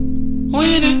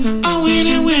Winning, I win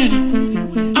it,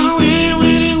 winning. I win it,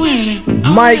 win it, winning.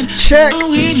 Mic check. I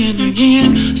win it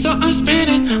again. So I spin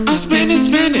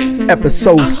it.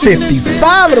 Episode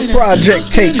 55 of the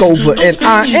Project Takeover, and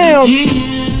I am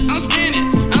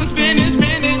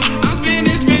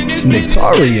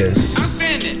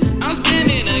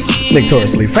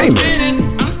Notoriously famous.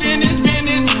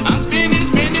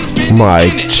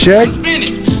 Mic check.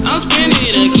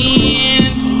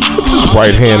 This is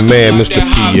right hand man, Mr.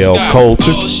 PL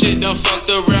Coulter.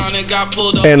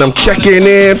 And I'm checking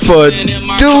in for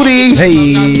duty. Hey,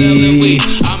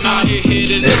 it's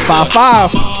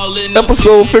 55.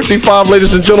 Episode 55,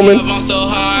 ladies and gentlemen.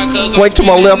 Flank to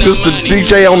my left is the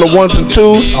DJ on the ones and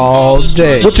twos. All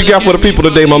day. What you got for the people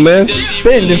today, my man?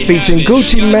 Spending featuring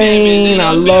Gucci Mane.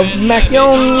 I love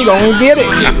Macion. You gon' get it.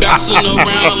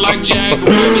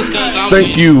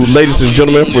 Thank you, ladies and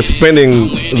gentlemen, for spending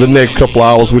the next couple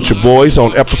hours with your boys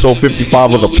on episode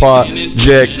 55 of the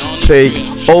Project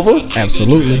Takeover.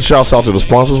 Absolutely. Shouts out to the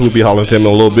sponsors. We'll be hollering at them in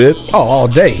a little bit. Oh, all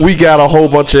day. We got a whole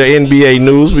bunch of NBA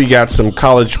news. We got some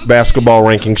college basketball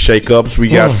ranking shakeups. We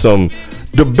got some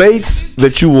debates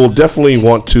that you will definitely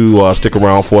want to stick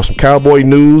around for. Some Cowboy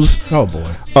news. Oh,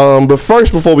 boy. But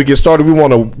first, before we get started, we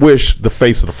want to wish the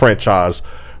face of the franchise,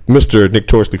 Mr.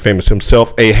 Notoriously Famous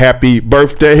himself, a happy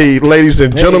birthday, ladies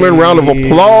and gentlemen. Round of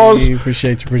applause.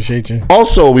 Appreciate you.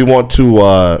 Also, we want to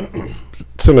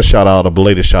send a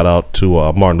belated shout out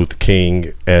to Martin Luther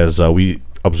King as we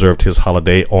observed his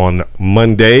holiday on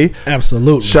Monday.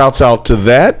 Absolutely. Shouts out to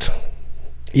that.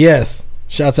 Yes.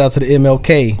 Shouts out to the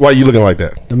MLK. Why are you looking like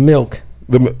that? The milk.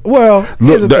 Look.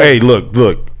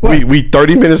 We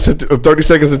 30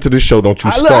 seconds into this show. Don't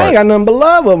you start? I ain't got nothing but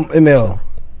love of ML.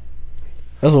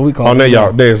 That's what we call it. Oh, now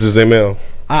y'all, there's this ML.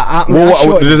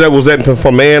 Was that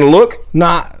from Man Look?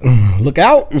 Nah, look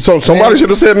out. So somebody should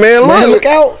have said Man Look. Man, look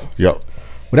out. Yep.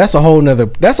 Well, that's a whole nother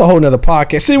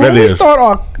podcast. See, when we start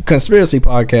our conspiracy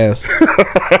podcast,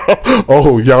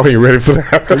 oh, y'all ain't ready for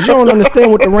that. Because you don't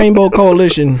understand what the Rainbow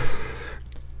Coalition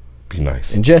be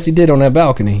nice. And Jesse did on that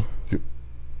balcony.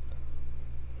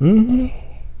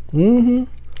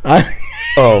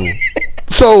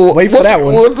 So wait for that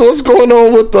one. What's going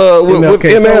on with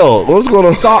ML? So, what's going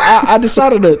on? So I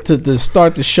decided to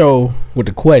start the show with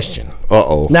a question.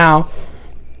 Uh-oh. Now,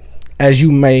 as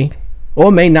you may or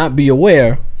may not be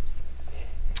aware,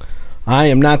 I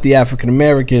am not the African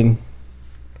American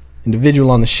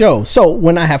individual on the show. So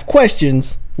when I have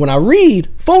questions, when I read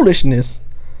foolishness,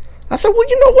 I said, well,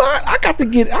 you know what? I got to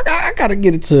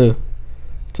get it to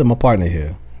my partner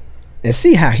here and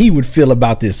see how he would feel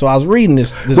about this. So I was reading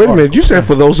this Wait a minute. You said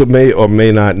for those who may or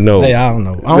may not know. Hey, I don't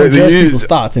know. I don't judge people's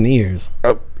thoughts and ears.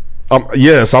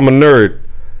 Yes, I'm a nerd.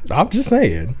 I'm just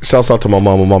saying. Shouts out to my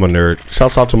mama, Mama Nerd.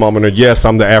 Shouts out to Mama Nerd. Yes,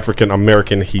 I'm the African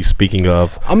American he's speaking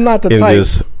of. I'm not the in type.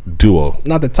 This duo.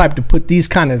 Not the type to put these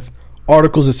kind of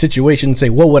articles or situations and say,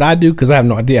 what would I do? Because I have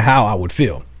no idea how I would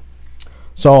feel.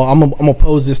 So I'm gonna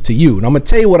pose this to you, and I'm gonna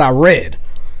tell you what I read.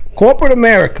 Corporate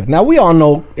America. Now we all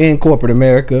know in corporate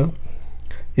America,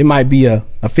 it might be a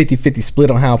 50-50 split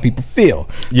on how people feel.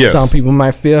 Yes. Some people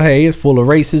might feel, hey, it's full of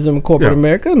racism in corporate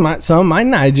America. Some might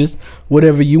not, just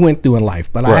whatever you went through in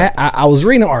life. But right. I was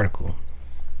reading an article,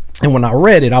 and when I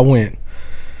read it, I went,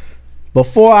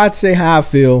 before I'd say how I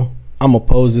feel, I'm gonna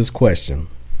pose this question.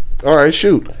 All right,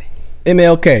 shoot.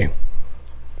 MLK.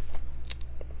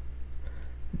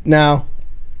 Now,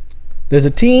 there's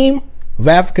a team of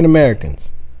African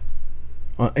Americans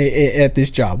at this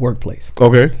job, workplace.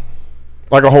 Okay.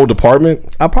 Like a whole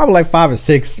department? Probably like 5 or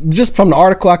 6. Just from the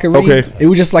article I could read, okay. It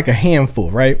was just like a handful,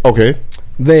 right? Okay.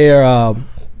 Their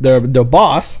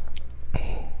boss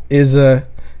is a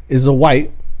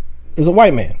white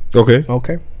man. Okay.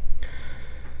 Okay.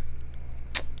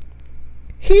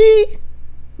 He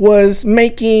was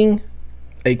making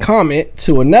a comment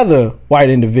to another white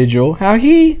individual how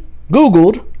he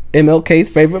Googled MLK's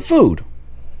favorite food.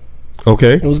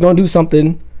 Okay. And was going to do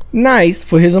something nice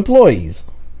for his employees.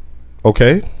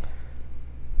 Okay.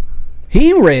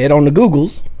 He read on the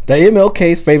Googles that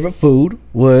MLK's favorite food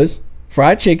was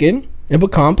fried chicken and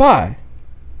pecan pie.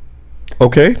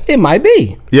 Okay. It might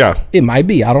be. Yeah. It might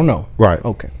be. I don't know. Right.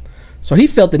 Okay. So he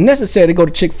felt it necessary to go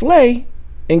to Chick-fil-A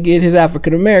and get his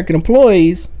African American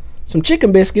employees some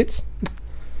chicken biscuits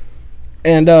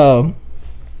and some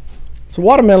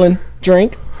watermelon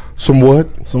drink. Some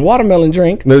what? Some watermelon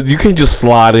drink. No, you can't just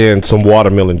slide in some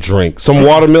watermelon drink. Some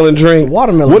watermelon drink?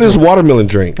 Watermelon What drink. Is watermelon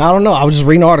drink? I don't know. I was just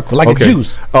reading an article. Like okay. a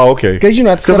juice. Oh, okay. Because you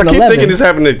know, at I keep 7-Eleven, thinking this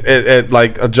happened at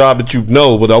like a job that you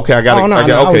know, but okay, I got it.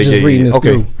 I was just reading this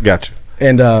okay, through. gotcha.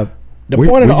 And the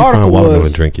point of the article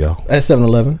was drink, y'all? at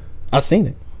 7-Eleven. I seen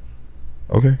it.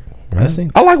 Okay.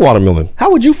 Right. I like watermelon.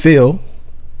 How would you feel?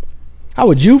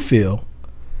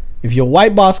 If your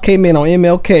white boss came in on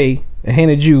MLK and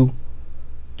handed you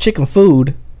chicken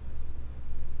food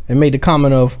and made the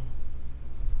comment of,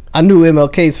 "I knew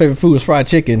MLK's favorite food was fried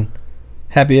chicken.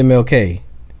 Happy MLK."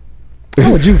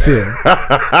 How would you feel?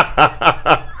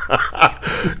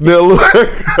 Now look,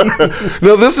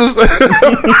 no, this is.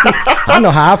 I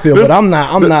know how I feel, but I'm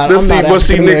not.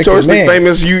 See, notoriously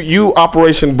famous. You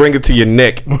Operation Bring It to Your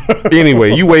Neck.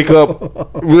 Anyway, you wake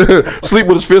up, sleep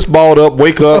with his fist balled up,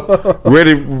 wake up,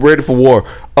 ready for war.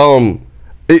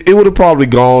 It would have probably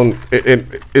gone,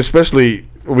 and especially.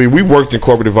 I mean, we've worked in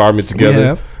corporate environments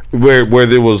together, where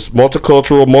there was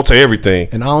multicultural, multi everything.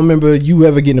 And I don't remember you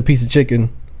ever getting a piece of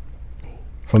chicken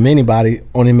from anybody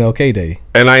on MLK Day.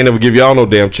 And I ain't never give y'all no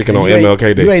damn chicken on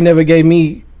MLK Day. You ain't never gave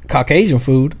me Caucasian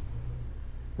food.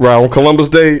 Right, on Columbus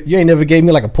Day. You ain't never gave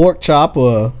me like a pork chop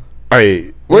or...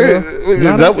 Hey, is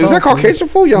that Caucasian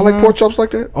food? Y'all like pork chops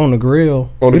like that? On the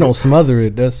grill. We don't smother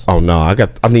it. That's... Oh, no.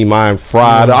 I need mine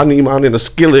fried. I need mine in a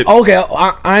skillet. Okay,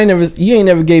 you ain't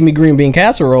never gave me green bean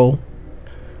casserole.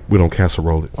 We don't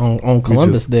casserole it. On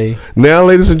Columbus Day. Now,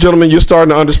 ladies and gentlemen, you're starting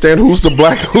to understand who's the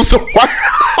black, who's the white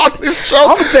on this show.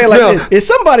 I'm going to tell you like this. If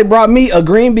somebody brought me a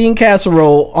green bean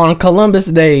casserole on Columbus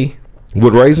Day.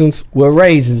 With raisins? With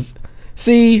raisins.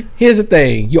 See, here's the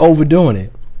thing. You're overdoing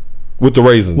it. With the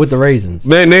raisins.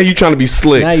 Man, now you're trying to be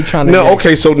slick. Now you're trying to...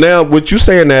 Okay, so now what you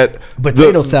saying that...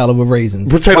 Potato salad with raisins.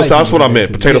 Potato salad, that's what I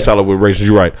meant. Potato salad with raisins,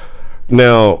 you're right.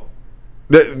 Now...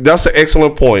 That's an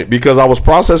excellent point because I was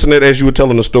processing it as you were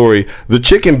telling the story. The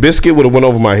chicken biscuit would have went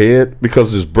over my head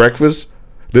because it's breakfast.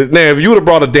 Now, if you would have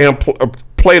brought a damn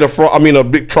plate of a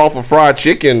big trough of fried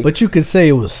chicken, but you could say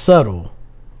it was subtle.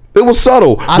 It was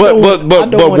subtle, but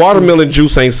watermelon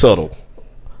juice ain't subtle.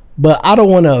 But I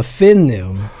don't want to offend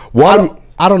them.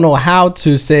 I don't know how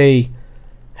to say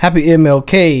Happy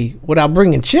MLK without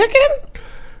bringing chicken.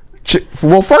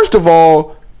 Well, first of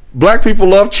all. Black people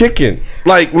love chicken.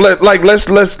 Let's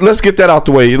get that out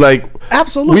the way. Like,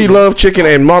 absolutely, we love chicken.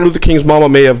 And Martin Luther King's mama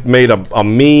may have made a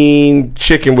mean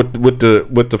chicken with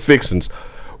the fixings.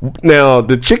 Now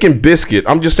the chicken biscuit.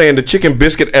 I'm just saying the chicken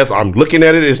biscuit. As I'm looking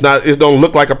at it, it don't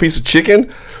look like a piece of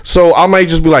chicken. So I might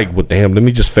just be like, well, damn, let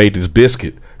me just fade this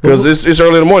biscuit because it's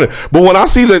early in the morning. But when I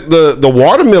see the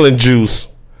watermelon juice.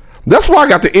 That's why I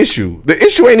got the issue. The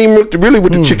issue ain't even really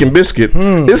with the chicken biscuit.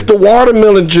 It's the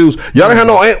watermelon juice. Y'all don't have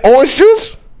no orange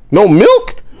juice? No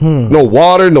milk? No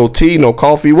water? No tea? No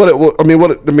coffee?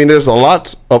 There's a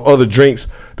lot of other drinks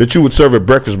that you would serve at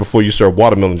breakfast before you serve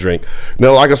watermelon drink.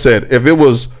 Now, like I said, if it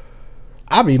was...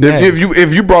 I'd be mad.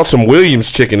 If you brought some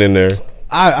Williams chicken in there...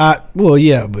 But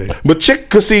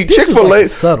Chick-fil-A...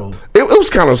 subtle. It was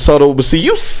kind of subtle, but see,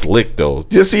 you slick, though.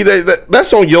 You see,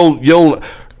 that's on your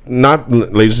not,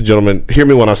 ladies and gentlemen, hear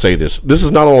me when I say this. This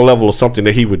is not on a level of something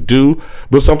that he would do,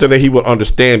 but something that he would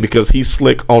understand because he's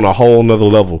slick on a whole nother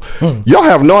level. Y'all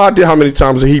have no idea how many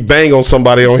times he banged on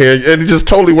somebody on here and it just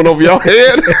totally went over your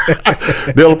head.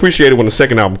 They'll appreciate it when the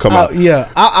second album come out.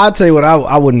 Yeah, I'll tell you what,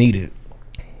 I wouldn't eat it.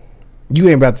 You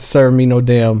ain't about to serve me no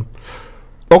damn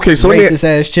racist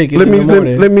ass chicken in the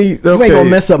morning. You ain't gonna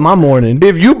mess up my morning.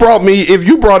 If you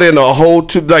brought in a whole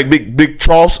two big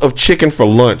troughs of chicken for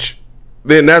lunch,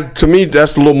 then that to me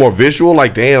that's a little more visual.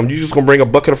 Like, damn, you just gonna bring a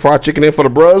bucket of fried chicken in for the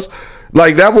bros?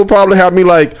 Like, that will probably have me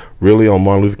like, really, on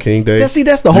Martin Luther King Day? See,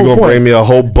 that's the whole point. You gonna bring me a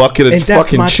whole bucket of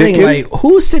fucking chicken? Thing, like,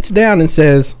 who sits down and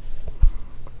says,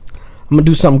 I'm gonna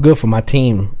do something good for my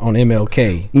team on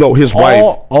MLK? No, his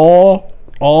wife.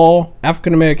 All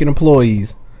African American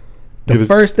employees. The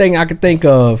first thing I could think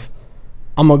of,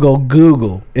 I'm gonna go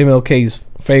Google MLK's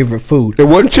favorite food. It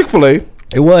wasn't Chick-fil-A.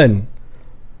 It wasn't.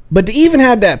 But to even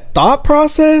have that thought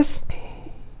process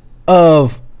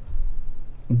of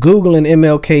Googling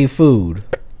MLK food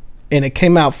and it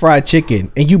came out fried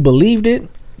chicken and you believed it.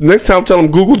 Next time, tell him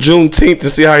Google Juneteenth to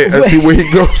see where he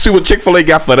goes. See what Chick-fil-A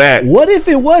got for that. What if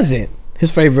it wasn't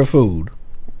his favorite food?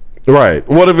 Right.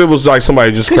 What if it was like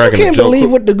somebody just cracking a joke? You can't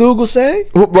believe what the Google say.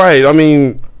 Right. I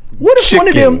mean, what if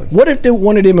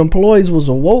one of them employees was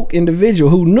a woke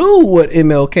individual who knew what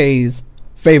MLK's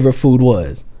favorite food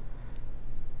was?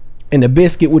 And the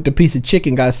biscuit with the piece of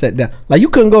chicken got set down. Like, you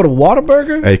couldn't go to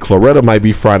Whataburger? Hey, Claretta might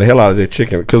be frying the hell out of that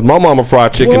chicken. Because my mama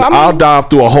fried chicken. Well, I'll dive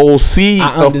through a whole sea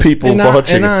of people for her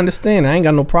chicken. And I understand. I ain't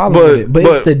got no problem with it. But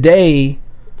it's the day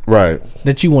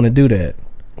that you want to do that.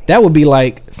 That would be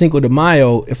like Cinco de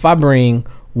Mayo if I bring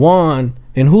Juan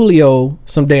and Julio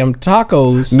some damn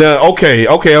tacos. No, okay.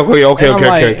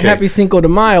 Happy Cinco de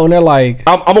Mayo, and they're like,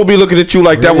 I'm gonna be looking at you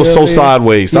like that was so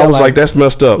sideways. I was like, that's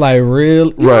messed up. Like, real,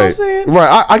 you know what I'm saying?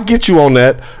 Right. I get you on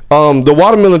that. The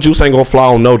watermelon juice ain't gonna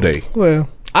fly on no day. Well,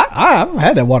 I've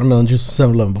had that watermelon juice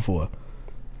from 7-Eleven before.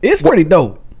 It's pretty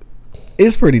dope.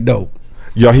 It's pretty dope.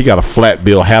 Yo, he got a flat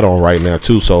bill hat on right now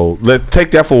too. So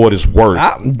take that for what it's worth.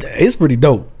 It's pretty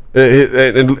dope.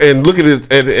 And look at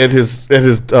his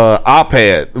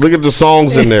iPad. Look at the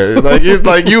songs in there.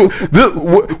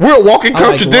 We're a walking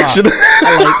contradiction.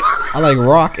 I like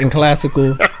rock and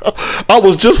classical. I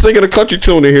was just singing a country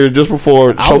tune in here just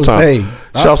before showtime.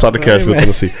 Shouts out to Cashville,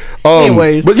 Tennessee.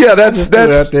 Anyways, but yeah, that's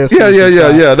That's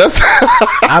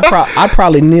I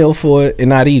probably kneel for it and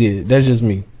not eat it. That's just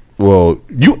me. Well,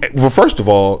 first of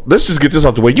all, let's just get this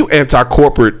out the way. You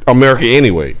anti-corporate America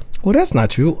anyway. Well, that's not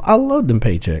true. I love them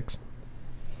paychecks.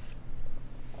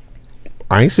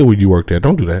 I ain't see where you worked at.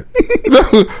 Don't do that.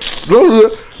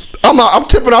 I'm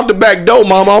tipping out the back door,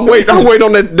 Mama. I'm waiting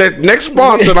on that next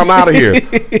sponsor, and I'm out of here.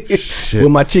 Shit.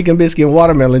 With my chicken biscuit and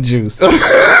watermelon juice,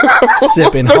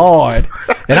 sipping hard,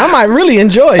 and I might really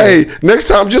enjoy it. Hey, next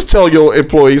time, just tell your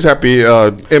employees happy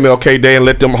MLK Day and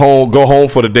let them go home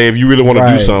for the day if you really want to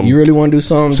do something. You really want to do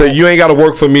something? Say you ain't got to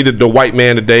work for me, the white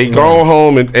man today. Right. Go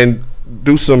home and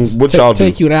do some. What y'all do?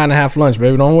 Take you an hour and a half lunch,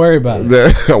 baby. Don't worry about it.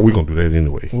 We're gonna do that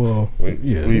anyway. Well,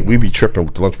 we be tripping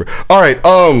with the lunch break. All right.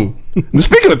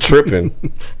 Speaking of tripping,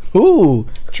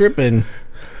 tripping.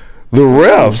 The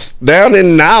refs down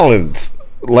in Nowlands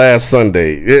last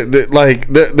Sunday.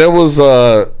 There was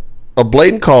a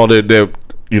blatant call that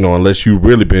unless you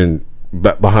really been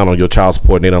behind on your child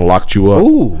support and they done locked you up.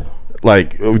 Ooh.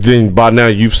 Then by now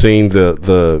you've seen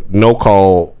the no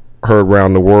call heard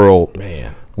around the world.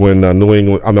 Man. When when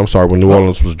New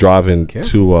Orleans was driving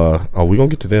to we gonna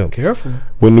get to them. Careful.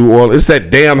 When New Orleans, it's that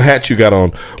damn hat you got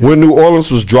on. Careful. When New Orleans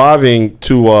was driving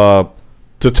to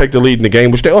take the lead in the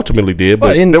game, which they ultimately did,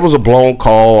 but there was a blown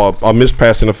call, a missed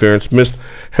pass interference, missed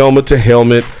helmet to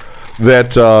helmet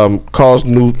that caused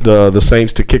the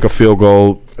Saints to kick a field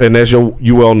goal. And as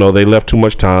you well know, they left too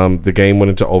much time. The game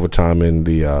went into overtime, and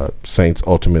the Saints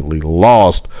ultimately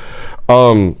lost.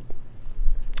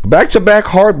 Back-to-back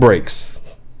heartbreaks.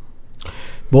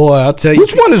 Boy, I'll tell you.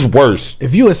 Which one is worse?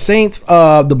 If you were Saints,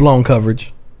 the blown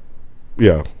coverage.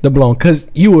 Yeah. The blown, because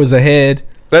you was ahead.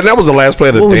 And that was the last play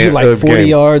of the game. What was you, 40 game.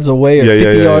 Yards away or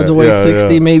 50 yards away,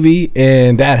 60 maybe?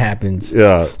 And that happens.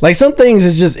 Yeah. Some things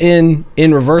is just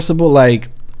irreversible.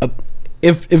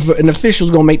 If an official's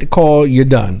going to make the call, you're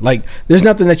done. There's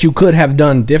nothing that you could have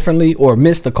done differently or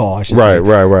missed the call, I should say.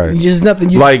 Right. Just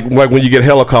nothing. Like when you get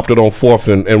helicoptered on fourth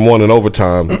and one in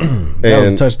overtime. That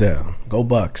was a touchdown. Go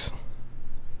Bucks.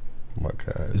 My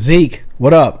God. Zeke,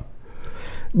 what up?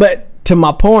 But to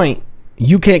my point,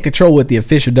 you can't control what the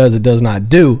official does or does not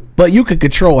do, but you can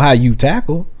control how you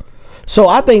tackle. So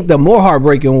I think the more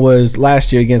heartbreaking was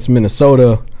last year against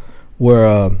Minnesota,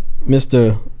 where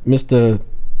Mr.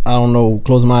 I don't know,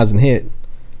 close my eyes and hit.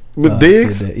 With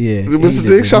Diggs? Yeah. Mr.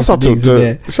 Diggs, shouts out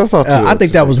to I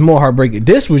think that was more heartbreaking.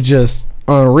 This was just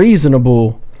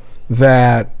unreasonable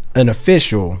that an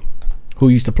official who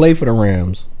used to play for the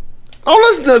Rams.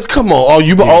 Oh, come on!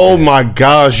 Oh my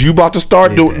gosh! You about to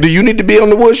start? Do you need to be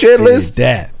on the Woodshed list?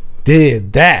 Did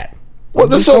that? Well,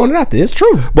 just throwing it out there. It's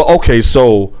true. But okay,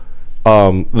 so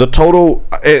the total,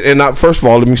 first of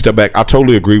all, let me step back. I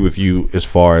totally agree with you as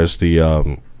far as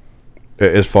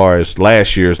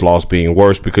last year's loss being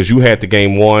worse, because you had the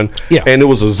game won, and it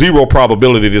was a 0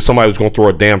 probability that somebody was going to throw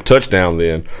a damn touchdown.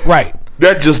 Then right,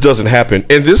 that just doesn't happen.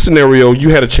 In this scenario, you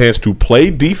had a chance to play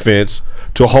defense,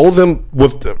 to hold them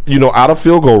with out of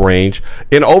field goal range.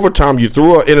 In overtime, you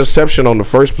threw an interception on the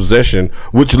first possession,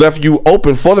 which left you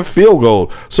open for the field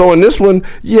goal. So in this one,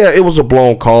 it was a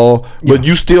blown call, but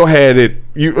you still had it.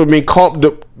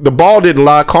 The ball didn't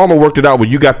lie. Karma worked it out, but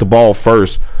you got the ball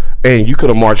first, and you could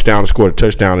have marched down and scored a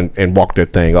touchdown and walked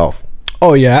that thing off.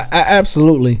 Oh yeah,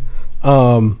 absolutely.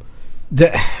 You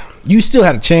still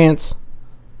had a chance.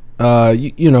 No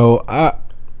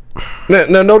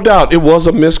doubt, it was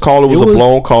a missed call. It was a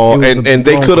blown call, and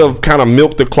they could have kind of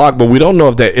milked the clock. But we don't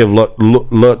know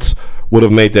if Lutz would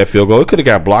have made that field goal. It could have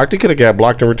got blocked. It could have got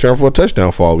blocked in return for a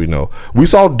touchdown. For all we know, we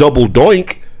saw double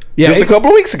doink just a couple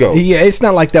of weeks ago. Yeah, it's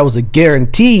not like that was a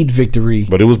guaranteed victory,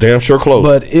 but it was damn sure close.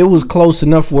 But it was close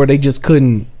enough where they just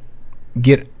couldn't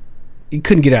get out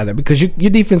of there, because your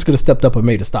defense could have stepped up and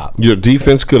made a stop. Your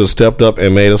defense could have stepped up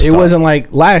and made a stop. It wasn't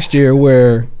like last year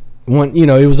where.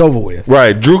 It was over with.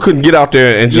 Right, Drew couldn't get out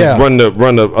there and just run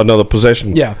another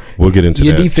possession. Yeah, we'll get into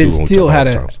your that. Your defense still had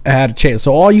a chance.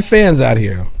 So all you fans out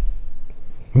here,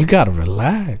 you gotta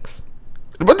relax.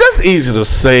 But that's easy to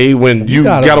say when you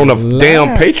got on a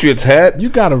damn Patriots hat. You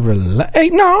gotta relax. Hey,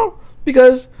 no,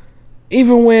 because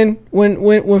even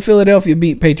when Philadelphia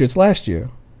beat Patriots last year,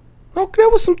 there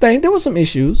was some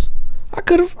issues. I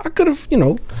could have,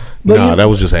 Nah, that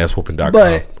was just asswhooping.com.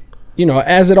 But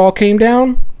as it all came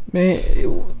down,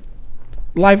 man,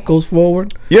 life goes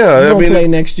forward. Yeah, play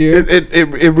next year.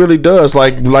 It really does.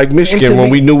 Like Michigan when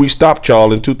we knew we stopped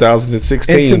y'all in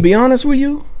 2016. And to be honest with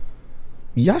you,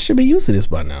 y'all should be used to this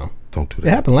by now. Don't do that.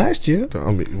 It happened last year.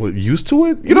 I mean, what, used to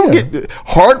it? You don't get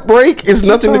heartbreak is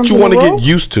nothing that you want to get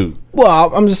used to.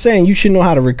 Well, I'm just saying you should know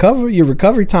how to recover. Your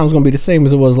recovery time is going to be the same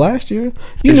as it was last year.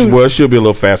 It should be a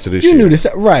little faster this year. You knew this,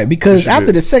 right? Because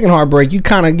after the second heartbreak, you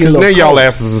kind of get a little. Then y'all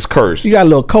asses is cursed. You got a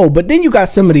little cold, but then you got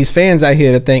some of these fans out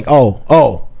here that think,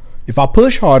 oh, if I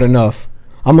push hard enough,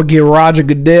 I'm gonna get Roger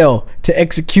Goodell to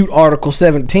execute Article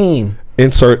 17.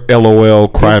 Insert LOL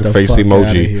crying face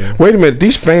emoji. Wait a minute,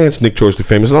 these fans, Nick Choice the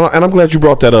Famous, and I'm glad you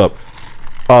brought that up.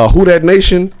 Who That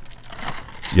Nation?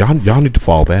 Y'all need to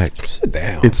fall back. Sit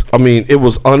down. It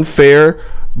was unfair,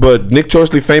 but Nick Choice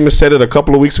the Famous said it a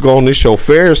couple of weeks ago on this show.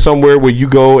 Fair is somewhere where you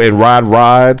go and ride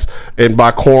rides and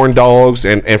buy corn dogs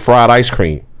and fried ice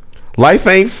cream. Life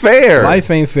ain't fair. Life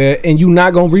ain't fair, and you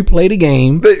not gonna replay the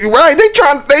game. They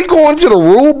going to the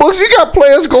rule books. You got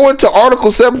players going to Article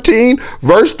 17,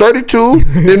 verse 32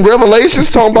 in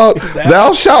Revelations talking about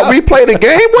thou shalt replay the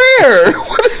game. Where?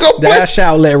 Thou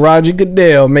shalt let Roger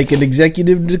Goodell make an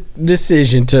executive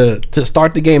decision to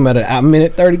start the game at a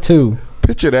minute 32.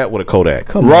 Picture that with a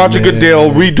Kodak. Roger Goodell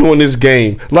redoing this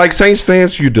game. Like Saints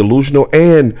fans, you're delusional,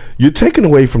 and you're taken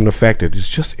away from the fact that it's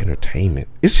just entertainment.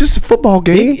 It's just a football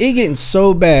game. It getting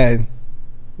so bad.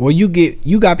 Well, you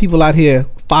got people out here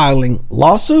filing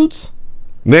lawsuits.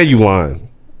 Now you lying.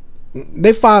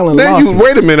 They filing lawsuits.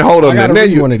 Wait a minute, hold on. I gotta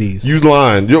read one of these. You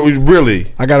lying?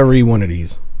 Really? I gotta read one of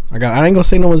these. I ain't gonna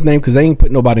say no one's name because they ain't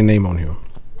put nobody's name on here.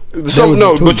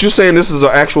 But you're saying this is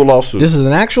an actual lawsuit. This is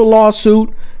an actual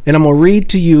lawsuit, and I'm gonna read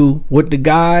to you what the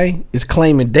guy is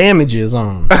claiming damages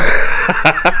on.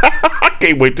 I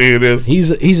can't wait to hear this.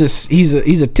 He's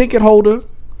a ticket holder, of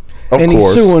course.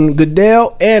 He's suing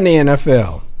Goodell and the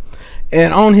NFL.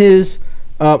 And on his,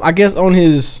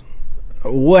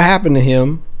 what happened to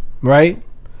him, right?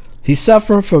 He's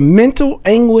suffering from mental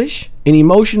anguish and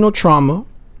emotional trauma,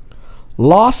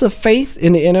 loss of faith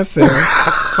in the NFL.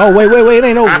 Oh, wait, it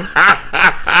ain't over.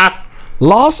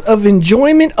 Loss of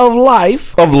enjoyment of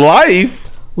life.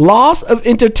 Loss of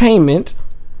entertainment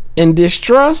and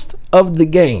distrust of the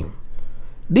game.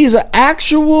 These are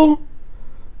actual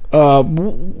these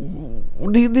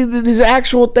are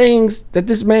actual things that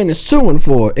this man is suing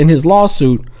for in his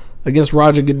lawsuit against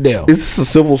Roger Goodell. Is this a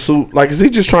civil suit? Like, is he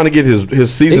just trying to get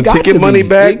his season ticket money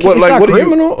back? It's not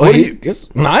criminal. No,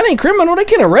 it ain't criminal. They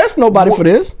can't arrest nobody for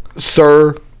this,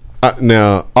 sir.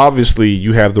 Now, obviously,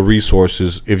 you have the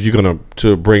resources if you're gonna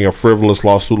to bring a frivolous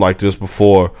lawsuit like this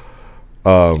before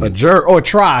a judge or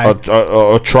try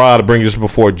to bring this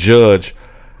before a judge.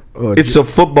 It's a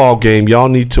football game. Y'all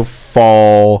need to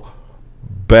fall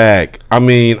back. I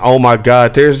mean, oh my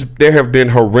God, there have been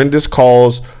horrendous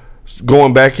calls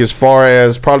going back as far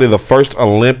as probably the first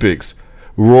Olympics.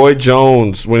 Roy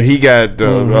Jones, when he got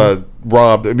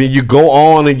robbed. I mean, you go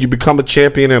on and you become a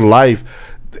champion in life.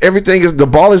 The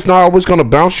ball is not always going to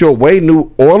bounce your way.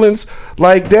 New Orleans,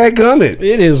 like, dadgummit.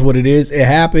 It is what it is. It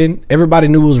happened. Everybody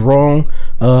knew it was wrong.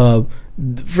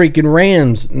 Freaking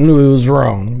Rams knew it was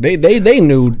wrong. They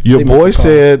knew. Your boy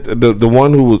said the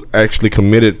one who was actually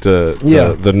committed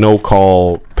the no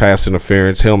call pass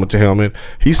interference, helmet to helmet.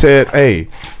 He said, "Hey,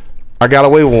 I got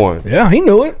away with one." Yeah, he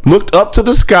knew it. Looked up to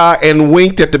the sky and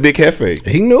winked at the big hefe.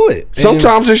 He knew it.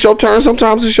 Sometimes it's your turn.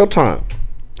 Sometimes it's your time.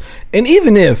 And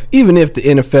even if the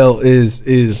NFL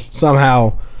is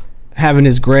somehow having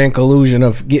this grand collusion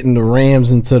of getting the Rams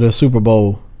into the Super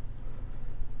Bowl,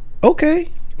 okay,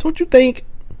 don't you think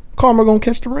karma gonna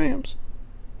catch the Rams?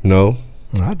 No,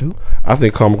 I do. I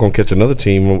think karma gonna catch another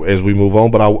team as we move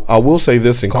on. But I will say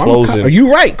this in closing. Are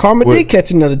you right? Karma did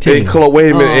catch another team.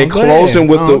 Wait a minute. In closing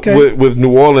with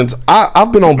New Orleans,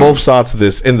 I've been on both sides of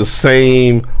this in the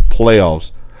same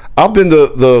playoffs. I've been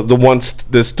the one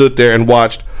that stood there and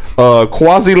watched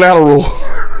quasi-lateral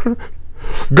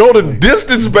go the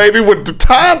distance, baby, with the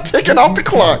time ticking off the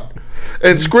clock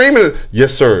and screaming,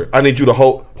 "Yes, sir! I need you to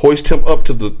hoist him up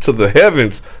to the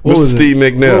heavens, Mr. Steve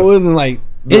McNair." It wasn't like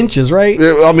inches, right?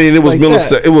 I mean, it was like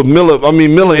millisecond. It was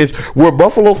milli. Where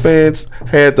Buffalo fans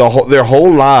had their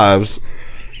whole lives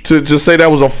to just say that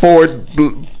was a forward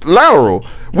lateral.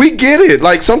 We get it.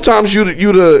 Like, sometimes you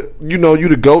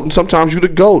the GOAT, and sometimes you the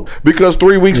GOAT, because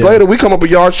 3 weeks later we come up a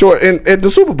yard short at the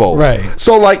Super Bowl. Right.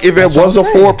 So, like, if it was a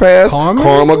forward pass,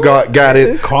 karma got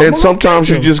it. And sometimes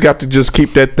you just got to just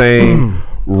keep that thing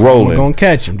rolling. We're gonna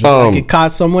catch him, just like it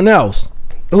caught someone else.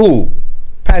 Who?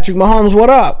 Patrick MaHomes. What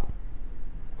up?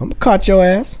 I'm gonna catch your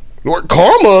ass. Lord,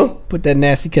 Karma. Put that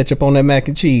nasty ketchup on that mac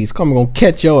and cheese. Karma gonna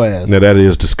catch your ass. Now that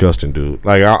is disgusting, dude.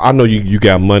 Like I know you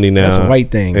got money now. That's a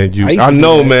white thing. And I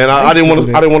know, man. I didn't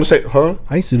want to say, huh?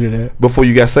 I used to do that before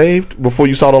you got saved. Before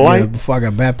you saw the light. Yeah, before I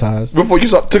got baptized. Before you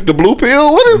took the blue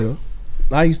pill. What? Yeah.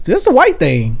 That's a white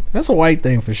thing. That's a white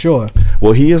thing for sure.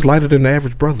 Well, he is lighter than the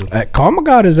average brother. Karma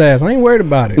got his ass. I ain't worried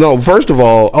about it. No, first of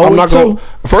all, I'm not going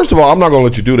to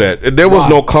let you do that. There was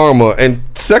no karma. And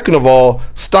second of all,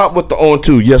 stop with the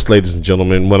 0-2. Yes, ladies and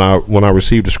gentlemen, when I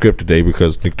received the script today,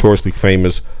 because notoriously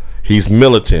famous, he's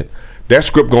militant. That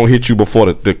script gonna hit you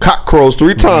before the cock crows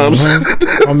 3 times.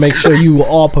 Mm-hmm. I'll make sure you were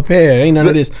all prepared. Ain't none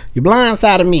of this. You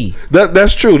blindsided me.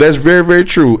 That's true. That's very, very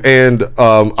true. And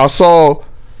I saw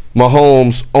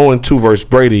MaHomes 0-2 versus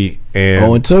Brady,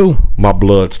 and 0-2. My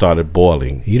blood started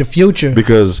boiling. He the future.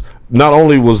 Because not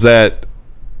only was that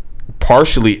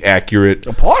partially accurate,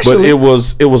 but it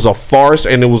was a farce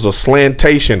and it was a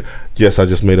slantation. Yes, I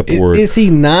just made up a word. Is he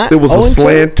not? It was a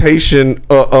slantation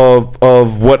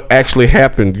of what actually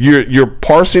happened. You're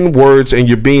parsing words and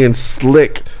you're being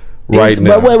slick right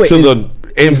now. Wait, to the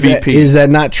MVP. Is that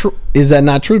not true? Is that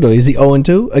not true though? Is he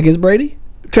 0-2 against Brady?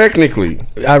 Technically,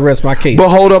 I rest my case. But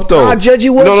hold up, though. I'll judge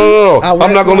you. No.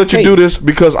 I'm not going to let you do this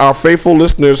because our faithful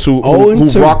listeners who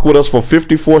rock with us for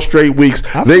 54 straight weeks,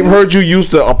 they've heard you use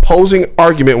the opposing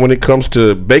argument when it comes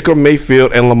to Baker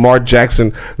Mayfield and Lamar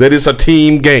Jackson that it's a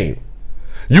team game.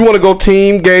 You want to go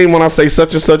team game when I say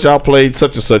such and such outplayed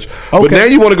such and such. Okay. But now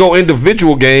you want to go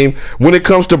individual game when it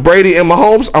comes to Brady and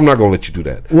Mahomes. I'm not going to let you do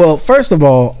that. Well, first of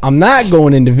all, I'm not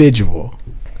going individual.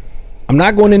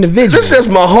 This says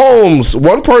Mahomes.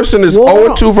 One person is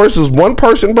 0-2 versus one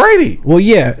person Brady. Well,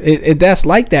 yeah, that's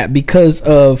like that because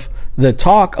of the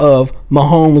talk of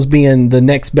Mahomes being the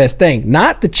next best thing,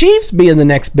 not the Chiefs being the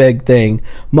next big thing.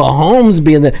 Mahomes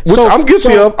being which I'm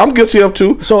guilty of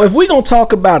too. So if we're gonna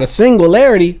talk about a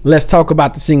singularity, let's talk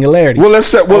about the singularity. Let's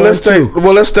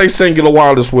stay singular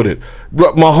wireless with it.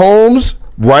 But Mahomes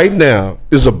right now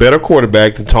is a better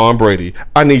quarterback than Tom Brady.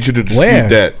 I need you to dispute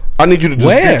that. I need you to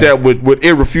dispute that with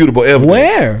irrefutable evidence.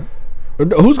 Where?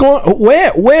 Who's going?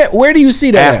 Where do you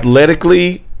see that?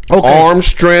 Athletically, arm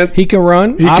strength. He can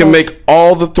run. He can make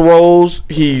all the throws.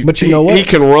 But you know what? He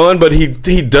can run, but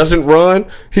he doesn't run.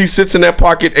 He sits in that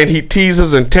pocket and he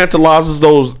teases and tantalizes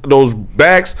those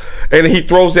backs, and he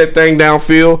throws that thing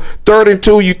downfield. 3rd and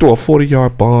 2, you throw a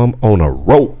 40-yard bomb on a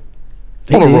rope.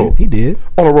 He did.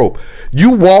 On a rope.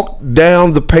 You walk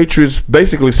down the Patriots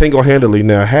basically single-handedly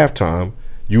now halftime.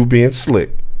 You being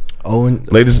slick.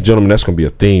 Ladies and gentlemen, that's going to be a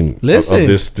theme of this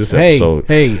episode.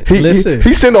 Listen.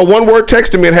 He sent a one-word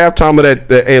text to me at halftime of that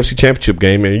AFC Championship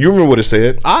game, and you remember what it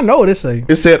said? I know what it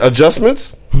said. It said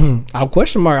adjustments. I'll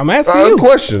question mark. I'm asking you. A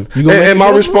question. And my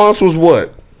response was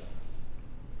what?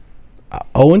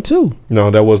 0-2.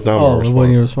 No, that was not my response. It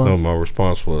wasn't your response? No, my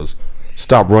response was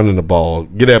stop running the ball.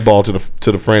 Get that ball to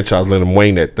the franchise. Let them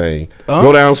wing that thing.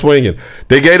 Go down swinging.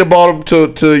 They gave the ball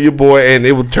to your boy, and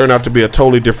it would turn out to be a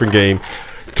totally different game.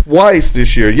 Twice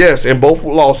this year, yes, and both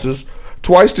losses.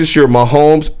 Twice this year,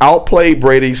 Mahomes outplayed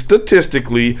Brady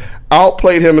statistically,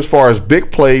 outplayed him as far as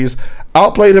big plays,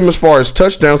 outplayed him as far as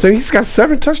touchdowns. And he's got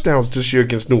 7 touchdowns this year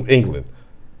against New England.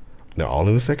 Now, all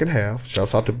in the second half.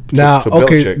 Shouts out to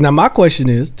Belichick. Now, my question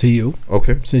is to you.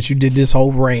 Okay. Since you did this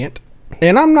whole rant,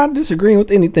 and I'm not disagreeing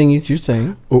with anything you're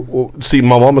saying. See,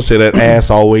 my mama said that ass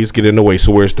always get in the way,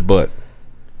 so where's the butt?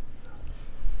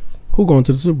 Who going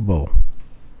to the Super Bowl?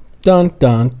 Dun,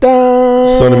 dun,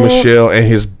 dun. Sonny Michelle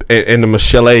and the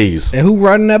Michelles. And who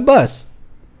running that bus?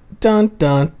 Dun,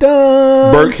 dun,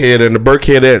 dun. Burkhead and the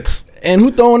Burkheadettes. And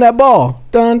who throwing that ball?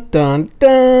 Dun, dun,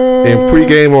 dun. In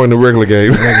pregame or in the regular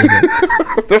game?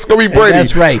 That's going to be Brady. And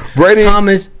that's right. Brady.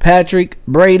 Thomas Patrick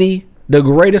Brady, the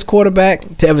greatest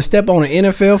quarterback to ever step on an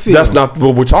NFL field. That's not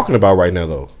what we're talking about right now,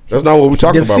 though. That's not what we're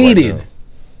talking about right now. Defeated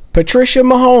Patricia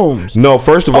Mahomes. No,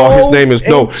 first of all, his name is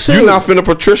no. You're not finna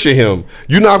Patricia him.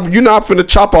 You're not finna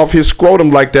chop off his scrotum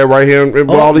like that right here with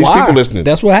all these people listening.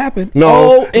 That's what happened.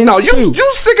 No, you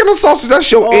sick in the sausage.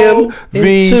 That's your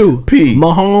MVP.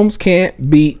 Mahomes can't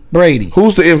beat Brady.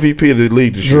 Who's the MVP of the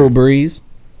league this year?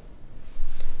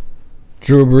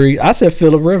 Drew Brees. I said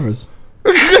Phillip Rivers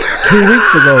 2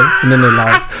 weeks ago, and then they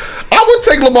lost. I would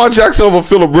take Lamar Jackson over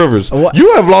Phillip Rivers.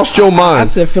 You have lost your mind. I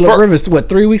said Phillip Rivers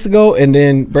 3 weeks ago, and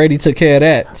then Brady took care of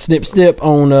that. Snip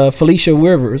on Felicia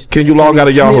Rivers. Can you log out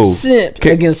of Yahoo?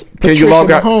 Against Patricia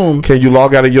Mahomes. Can you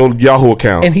log out of your Yahoo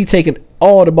account? And he taking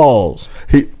all the balls.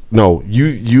 Log out your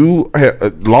Yahoo account.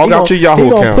 He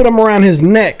gonna put them around his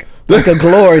neck. Like a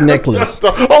glory necklace.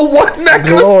 What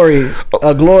necklace?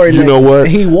 A glory necklace. You know what?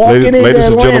 He walking into Atlanta. Ladies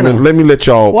and gentlemen, let me let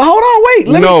y'all. Well, hold on, wait.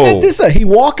 Let me set this up. He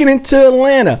walking into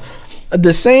Atlanta.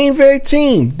 the same very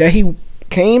team that he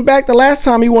came back the last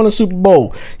time he won a Super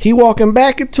Bowl. He walking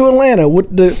back into Atlanta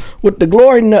with the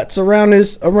glory nuts around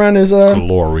his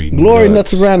glory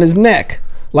nuts around his neck,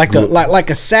 like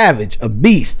a savage, a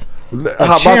beast.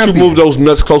 How about you move those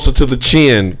nuts closer to the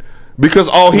chin? Because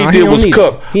all he did was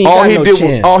cup. All he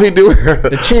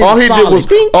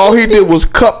did was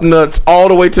cup nuts all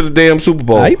the way to the damn Super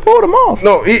Bowl. Nah, he pulled them off.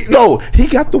 He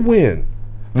got the win.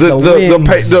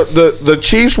 The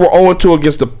Chiefs were 0-2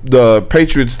 against the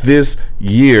Patriots this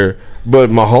year, but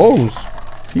Mahomes,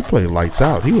 he played lights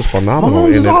out. He was phenomenal.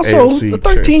 Mahomes is also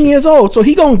 13 years old, so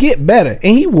he gonna get better,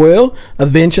 and he will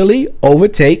eventually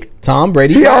overtake Tom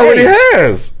Brady. He already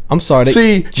has. I'm sorry. What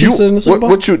you're doing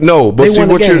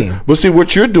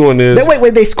is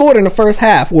wait. They scored in the first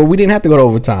half where we didn't have to go to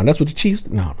overtime. That's what the Chiefs.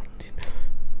 No.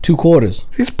 2 quarters.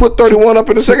 He's put 31 up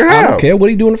in the second half. I don't care. What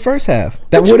did he do in the first half?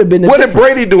 That would have been the What difference.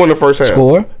 did Brady do in the first half?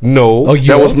 Score? No.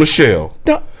 That was Michelle.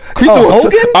 No.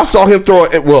 Hogan? I saw him throw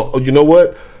it. Well, you know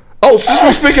what? Oh,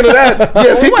 since speaking of that,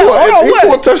 yes, he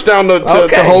threw a touchdown to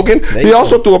Hogan. He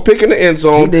also threw a pick in the end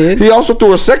zone. He did. He also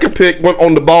threw a second pick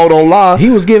on the ball don't lie. He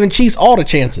was giving Chiefs all the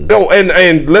chances. No,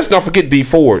 and let's not forget D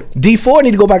Ford. D Ford need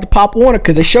to go back to Pop Warner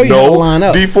because they show you how to line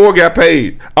up. D Ford got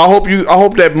paid. I hope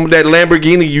that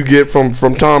Lamborghini you get from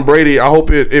Tom Brady, I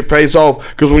hope it pays off,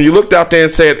 because when you looked out there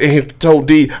and he told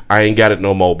D, I ain't got it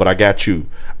no more, but I got you.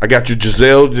 I got you,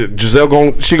 Giselle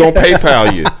gonna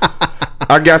PayPal you.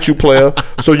 I got you, player.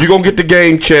 So you're gonna get the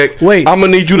game check. Wait, I'm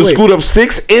gonna need you to scoot up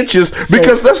 6 inches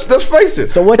because let's face it.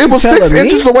 So it was 6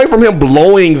 inches away from him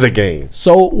blowing the game.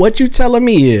 So what you telling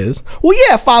me is,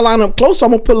 if I line up close, I'm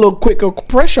gonna put a little quicker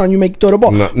pressure on you, make you throw the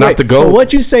ball. Not the goal. So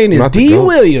what you saying is D.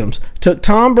 Williams took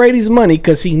Tom Brady's money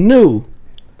because he knew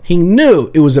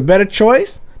it was a better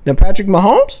choice than Patrick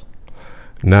Mahomes?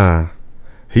 Nah.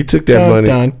 He took that money.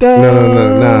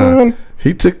 No.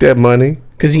 He took that money.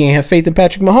 Because he ain't have faith in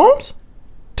Patrick Mahomes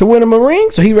to win him a ring?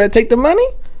 So he rather take the money?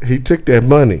 He took that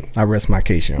money. I rest my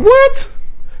case, Sean. What?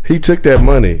 He took that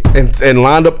money and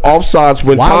lined up offsides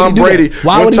when Tom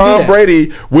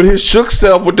Brady with his shook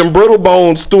self with them brittle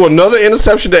bones threw another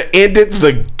interception that ended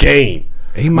the game.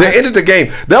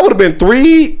 That would have been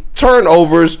 3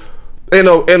 turnovers in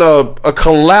a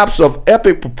collapse of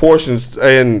epic proportions,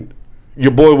 and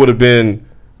your boy would have been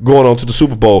going on to the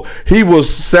Super Bowl. He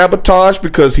was sabotaged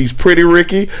because he's Pretty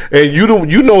Ricky, and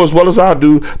you know as well as I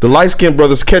do, the light-skinned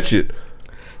brothers catch it.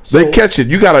 They catch it.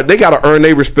 They gotta earn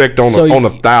their respect on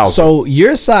 1,000. So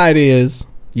your side is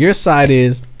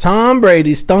Tom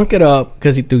Brady stunk it up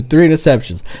because he threw 3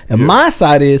 interceptions, and my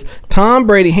side is Tom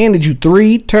Brady handed you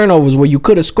 3 turnovers where you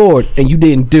could have scored and you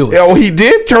didn't do it. Yeah, well, he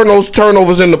did turn those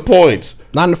turnovers into points.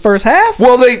 Not in the first half.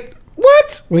 Well,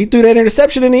 what? When he threw that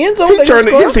interception in the end zone,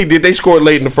 yes, he did. They scored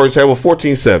late in the first half with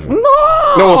 14-7. No,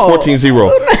 it was 14-0.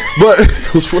 But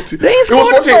it was 14. They ain't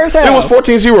scored in the first half. It was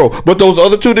 14-0. But those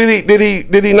other 2,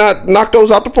 did he not knock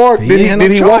those out the park? Did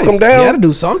he walk them down? He had to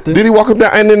do something. Did he walk them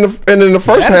down? And in the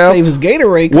first half, save his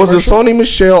Gatorade was it Sony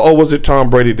Michel or was it Tom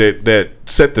Brady that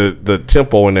set the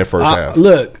tempo in that first half?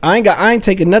 Look, I ain't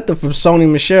taking nothing from Sony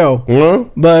Michel.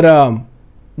 But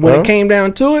when it came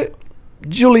down to it,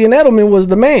 Julian Edelman was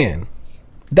the man.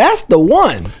 That's the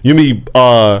one. You mean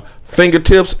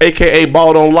fingertips, aka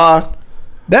ball don't lie?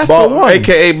 That's the one.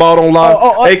 AKA ball don't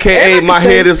lie. AKA my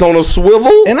head is on a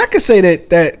swivel. And I can say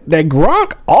that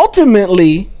Gronk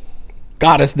ultimately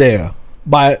got us there.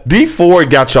 By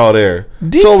D4 got y'all there.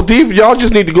 So y'all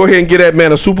just need to go ahead and get that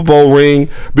man a Super Bowl ring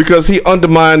because he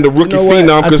undermined the rookie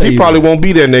phenom because he probably won't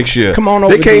be there next year. Come on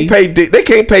over. They can't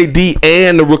pay D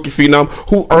and the rookie phenom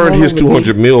who earned his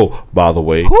 $200 million, by the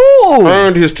way. Who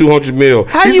earned his $200 million?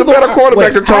 He's a better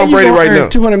quarterback than Tom Brady right now.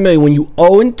 $200 million when you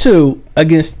 0-2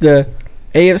 against the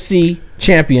AFC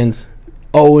champions.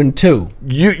 0-2.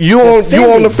 You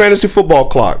on the fantasy football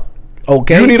clock.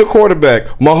 Okay. You need a quarterback.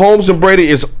 Mahomes and Brady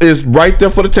is right there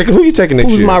for the taking. Who you taking next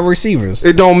year? Who's my receivers?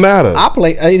 It don't matter. I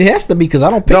play. It has to be because I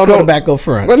don't pick quarterback up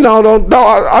front.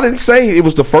 No. I didn't say it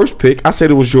was the first pick. I said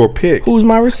it was your pick. Who's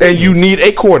my receiver? And you need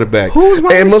a quarterback. Who's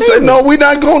my receiver? No, we're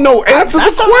not going. No, answer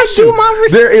the question.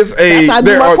 There's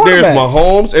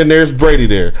Mahomes and there's Brady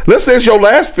there. Let's say it's your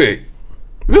last pick.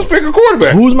 Just pick a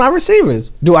quarterback. Who's my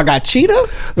receivers? Do I got Cheetah?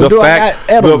 Or I got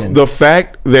Edelman? The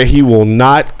fact that he will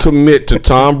not commit to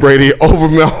Tom Brady over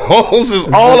Mahomes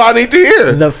is all I need to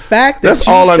hear. The fact that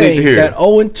I need to hear. That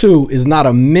 0-2 is not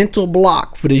a mental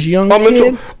block for this young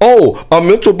kid. A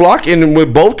mental block. And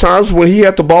with both times when he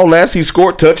had the ball last, he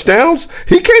scored touchdowns.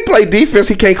 He can't play defense.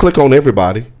 He can't click on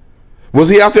everybody. Was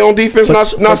he out there on defense,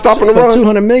 not stopping the run? For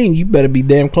 $200 million, you better be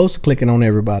damn close to clicking on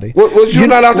everybody. Was you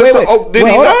not out there? Did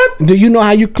he not? Do you know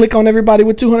how you click on everybody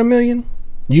with $200 million?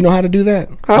 You know how to do that?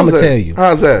 How's I'm gonna that? tell you.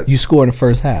 How's that? You score in the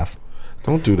first half.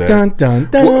 Don't do that. Dun dun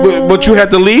dun. But you had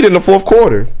to lead in the fourth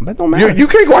quarter. But don't matter. You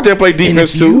can't go out there and play And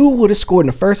defense if too. you would have scored in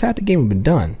the first half, the game would have been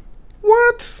done.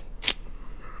 What?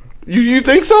 You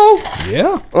think so?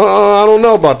 Yeah. I don't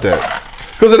know about that.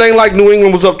 Because it ain't like New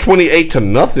England was up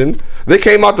 28-0. They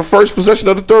came out the first possession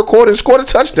of the third quarter and scored a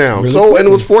touchdown. Really And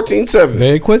it was 14-7.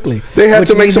 Very quickly. They had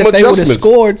to make some if adjustments. They would have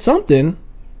scored something.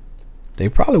 They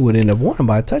probably would end up winning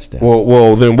by a touchdown.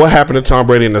 Well, then what happened to Tom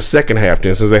Brady in the second half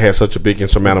then, since they had such a big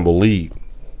insurmountable lead?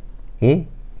 Turn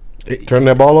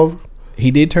that ball over?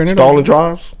 He did turn it over. Stalling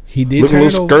drives? He did Looking turn a it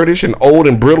little over. skirtish and old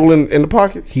and brittle in the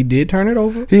pocket? He did turn it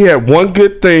over. He had one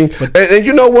good thing. And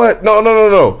you know what?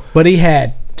 No. But he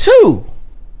had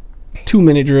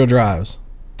 2-minute drill drives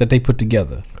that they put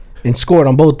together and scored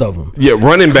on both of them. Yeah,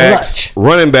 running backs.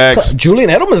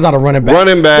 Julian Edelman's not a running back.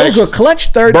 Running backs. Those were clutch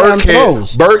third down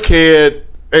throws. Burkhead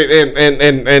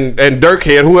and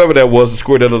Dirkhead, whoever that was,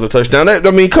 scored that other touchdown.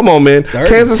 Come on, man.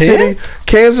 Kansas City.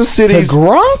 To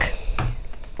Gronk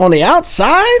on the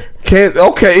outside.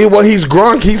 Okay, well, he's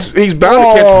Gronk. He's bound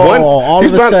to catch one. All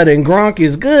of a sudden, Gronk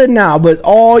is good now, but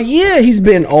all year he's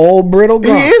been old brittle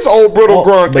Gronk. He is old brittle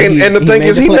Gronk, and the thing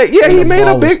is, he made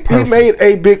a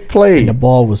big play. And the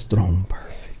ball was thrown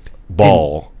perfect.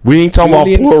 Ball. We ain't talking about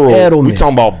plural. Edelman. We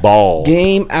talking about ball.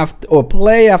 Game after or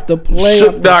play after play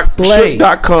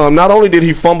Shook.com. Not only did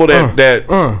he fumble and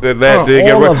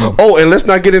let's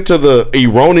not get into the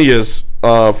erroneous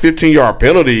 15-yard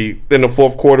penalty in the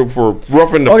fourth quarter for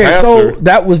roughing the passer. So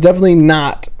that was definitely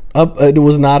not. It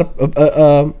was not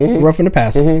roughing the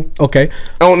passer. Mm-hmm. Okay.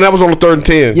 Oh, and that was on the 3rd and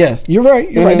 10. Yes, you're right.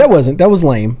 You're right. That was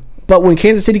lame. But when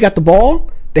Kansas City got the ball,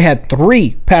 they had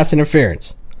 3 pass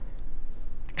interference.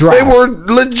 Drive. They were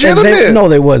legitimate. No,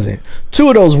 they wasn't. 2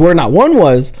 of those were not. 1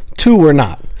 was. 2 were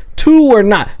not. 2 were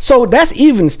not. So that's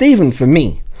even Steven for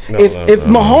me. If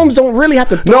Mahomes don't really have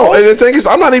to throw. No, and the thing is,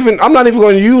 I'm not even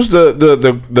going to use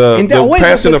the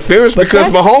pass interference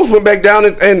because Mahomes went back down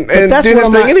and did his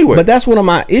thing anyway. But that's one of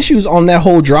my issues on that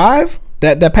whole drive.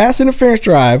 That pass interference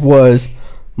drive was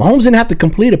Mahomes didn't have to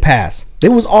complete a pass. They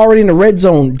was already in the red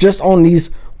zone just on these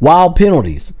wild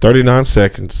penalties. 39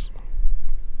 seconds.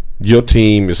 Your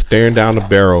team is staring down the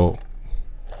barrel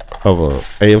of a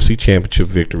AFC Championship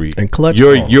victory. And clutch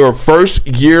your first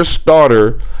year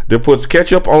starter that puts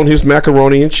ketchup on his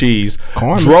macaroni and cheese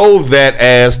drove that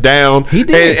ass down. He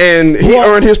did, and he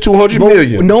earned his $200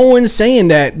 million. No one's saying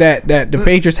that the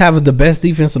Patriots have the best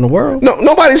defense in the world. No,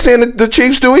 nobody's saying that the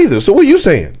Chiefs do either. So what are you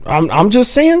saying? I'm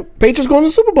just saying Patriots going to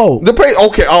the Super Bowl.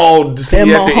 Okay. Oh, see, at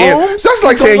the end, that's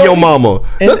like saying your mama.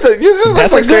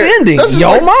 That's like a good ending.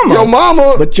 Your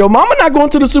mama. But your mama not going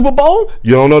to the Super Bowl.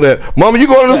 You don't know that, Mama. You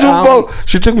going to the Super Bowl?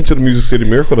 She took me to the Music City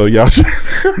Miracle though, y'all.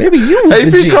 Maybe you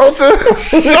was the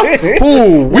G.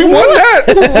 Who? We won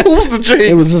that. Who's the G?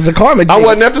 It was just a karma G. I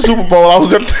wasn't at the Super Bowl. I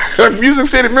was at the Music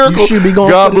City Miracle. You should be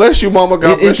going. God bless you, Mama.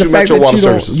 God bless you, Metro Water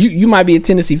Services. You might be a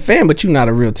Tennessee fan, but you're not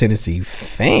a real Tennessee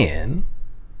fan.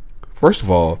 First of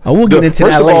all, we'll get into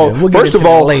that later. First of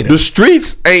all, the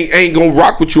streets ain't gonna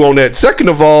rock with you on that. Second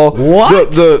of all,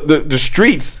 what? The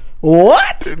streets.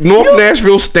 What?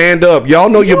 Nashville, stand up. Y'all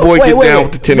know your boy get down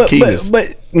with the Tennesseans.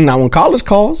 But not when college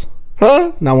calls.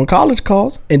 Huh? Not when college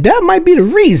calls. And that might be the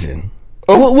reason.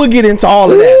 We'll get into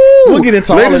all of that. We'll get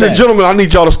into all of that. Ladies and gentlemen, I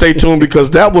need y'all to stay tuned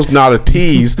because that was not a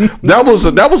tease. That was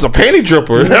a panty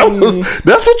dripper.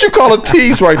 That's what you call a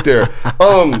tease right there.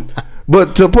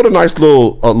 But to put a nice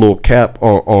little cap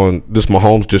on this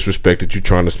Mahomes disrespect that you're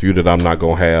trying to spew that I'm not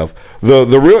gonna have,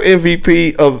 the real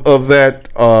MVP of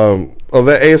that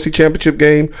AFC Championship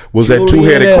game was that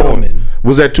two-headed coin.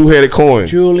 Was that two-headed coin?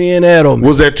 Julian Edelman.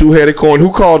 Was that two-headed coin?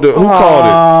 Who called it?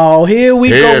 Oh, here we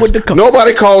go with the.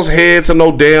 Nobody calls heads or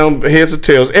no damn heads or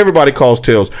tails. Everybody calls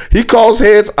tails. He calls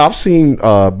heads. I've seen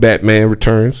Batman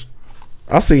Returns.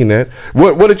 I've seen that.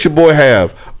 What did your boy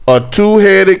have? A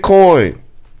two-headed coin.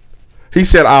 He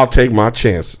said, "I'll take my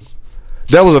chances."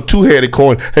 That was a two-headed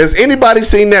coin. Has anybody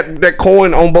seen that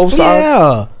coin on both sides?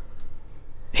 Yeah.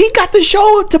 He got to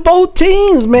show it to both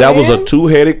teams, man. That was a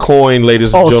two-headed coin,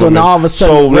 ladies and gentlemen. So now all of a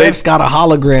sudden, ref's got a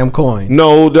hologram coin.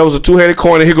 No, that was a two-headed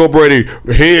coin, and here go Brady.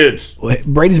 Heads.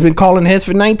 Brady's been calling heads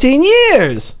for 19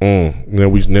 years. Now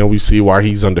we see why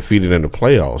he's undefeated in the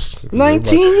playoffs.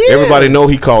 19 years. Everybody know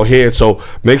he called heads, so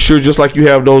make sure just like you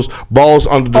have those balls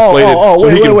under deflated so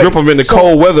he can grip them in the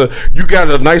cold weather, you got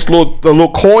a nice little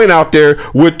coin out there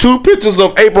with 2 pictures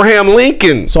of Abraham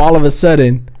Lincoln. So all of a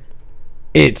sudden,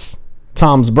 it's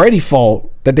Tom's Brady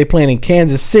fault that they playing in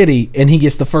Kansas City and he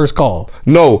gets the first call.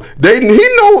 No, they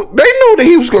know that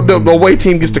he was the away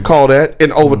team gets to call that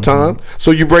in overtime.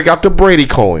 So you break out the Brady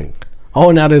coin.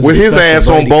 Oh, now there's with a his special ass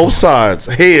Brady on both coin. sides,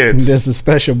 heads. There's a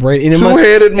special Brady. And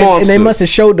Two-headed monster. And they must have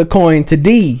showed the coin to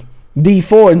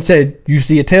D4 and said, "You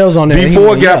see a tails on there."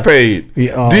 D4 got paid.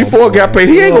 D4 got paid.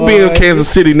 He ain't gonna be in Kansas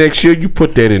City next year. You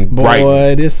put that in Brighton.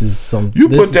 Boy, this is some. You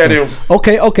put that in.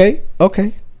 Okay.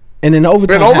 And then the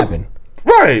overtime happened.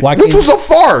 Right, which was a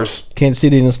farce. Kansas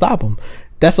City didn't stop him.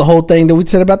 That's the whole thing that we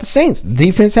said about the Saints.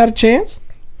 Defense had a chance.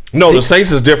 No, the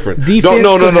Saints is different. Defense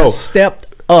No. Stepped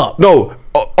up. No,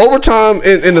 overtime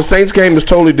in the Saints game is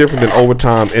totally different than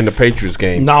overtime in the Patriots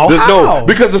game. No,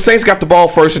 because the Saints got the ball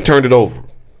first and turned it over.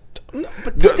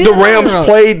 The Rams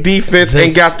played defense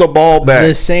and got the ball back.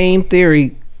 The same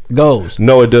theory goes.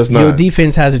 No, it does not. Your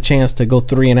defense has a chance to go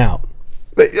 3 and out.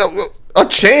 A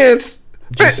chance?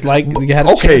 Just like you had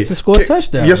a chance to score a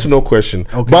touchdown. Yes or no question.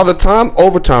 Okay. By the time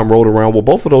overtime rolled around, well,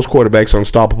 both of those quarterbacks are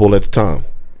unstoppable at the time.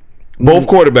 Both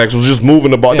quarterbacks was just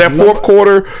moving the ball. Yeah, that fourth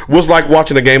quarter was like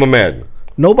watching a game of Madden.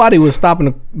 Nobody was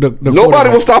stopping the Nobody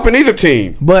was stopping either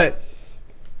team. But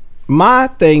my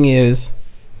thing is,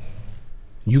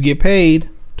 you get paid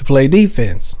to play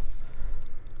defense.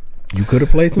 You could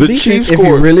have played some defense if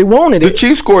you really wanted it. The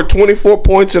Chiefs scored 24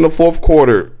 points in the fourth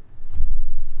quarter.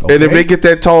 Okay. And if they get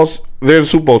that toss, they're the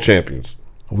Super Bowl champions.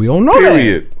 We don't know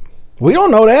that. We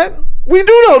don't know that. We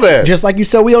do know that. Just like you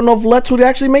said, we don't know if Lutz would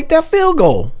actually make that field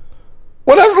goal.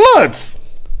 Well, that's Lutz.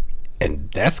 And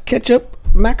that's ketchup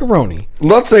macaroni.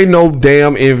 Lutz ain't no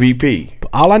damn MVP.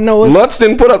 All I know is Lutz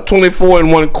didn't put up 24 in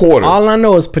one quarter. All I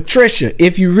know is, Patricia,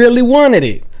 if you really wanted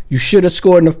it, you should have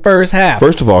scored in the first half.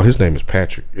 First of all, his name is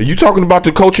Patrick. Are you talking about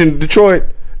the coach in Detroit?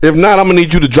 If not, I'm gonna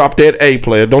need you to drop that A,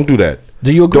 player. Don't do that.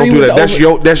 Do you agree? Don't do that. That's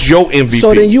your MVP.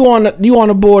 So then you on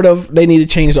the board of they need to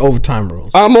change the overtime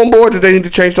rules. I'm on board that they need to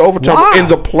change the overtime. Why? In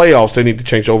the playoffs, they need to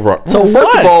change the overtime. So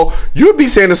first of all, you'd be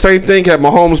saying the same thing had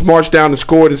MaHomes marched down and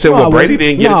scored and said, "Well, Brady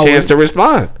didn't get a chance to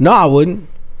respond." No, I wouldn't.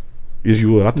 Yes,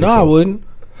 you would. I think so. I wouldn't.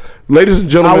 Ladies and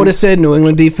gentlemen, I would have said New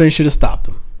England defense should have stopped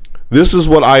them. This is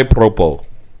what I propose.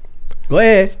 Go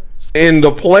ahead. In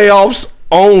the playoffs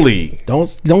only.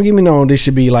 Don't give me no. This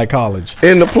should be like college.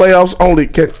 In the playoffs only.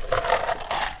 Go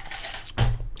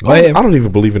ahead. I don't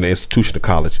even believe in the institution of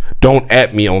college. Don't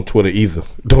at me on Twitter either.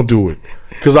 Don't do it,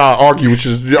 because I argue with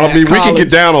you. I mean, we can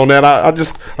get down on that. I think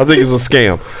it's a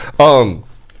scam.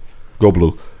 Go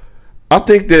Blue. I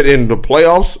think that in the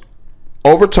playoffs,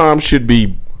 overtime should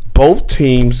be both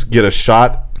teams get a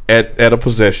shot at a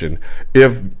possession.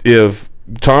 If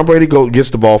Tom Brady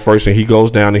gets the ball first and he goes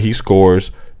down and he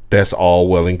scores, that's all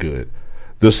well and good.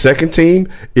 The second team,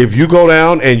 if you go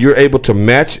down and you're able to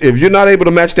match, if you're not able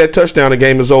to match that touchdown, the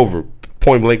game is over.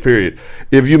 Point blank, period.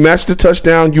 If you match the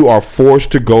touchdown, you are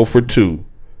forced to go for 2.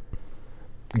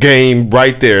 Game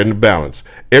right there in the balance.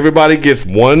 Everybody gets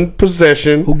one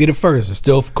possession. Who get it first? It's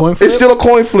still a coin flip? It's still a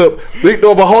coin flip.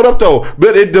 No, but hold up though.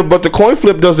 But the coin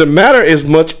flip doesn't matter as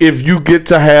much if you get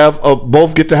to have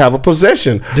both get to have a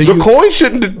possession. The coin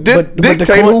shouldn't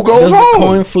dictate who goes home. Does the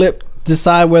coin flip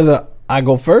decide whether I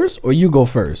go first or you go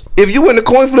first? If you win the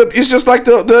coin flip, it's just like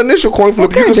the initial coin flip.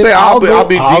 Okay, you can say I'll be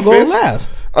defense. I'll go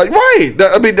last. Right.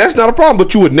 I mean, that's not a problem.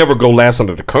 But you would never go last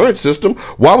under the current system.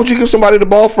 Why would you give somebody the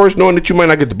ball first knowing that you might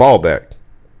not get the ball back?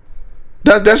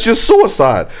 That's just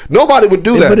suicide. Nobody would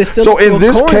do that. But it's still so in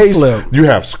this case, flip.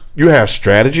 you have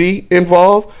strategy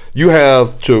involved. You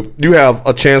have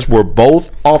a chance where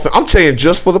both I'm saying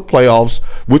just for the playoffs,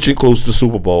 which includes the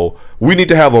Super Bowl, we need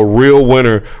to have a real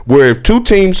winner where if two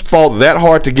teams fought that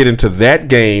hard to get into that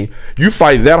game, you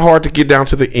fight that hard to get down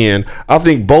to the end. I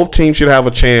think both teams should have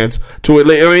a chance to. I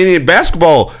mean, in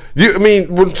basketball,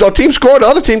 when a team score, the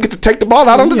other team get to take the ball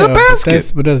out under the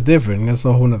basket. But that's different. That's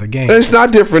a whole other game. It's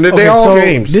not different. They're all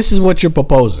games. This is what you're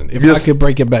proposing. If I could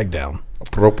break it back down.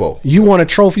 You want a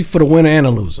trophy for the winner and a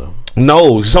loser.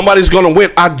 No, somebody's going to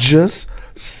win. I just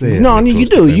said. No, you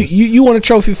do. You want a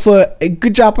trophy for a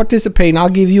good job participating. I'll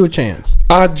give you a chance.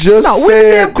 I just said.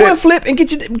 Win the coin flip and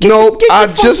get your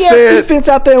defense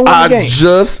out there and win the game. I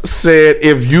just said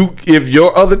if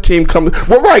your other team comes,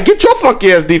 get your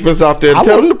funky ass defense out there and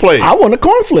tell them to play. I want a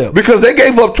coin flip because they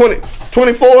gave up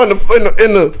 24 in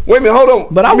the. Wait a minute, hold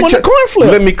on. But I want a coin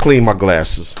flip. Let me clean my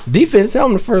glasses. Defense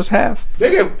held in the first half. They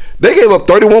gave up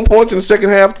 31 points in the second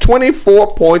half,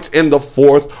 24 points in the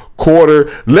fourth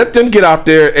quarter. Let them get out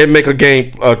there and make a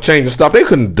game change and stop. They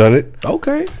couldn't have done it.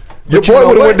 Okay. Your boy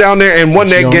would have went down there and won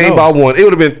that game by 1. It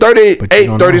would have been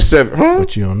 38-37. Huh?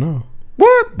 But you don't know.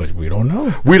 What? But we don't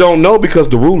know. We don't know because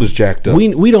the rule is jacked up.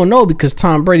 We don't know because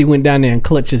Tom Brady went down there in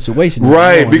clutch situations.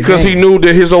 Right, because he knew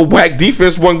that his old whack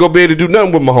defense wasn't going to be able to do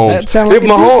nothing with Mahomes. That sounds like if a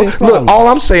Mahomes, defense problem. look, all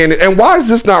I'm saying is, and why is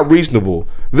this not reasonable?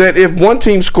 That if one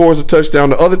team scores a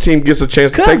touchdown, the other team gets a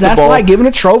chance to take the ball. That's like giving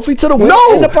a trophy to the winner.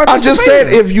 No, I just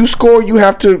said if you score, you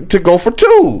have to go for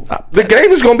two. The game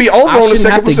is going to be over on the second possession.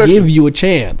 I shouldn't have to give you a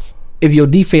chance if your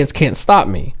defense can't stop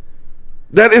me.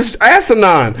 That is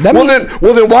asinine.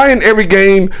 Well, then why in every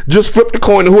game just flip the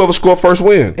coin and whoever score first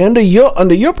win? Under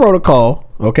your protocol,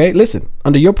 okay, listen,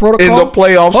 under your protocol. In the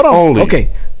playoffs only.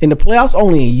 Okay, in the playoffs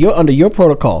only, under your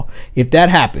protocol, if that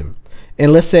happened,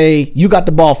 and let's say you got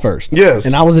the ball first. Yes.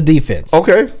 And I was a defense.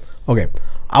 Okay.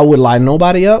 I would line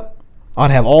nobody up.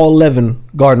 I'd have all 11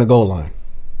 guarding the goal line.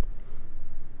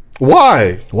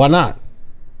 Why? Why not?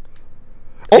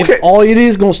 Okay. If all it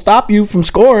is going to stop you from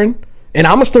scoring, and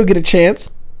I'm going to still get a chance.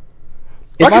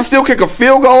 I can still kick a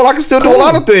field goal. I can still do a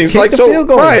lot of things. Kick the field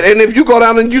goal. Right. And if you go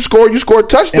down and you score a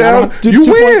touchdown, you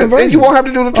win. And you won't have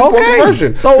to do the 2-point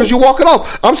conversion because you walk it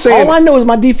off. I'm saying all I know is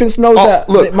my defense knows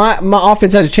that my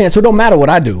offense has a chance, so it don't matter what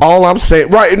I do. All I'm saying,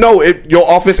 right? No, your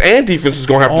offense and defense is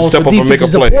going to have to step up and make a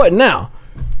play. Important now.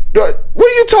 What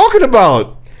are you talking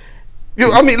about?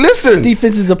 Listen.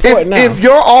 Defense is important now. If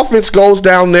your offense goes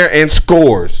down there and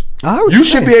scores, you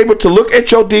should be able to look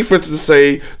at your defense and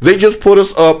say, they just put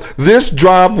us up. This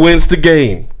drive wins the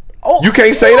game. You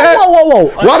can't say that? Whoa.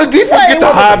 Why the defense get to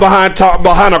hide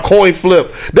behind a coin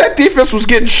flip? That defense was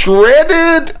getting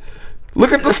shredded.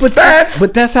 Look at the stats.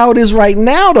 But that's how it is right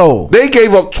now, though. They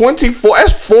gave up 24.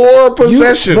 That's 4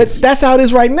 possessions. But that's how it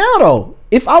is right now, though.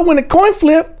 If I win a coin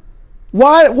flip,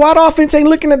 why the offense ain't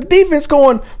looking at the defense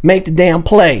going, make the damn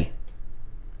play?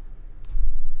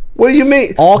 What do you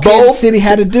mean? All Kansas City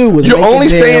had to do was you're only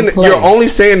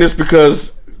saying this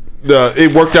because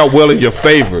it worked out well in your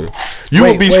favor. You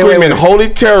would be screaming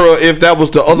holy terror if that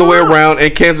was the other way around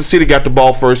and Kansas City got the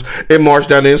ball first and marched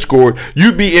down there and scored.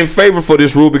 You'd be in favor for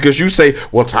this rule because you say,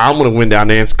 well, Tom would have went down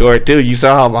there and scored too. You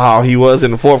saw how he was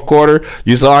in the fourth quarter.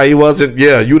 You saw how he wasn't.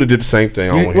 Yeah, you would have did the same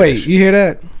thing. You hear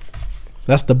that?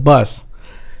 That's the bus.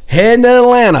 Heading to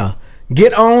Atlanta.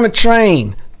 Get on the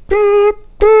train.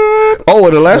 Oh,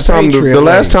 and the last time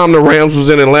the Rams was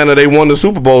in Atlanta, they won the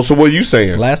Super Bowl. So what are you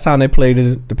saying? Last time they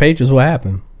played the Patriots, what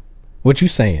happened? What you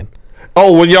saying?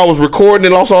 Oh, when y'all was recording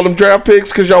and lost all them draft picks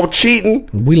because y'all were cheating?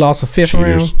 We lost a fifth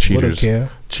round.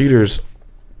 Cheaters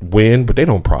win, but they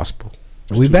don't prosper.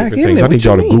 We back in there. I need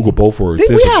y'all to Google both words.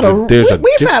 We've had a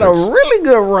really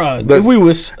good run. If we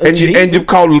was and you've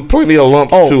called plenty of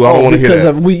lumps too. I don't want to hear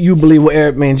that. Because you believe what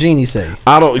Eric Mangini says.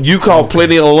 I don't. You called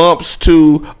plenty of lumps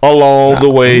too along the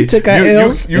way. We took our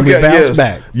L's and we bounced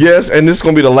back. Yes, and this is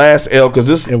gonna be the last L because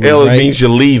this L means you're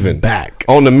leaving. Back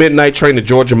on the midnight train to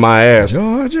Georgia. My ass,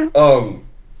 Georgia.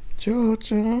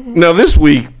 Now this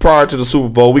week, prior to the Super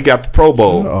Bowl, we got the Pro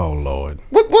Bowl. Oh Lord!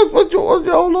 What?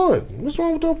 Oh Lord! What's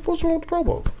wrong with the Pro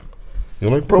Bowl? You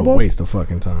like Pro Bowl? Waste of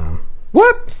fucking time.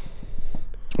 What?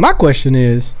 My question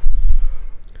is,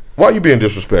 why are you being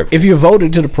disrespectful? If you're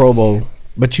voted to the Pro Bowl,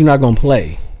 but you're not gonna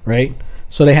play, right?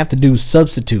 So they have to do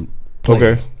substitute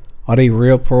players. Okay. Are they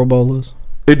real Pro Bowlers?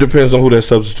 It depends on who that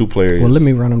substitute player is. Well, let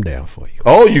me run them down for you.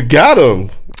 Oh, you got them.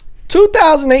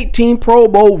 2018 Pro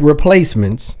Bowl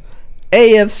replacements.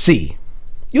 AFC.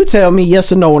 You tell me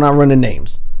yes or no when I run the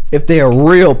names. If they're a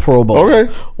real Pro Bowl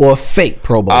or a fake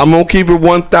Pro Bowl. I'm going to keep it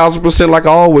 1,000% like I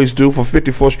always do for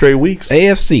 54 straight weeks.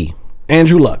 AFC.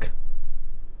 Andrew Luck.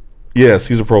 Yes,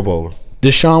 he's a Pro Bowler.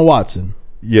 Deshaun Watson.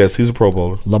 Yes, he's a Pro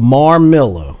Bowler. Lamar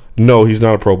Miller. No, he's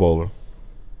not a Pro Bowler.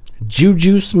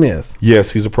 Juju Smith.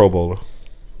 Yes, he's a Pro Bowler.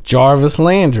 Jarvis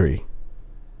Landry.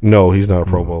 No, he's not a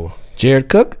Pro Bowler. Jared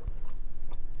Cook.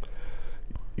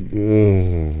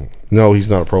 No, he's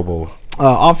not a Pro Bowler.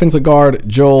 Offensive guard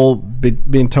Joel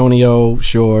Bentonio,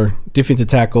 sure. Defensive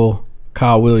tackle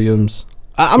Kyle Williams.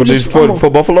 I'm just for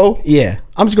Buffalo. Yeah,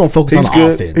 I'm just gonna focus on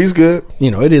the offense. He's good.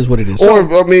 You know, it is what it is. Or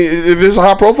I mean, if there's a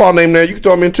high profile name there, you can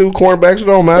throw him in two cornerbacks. It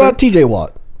don't matter. Well, TJ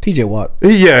Watt.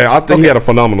 Yeah, I think he had a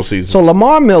phenomenal season. So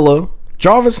Lamar Miller,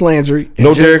 Jarvis Landry, and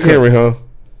no Derrick Henry, huh?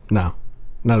 No,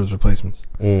 not as replacements.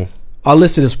 Are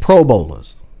listed as Pro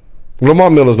Bowlers.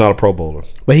 Lamar Miller's not a Pro Bowler,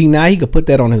 but he could put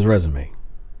that on his resume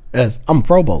as I'm a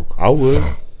Pro Bowler. I would.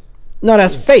 No,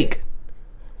 that's fake.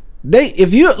 Okay,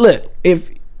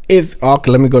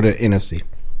 let me go to the NFC.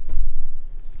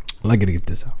 I gotta get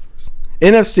this out first.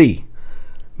 NFC.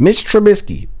 Mitch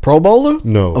Trubisky, Pro Bowler?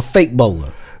 No, a fake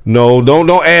bowler. No, don't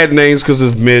add names because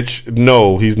it's Mitch.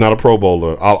 No, he's not a Pro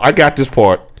Bowler. I got this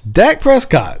part. Dak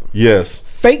Prescott. Yes.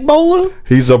 Fake bowler?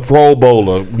 He's a Pro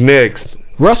Bowler. Next.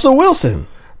 Russell Wilson.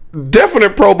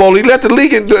 definite Pro Bowl. He led the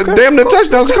league in damn near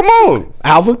touchdowns. Come on.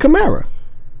 Alvin Kamara.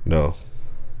 No.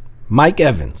 Mike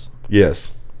Evans.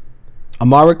 Yes.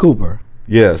 Amari Cooper.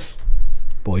 Yes.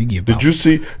 Boy, you get Did you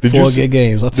see? Did four you see, good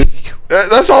games. I'll tell you.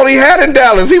 That's all he had in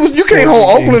Dallas. He was. You can't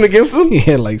hold Oakland against him. He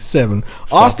had like 7.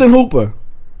 Austin Hooper.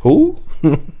 Who?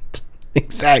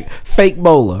 Exact. Fake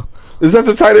bowler. Is that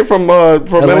the tight end from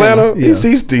Atlanta? Yeah.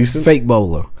 He's decent. Fake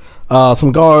bowler.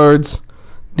 Some guards.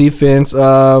 Defense.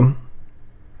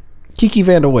 Kiki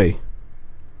Vanderway.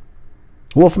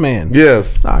 Wolfman.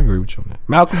 Yes. I agree with you on that.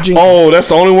 Malcolm Jenkins. Oh, that's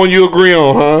the only one you agree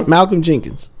on, huh? Malcolm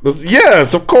Jenkins.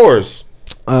 Yes, of course.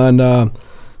 And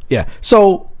yeah.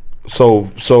 So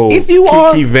if you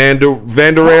are Kiki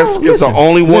Vander Esch is the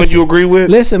only one you agree with?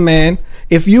 Listen, man.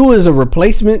 If you was a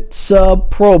replacement sub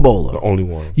Pro Bowler, The only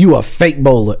one. you a fake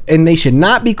bowler, and they should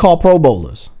not be called Pro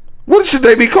Bowlers. What should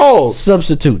they be called?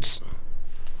 Substitutes.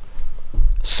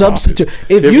 Substitute.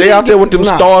 If you they out there with them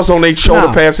nah, stars on their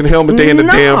shoulder pads and helmet, they in the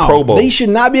damn Pro Bowl. They should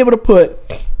not be able to put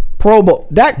Pro Bowl.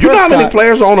 Dak You know how many Prescott-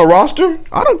 players are on the roster?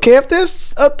 I don't care if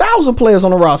there's 1,000 players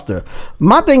on the roster.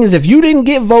 My thing is, if you didn't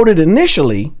get voted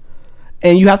initially,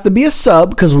 and you have to be a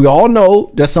sub, because we all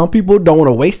know that some people don't want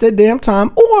to waste their damn time,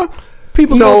 or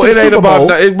people No, go to it the ain't Super about Bowl.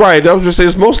 that. Right. I was just saying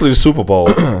it's mostly the Super Bowl.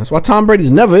 That's why Tom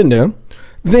Brady's never in there.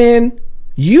 Then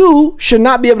you should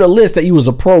not be able to list that you was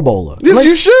a Pro Bowler. Yes,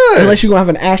 you should. Unless you're going to have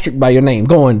an asterisk by your name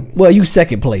going, well, you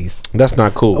second place. That's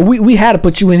not cool. We had to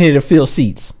put you in here to fill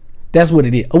seats. That's what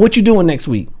it is. What you doing next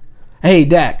week? Hey,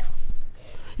 Dak,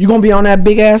 you going to be on that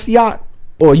big-ass yacht?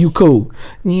 Or you cool?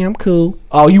 Yeah, I'm cool.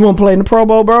 Oh, you want to play in the Pro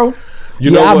Bowl, bro? You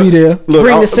know I'll what? be there. Look,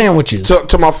 Bring the sandwiches.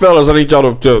 To my fellas, I need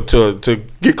y'all to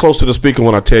get close to the speaker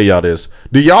when I tell y'all this.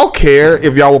 Do y'all care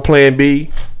if y'all were playing B?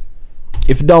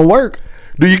 If it don't work,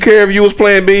 Do you care if you was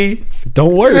playing B? it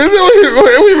don't work.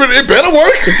 It better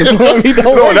work.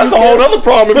 don't No, work, that's you a whole care. other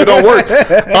problem if it don't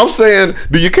work. I'm saying,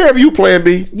 do you care if you playing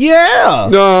B? Yeah.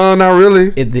 No, not really.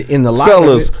 In the locker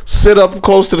Fellas, room. sit up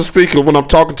close to the speaker when I'm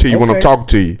talking to you. When I'm Okay. talking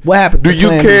to you, What happens Do to you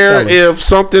playing B, care fellas? if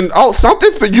something? Oh,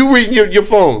 something for you reading your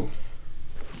phone.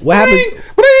 What happens? Bling,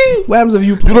 bling. What happens if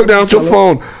you? You look down at your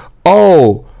phone.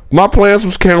 Oh, my plans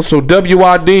was canceled.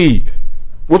 WID.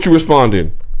 What you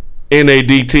responding?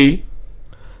 NADT.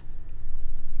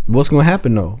 What's gonna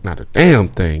happen though? Not a damn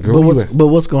thing, girl. But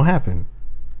what's gonna happen?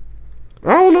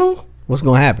 I don't know. What's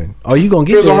gonna happen? Are you gonna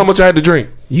get? Depends on there? how much I had to drink.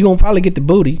 You gonna probably get the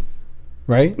booty,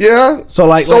 right? Yeah.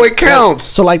 So it counts.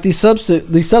 So these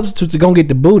substitutes are gonna get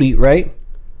the booty, right?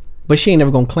 But she ain't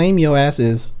never gonna claim your ass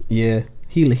as he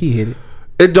hit it.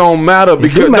 It don't matter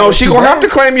because matter. she She gonna have bad.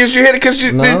 to claim you as you hit it because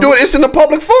No. they do it. It's in the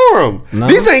public forum. No.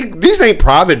 These ain't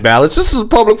private ballots. This is a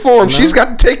public forum. She's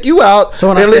got to take you out So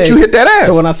when and let you hit that ass.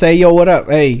 So when I say yo, what up?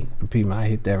 Hey, P, I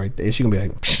hit that right there. She gonna be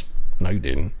like, Psh, no, you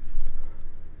didn't.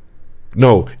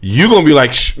 No, you gonna be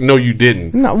like, Shh, no, you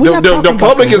didn't. No, we're not the talking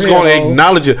public about is for going to real.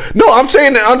 acknowledge it. No, I'm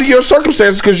saying that under your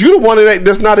circumstances because you're the one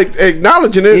that's not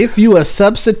acknowledging it. If you a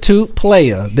substitute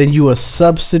player, then you a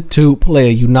substitute player.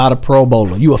 You not a Pro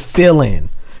Bowler. You a fill-in.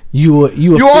 You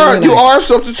are a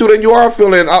substitute and you are a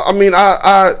fill-in. I mean,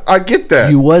 I get that.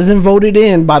 You wasn't voted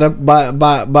in by the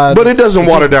But it doesn't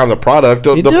water down the product.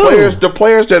 The do.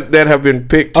 players that have been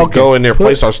picked to Okay, go in their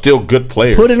place are still good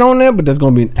players. Put it on there, but there's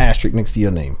gonna be an asterisk next to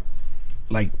your name,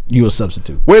 like you a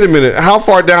substitute. Wait a minute. How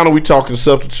far down are we talking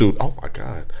substitute? Oh my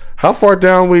God. How far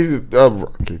down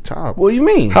top? What do you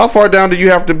mean? How far down do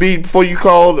you have to be before you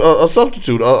call a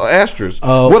substitute, asterisk?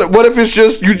 What if it's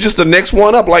just the next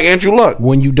one up, like Andrew Luck?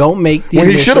 When you don't make the When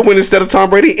he should have went instead of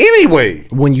Tom Brady anyway.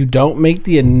 When you don't make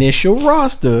the initial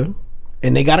roster,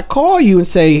 and they gotta call you and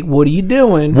say, "What are you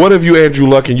doing?" What if you Andrew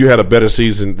Luck and you had a better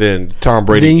season than Tom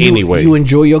Brady Then anyway? you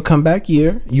enjoy your comeback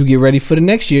year. You get ready for the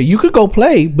next year. You could go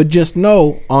play, but just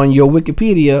know on your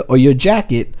Wikipedia or your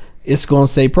jacket, it's going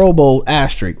to say Pro Bowl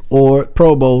asterisk or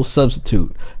Pro Bowl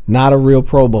substitute. Not a real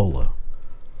Pro Bowler.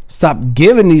 Stop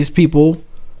giving these people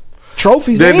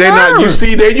trophies. They're not. You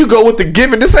see, there you go with the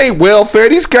giving. This ain't welfare.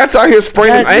 These cats out here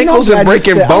spraining ankles and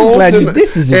breaking bones.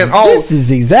 This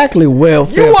is exactly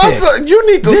welfare.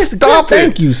 You need to stop it.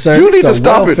 Thank you, sir. You need to It's a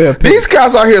stop welfare it. pick. These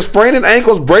guys out here spraining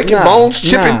ankles, breaking bones,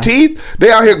 chipping teeth.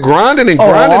 They out here grinding and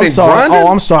grinding and grinding. Oh,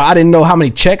 I'm sorry. I didn't know how many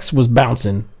checks was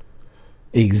bouncing.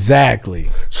 Exactly.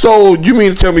 So you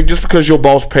mean to tell me just because your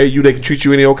boss pay you, they can treat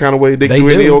you any old kind of way? They do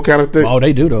any old kind of thing? Oh,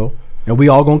 they do though. And we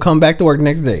all gonna come back to work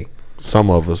next day. Some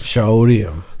of us. Show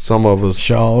them. Some of us.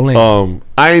 Show them.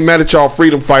 I ain't mad at y'all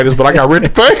freedom fighters, but I got rent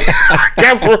to pay.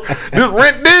 This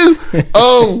rent due.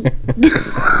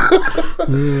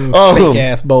 Fake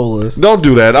ass bowlers. Don't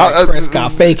do that.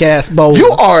 Prescott, fake ass bowlers.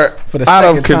 You are for the out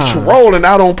of second control time. and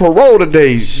out on parole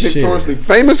today. Shit. Victoriously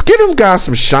famous. Give them guys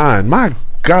some shine. My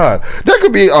God, that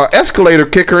could be an escalator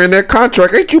kicker in their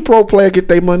contract. Ain't you pro player get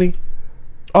their money?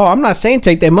 Oh, I'm not saying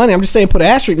take their money. I'm just saying put an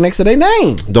asterisk next to their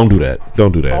name. Don't do that.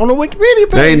 Don't do that. On the Wikipedia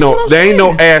page. There ain't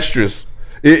no asterisk.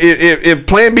 If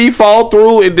Plan B fall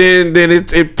through, and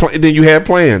then you have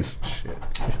plans.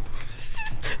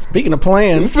 Speaking of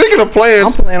plans,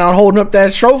 I'm planning on holding up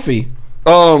that trophy.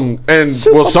 Somebody's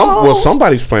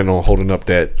planning on holding up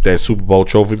that Super Bowl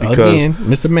trophy because again,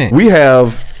 Mr. Man, we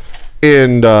have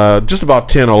in just about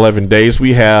 10 or 11 days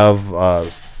we have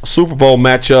a Super Bowl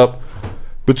matchup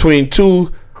between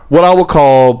two what I would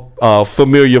call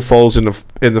familiar foes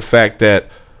in the fact that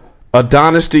a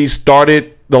dynasty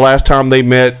started the last time they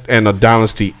met and a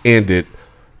dynasty ended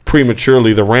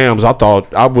prematurely. The Rams,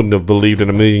 I wouldn't have believed in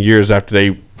a million years after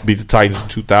they beat the Titans in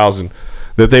 2000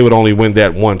 that they would only win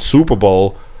that one Super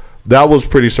Bowl. That was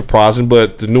pretty surprising,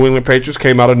 but the New England Patriots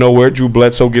came out of nowhere. Drew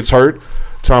Bledsoe gets hurt.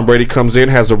 Tom Brady comes in,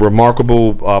 has a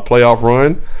remarkable playoff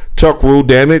run. Tuck Rule,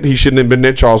 damn it, he shouldn't have been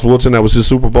there. Charles Woodson, that was his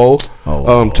Super Bowl.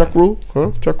 Tuck Rule?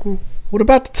 Tuck Rule? What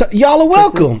about the y'all are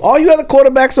welcome. All you other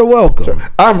quarterbacks are welcome.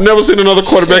 I've never seen another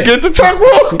quarterback get the Tuck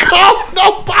Rule. Come,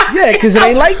 nobody. Yeah, because it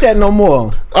ain't like that no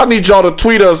more. I need y'all to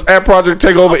tweet us at Project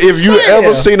Takeover if you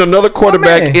ever seen another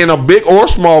quarterback in a big or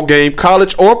small game,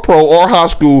 college or pro or high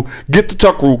school, get the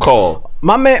Tuck Rule call.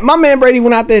 My man Brady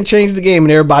went out there and changed the game,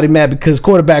 and everybody mad because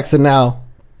quarterbacks are now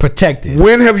protected.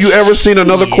 When have you ever seen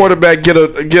another quarterback get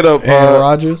a Aaron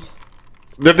Rodgers?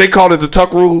 That they called it the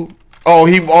Tuck Rule?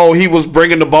 He was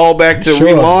bringing the ball back to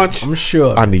relaunch. I'm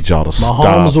sure. I need y'all to stop.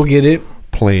 MaHomes will get it.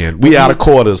 Playing. We out of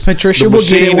quarters. Patricia will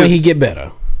get it when he get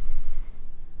better.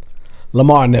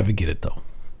 Lamar never get it though.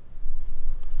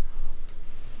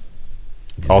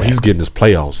 Oh, he's getting his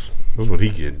playoffs. That's what he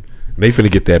getting. And they finna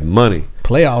get that money.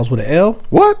 Playoffs with an L?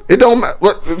 What? It don't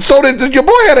matter. So did your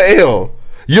boy had an L.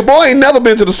 Your boy ain't never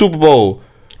been to the Super Bowl.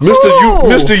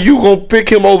 Mr. You gonna pick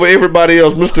him over everybody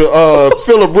else. Mr.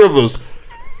 Phillip Rivers.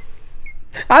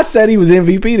 I said he was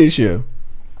MVP this year.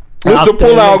 Mr.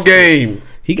 Pullout Game.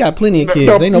 He got plenty of kids.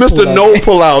 Mr. No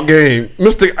Pullout Game.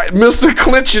 Mr.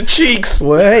 Clench Your Cheeks.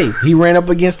 Well, hey, he ran up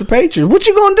against the Patriots. What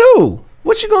you gonna do?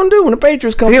 What you gonna do when the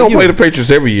Patriots come? He don't play the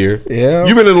Patriots every year. Yeah,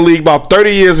 you've been in the league about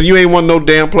 30 years and you ain't won no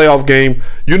damn playoff game.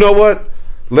 You know what?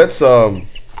 Let's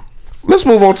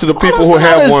move on to the people who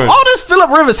have won. All this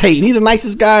Phillip Rivers hate. He's the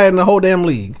nicest guy in the whole damn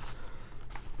league.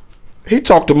 He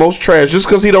talked the most trash just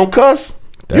because he don't cuss.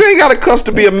 You ain't got to cuss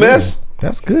to be a mess.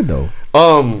 That's good though.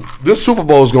 This Super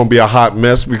Bowl is going to be a hot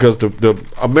mess because the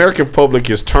American public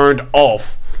is turned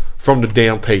off from the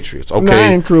damn Patriots.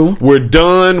 Okay, ain't true. We're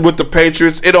done with the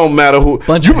Patriots. It don't matter who.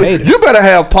 You better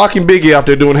have Pac and Biggie out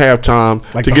there doing halftime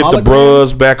to get the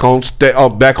bros back on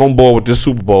board with this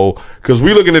Super Bowl because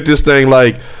we looking at this thing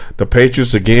like the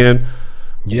Patriots again.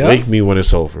 Yeah. Wake me when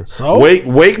it's over. So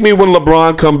wake me when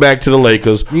LeBron come back to the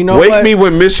Lakers. Wake me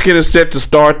when Michigan is set to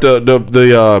start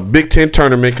the Big Ten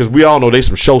tournament because we all know they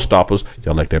some showstoppers.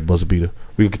 Y'all like that buzzer beater?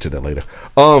 We can get to that later.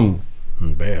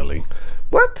 Barely.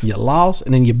 What? You lost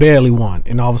and then you barely won,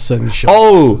 and all of a sudden you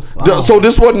show. So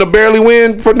this wasn't a barely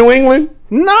win for New England?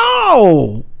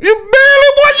 No. You barely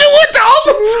won. You went to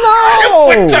overtime. No. You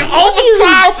went to overtime. What is he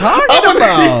talking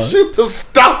about? You to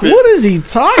stop it. What is he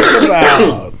talking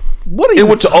about? It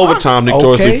went to overtime,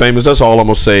 notoriously famous. That's all I'm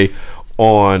gonna say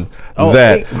on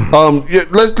that.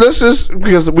 Let's just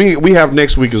because we have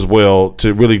next week as well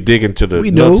to really dig into the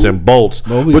nuts and bolts.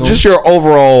 But just your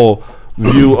overall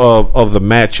view of the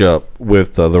matchup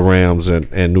with the Rams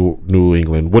and New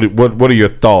England. What are your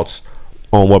thoughts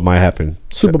on what might happen?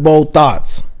 Super Bowl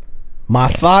thoughts. My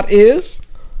thought is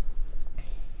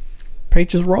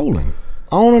Patriots rolling.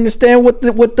 I don't understand what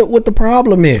the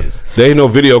problem is. There ain't no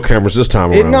video cameras this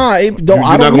time around. I You're don't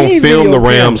not going need to film the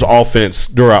Rams cameras. offense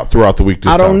throughout the week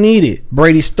this time. I don't need it.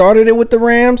 Brady started it with the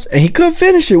Rams, and he could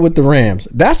finish it with the Rams.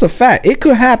 That's a fact. It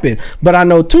could happen. But I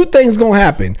know two things going to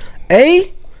happen.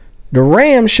 A, the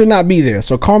Rams should not be there,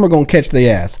 so Karma going to catch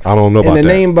their ass. I don't know about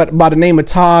that. By the name of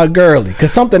Todd Gurley,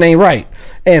 because something ain't right.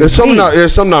 And there's something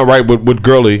not right with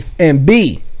Gurley. And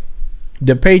B,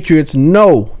 the Patriots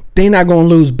know they're not going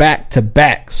to lose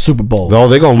back-to-back Super Bowls. No,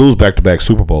 they're going to lose back-to-back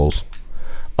Super Bowls.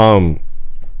 They're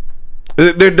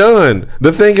done.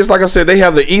 The thing is, like I said, they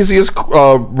have the easiest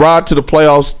ride to the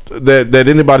playoffs that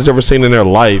anybody's ever seen in their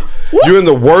life. What? You're in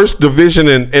the worst division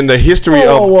in the history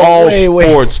of all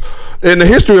sports. In the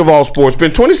history of all sports.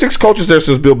 Been 26 coaches there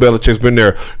since Bill Belichick's been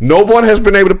there. No one has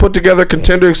been able to put together a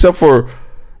contender except for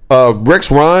Rex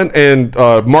Ryan and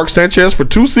Mark Sanchez for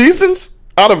 2 seasons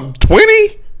out of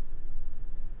 20?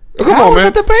 Come on, man. How is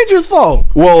that the Patriots' fault?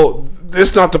 Well,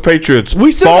 it's not the Patriots'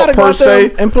 We still fault gotta go per out there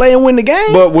se. and play and win the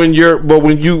game. But when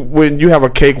you have a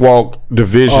cakewalk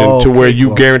division to where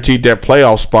you guaranteed that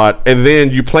playoff spot, and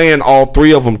then you playing all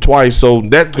three of them twice, so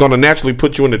that's going to naturally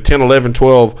put you in the 10, 11,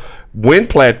 12 win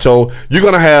plateau. You're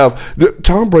going to have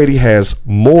Tom Brady has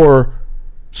more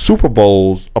Super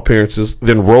Bowls appearances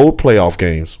than road playoff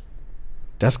games.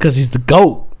 That's because he's the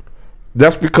GOAT.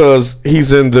 That's because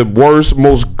he's in the worst,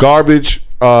 most garbage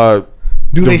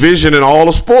division in all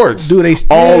of sports. Do they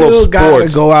still gotta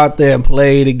go out there and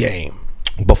play the game?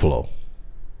 Buffalo.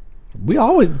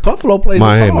 Buffalo plays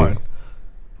Miami. us hard.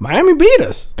 Miami beat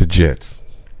us. The Jets.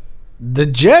 The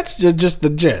Jets are just the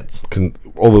Jets. We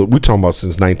talking about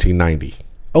since 1990.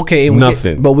 Okay, and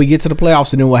nothing. But we get to the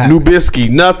playoffs and then what happens? New Bisky,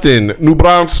 nothing. New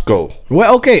Bronco.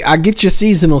 Well, okay, I get your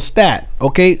seasonal stat.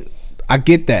 Okay, I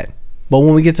get that. But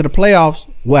when we get to the playoffs,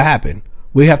 what happened?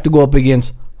 We have to go up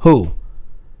against who?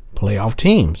 Playoff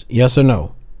teams. Yes or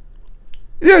no?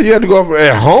 Yeah, you had to go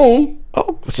at home.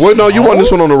 Oh, well, no, you won this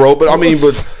one on the road, but I mean,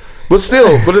 but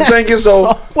still, but the thing is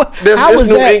though, it's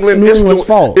New England.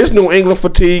 It's New England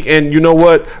fatigue, and you know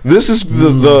what? This is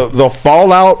the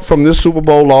fallout from this Super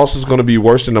Bowl loss is going to be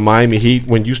worse than the Miami Heat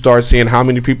when you start seeing how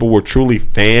many people were truly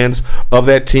fans of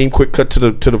that team. Quick cut to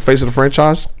the face of the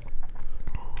franchise.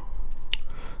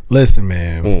 Listen,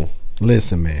 man.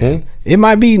 It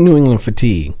might be New England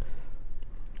fatigue.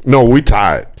 No, we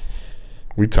tired.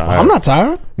 I'm not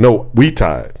tired. No, we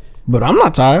tired. But I'm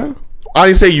not tired. I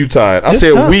didn't say you tired. I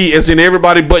said we, as in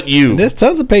everybody but you. There's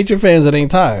tons of Patriot fans that ain't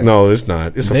tired. No, it's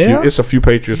not. It's a few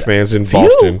Patriots fans in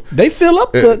Boston. They fill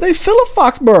up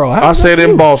Foxborough. I said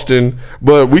in Boston,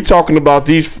 but we talking about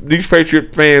these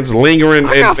Patriot fans lingering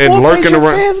and lurking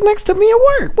around. Fans next to me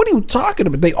at work. What are you talking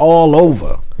about? They all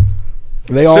over.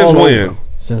 Since when?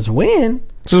 Since when?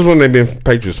 Since when they been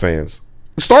Patriots fans?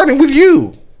 Starting with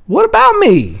you. What about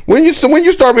me? When you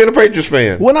start being a Patriots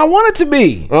fan? When I wanted to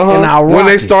be. And when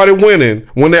they started winning.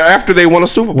 After they won a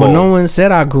Super Bowl. Well, no one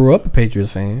said I grew up a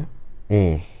Patriots fan.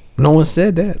 No one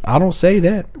said that. I don't say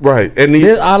that. Right. And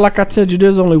like I told you,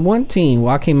 there's only one team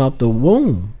where I came out the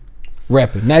womb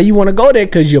repping. Now you want to go there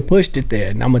because you pushed it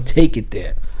there, and I'm gonna take it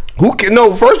there.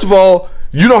 No, first of all,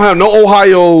 you don't have no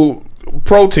Ohio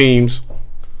pro teams.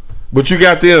 But you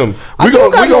got them. We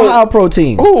got Ohio pro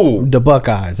team. Who? The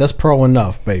Buckeyes. That's pro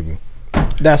enough, baby.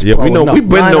 That's pro enough.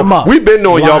 We've been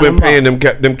knowing y'all been paying them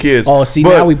kids. Oh, see,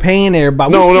 now we paying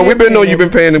everybody. We've been knowing you've been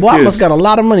paying them kids. I must got a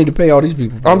lot of money to pay all these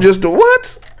people. Bro. I'm just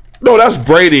what? No, that's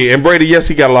Brady. And Brady, yes,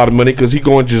 he got a lot of money because he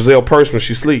going Giselle Purse when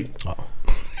she sleep. Oh.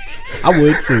 I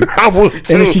would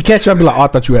too. And if she catch me, I'd be like, "Oh, I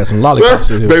thought you had some lollipops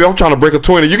in here." Baby, I'm trying to break a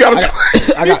 20. You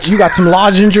got you got some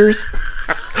lozengers.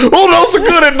 Oh, those are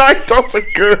good at night. Those are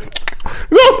good.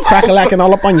 Crack-a-lacking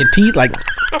all up on your teeth like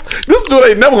this dude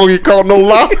ain't never gonna get caught no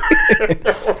lie.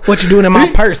 What you doing in my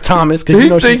purse, Thomas? Because you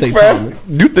know she say fast, Thomas.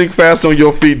 You think fast on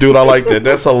your feet, dude. I like that.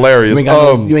 That's hilarious.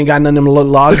 You ain't got none of them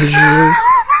little lozenges.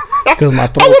 Because my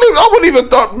throat, I wouldn't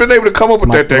even been able to come up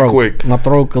with that quick. My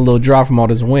throat a little dry from all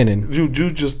this winning. You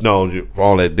just know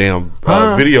all that damn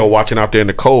video watching out there in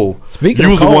the cold. Speaking you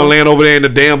of was cold, the one laying over there in the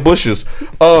damn bushes.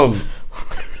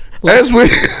 As we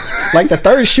like the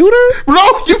third shooter?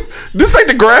 No, this ain't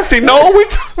the grassy. No, we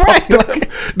talking about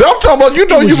I'm talking about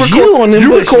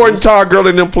you recording Todd Gurley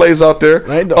and them plays out there.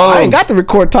 I ain't got to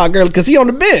record Todd Gurley because he on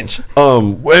the bench.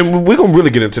 And we're gonna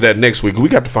really get into that next week. We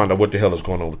got to find out what the hell is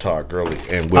going on with Todd Gurley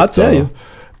and with, I'll tell you.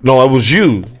 No, it was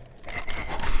you.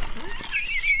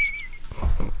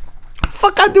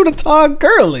 Fuck, I do to Todd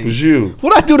Gurley. It was you.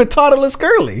 What I do to Toddless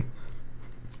Gurley?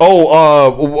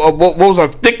 What was a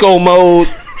thicko mode?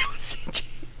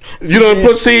 You don't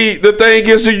put the thing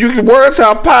is that you can words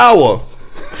have power.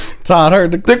 Todd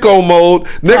heard the thicko mode.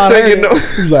 Next thing you know,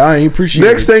 like, I ain't appreciate.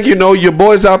 Next thing you know, your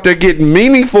boys out there getting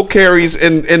meaningful carries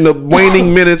in the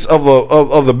waning minutes of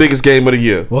the biggest game of the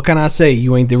year. What can I say?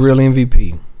 You ain't the real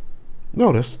MVP.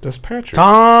 No, that's Patrick.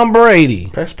 Tom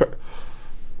Brady.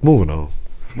 Moving on.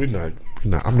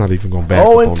 I'm not even going to back.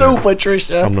 0-2,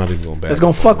 Patricia. I'm not even going to back. It's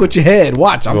going to fuck with your head.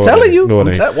 Watch. I'm telling you. No, it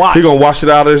ain't. Watch. He going to wash it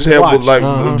out of his head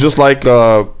with just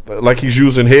like he's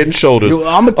using Head and Shoulders.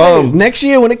 I'm going to tell you, next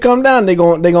year when it come down, they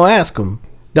going to ask him.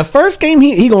 The first game,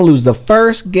 he going to lose. The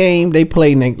first game they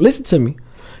play next. Listen to me.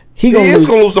 He is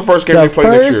going to lose the first game they play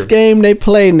next year. The first game they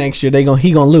play next year, he going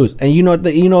to lose. And you know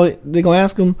they going to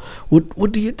ask him,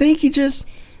 what do you think he just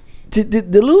did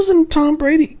the losing Tom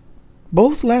Brady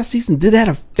both last season, did that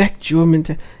affect your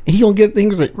mentality? And he gonna get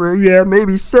things like, well, yeah,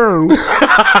 maybe so.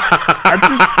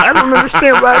 I don't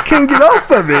understand why I can't get off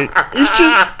of it.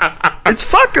 It's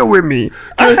fucking with me.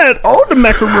 I had all the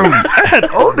macaroni, I had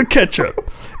all the ketchup,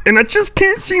 and I just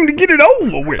can't seem to get it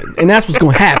over with. And that's what's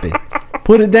gonna happen.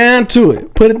 Put it down to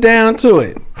it. Put it down to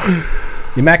it.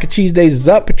 Your mac and cheese days is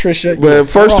up, Patricia. Well,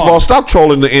 first of all, stop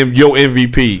trolling your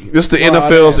MVP. This is the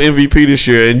NFL's MVP this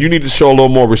year, and you need to show a little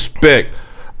more respect.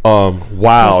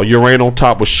 Wow, you ran on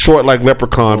top with short like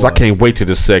leprechauns. I can't wait to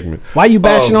this segment. Why you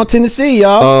bashing on Tennessee,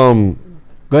 y'all?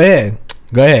 Go ahead.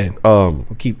 We'll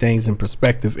keep things in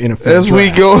perspective. NFL as draft. We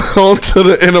go on to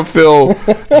the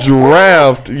NFL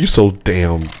draft, you so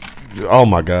damn. Oh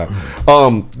my God.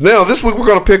 Now this week we're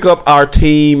gonna pick up our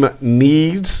team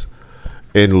needs.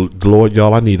 And Lord,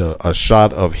 y'all, I need a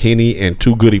shot of Henny and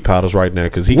 2 Goody powders right now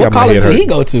because what got my head hurting. What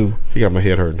college did he go to? He got my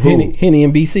head hurting. Henny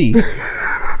and BC.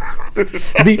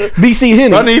 BC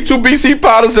Henny. I need 2 BC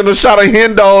powders and a shot of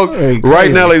Hen Dog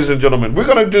right now, ladies and gentlemen. We're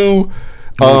gonna do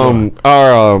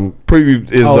our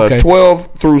preview is 12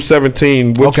 through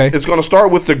 17. Which it's gonna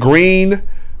start with the Green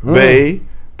Bay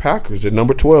Packers at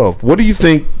number 12. What do you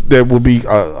think there will be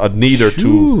a need or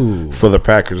two for the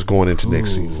Packers going into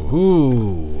next season?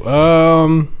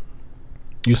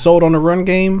 You sold on the run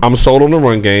game? I'm sold on the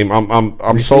run game. I'm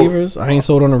receivers? I ain't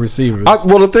sold on the receivers.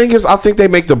 Well, the thing is, I think they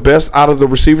make the best out of the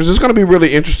receivers. It's going to be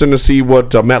really interesting to see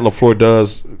what Matt LaFleur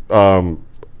does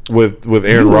with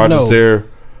Aaron Rodgers there.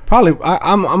 Probably,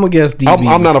 I'm gonna guess DB.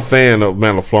 I'm not a fan of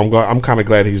Matt LaFleur. I'm kind of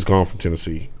glad he's gone from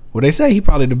Tennessee. Well, they say he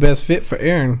probably the best fit for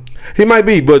Aaron. He might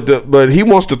be, but he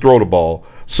wants to throw the ball.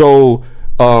 So,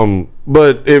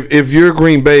 but if you're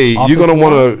Green Bay, you're gonna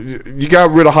want to. You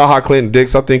got rid of HaHa Clinton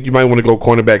Dix. I think you might want to go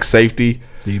cornerback safety.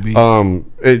 DB.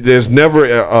 There's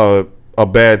never a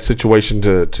bad situation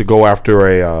to go after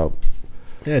a.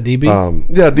 DB.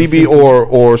 DB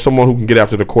or someone who can get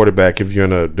after the quarterback if you're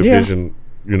in a division.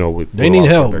 You know, with they need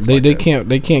help.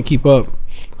 They can't keep up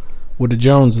with the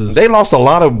Joneses. They lost a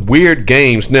lot of weird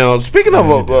games. Now, speaking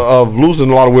of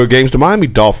losing a lot of weird games, the Miami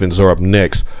Dolphins are up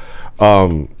next.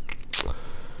 I'm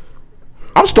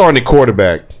starting at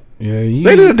quarterback. Yeah,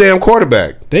 they need a damn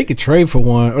quarterback. They could trade for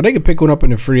one, or they could pick one up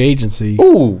in the free agency.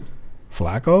 Ooh,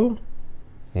 Flacco.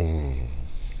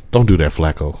 Don't do that,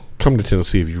 Flacco. Come to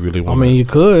Tennessee if you really want. I mean, you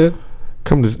could.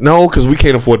 No, because we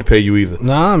can't afford to pay you either.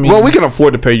 Nah, I mean, well, we can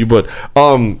afford to pay you, but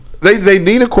they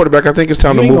need a quarterback. I think it's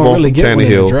time to move on from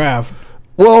Tannehill. Draft.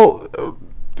 Well,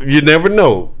 you never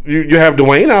know. You have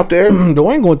Dwayne out there.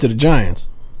 Dwayne going to the Giants.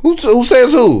 Who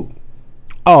says who?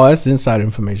 Oh, that's inside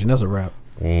information. That's a wrap.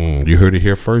 You heard it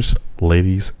here first,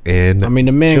 ladies and I mean,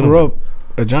 the man grew up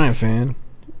a Giant fan,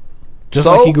 just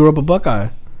like he grew up a Buckeye.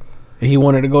 He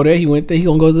wanted to go there. He went there. He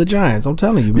gonna go to the Giants. I'm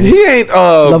telling you, man. He ain't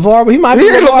LeVar. He might be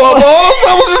LeVar Ball.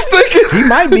 I was just thinking he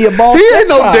might be a ball. He ain't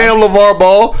no damn LeVar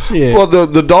Ball. Shit. Well,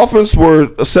 the Dolphins were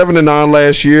 7-9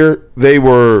 last year. They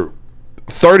were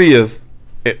 30th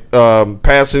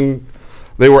passing.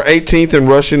 They were 18th in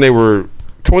rushing. They were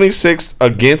 26th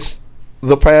against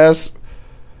the pass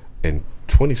and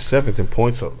 27th in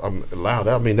points allowed.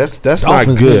 I mean, that's Dolphins not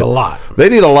good. Need a lot. They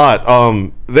need a lot.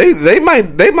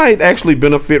 They might actually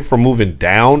benefit from moving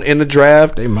down in the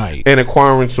draft. They might, and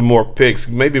acquiring some more picks.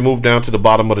 Maybe move down to the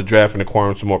bottom of the draft and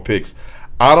acquiring some more picks.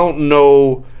 I don't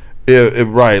know if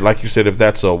right, like you said, if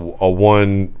that's a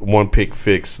one pick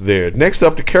fix there. Next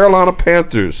up, the Carolina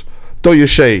Panthers. Throw your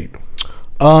shade.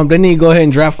 They need to go ahead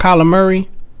and draft Kyler Murray.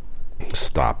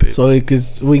 Stop it. So we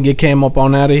can get Cam up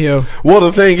on out of here. Well,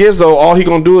 the thing is, though, all he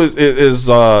gonna do is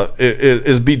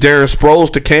be Darren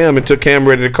Sproles to Cam until Cam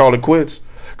ready to call it quits.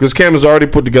 Because Cam has already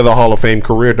put together a Hall of Fame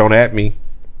career. Don't at me.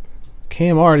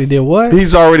 Cam already did what?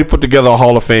 He's already put together a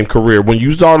Hall of Fame career. When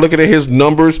you start looking at his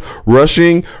numbers,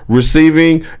 rushing,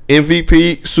 receiving,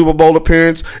 MVP, Super Bowl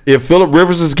appearance, if Phillip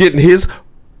Rivers is getting his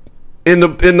in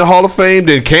the Hall of Fame,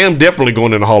 then Cam definitely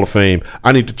going in the Hall of Fame.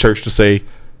 I need the church to say,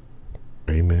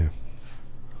 amen.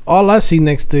 All I see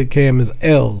next to Cam is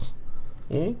L's.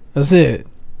 That's it.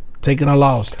 Taking a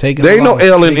loss. There ain't no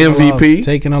L in MVP.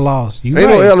 Taking a loss. Ain't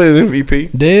no L in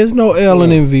MVP. There's no L in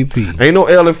MVP. Ain't no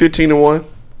L in 15-1.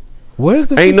 Where's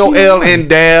the? Ain't no L in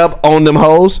dab on them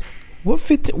hoes. What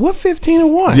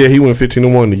 15-1? Yeah, he went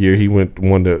 15-1 the year he won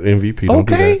the MVP. Don't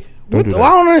do that. I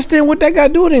don't understand what that got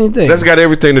to do with anything. That's got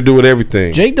everything to do with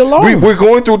everything. Jake Delhomme. We're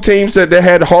going through teams that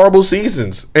had horrible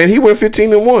seasons, and he went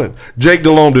 15-1. Jake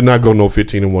Delhomme did not go no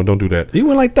 15-1. Don't do that. He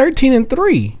went like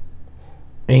 13-3,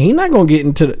 and he's not gonna get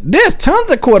into. There's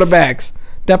tons of quarterbacks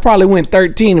that probably went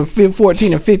 13 and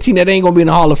 14 and 15 that ain't gonna be in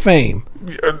the Hall of Fame.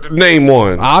 Name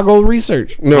one. I'll go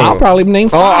research. No, I'll probably name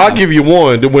 5. I'll give you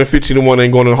one that went 15-1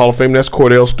 ain't going in the Hall of Fame. That's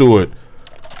Cordell Stewart.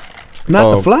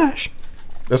 Not the Flash.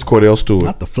 That's Cordell Stewart.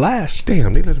 Not the Flash.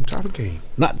 Damn, they let him top a game.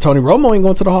 Not Tony Romo ain't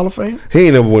going to the Hall of Fame. He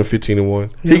ain't never won 15-1.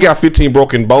 Yeah. He got 15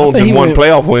 broken bones in one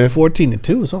playoff win.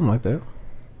 14-2 or something like that.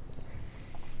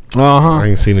 I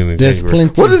ain't seen it in There's January.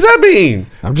 plenty. What does that mean?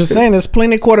 I'm just saying, there's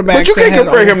plenty of quarterbacks. But you can't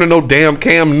compare him to no damn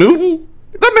Cam Newton.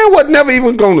 That man was never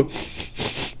even going to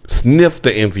sniff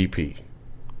the MVP.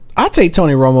 I'll take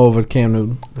Tony Romo over Cam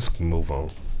Newton. Let's move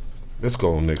on. Let's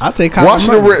go on next. I'll take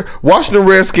Washington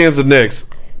Redskins are next.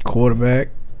 Quarterback.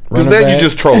 Because now you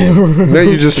just trolling. Now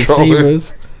you just trolling.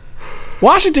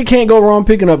 Washington can't go wrong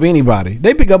picking up anybody.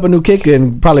 They pick up a new kicker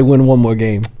and probably win one more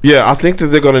game. Yeah, I think that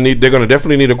they're going to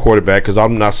definitely need a quarterback because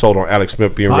I'm not sold on Alex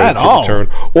Smith being ready to return.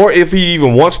 Or if he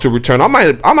even wants to return, I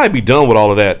might be done with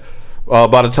all of that.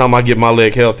 By the time I get my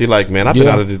leg healthy, like, man, I've been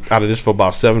out of this for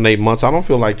about 7-8 months. I don't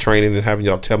feel like training and having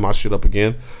y'all tear my shit up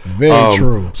again. Very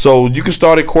true. So you can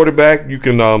start at quarterback. You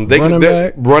can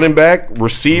running back,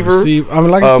 receiver. I mean,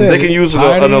 like I said, they can use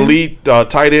an elite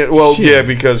tight end. Well, yeah,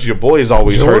 because your boy is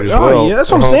always hurt as well. Yeah,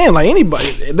 that's what I'm saying. Like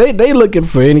anybody, they looking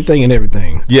for anything and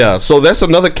everything. Yeah, so that's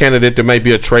another candidate that may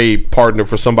be a trade partner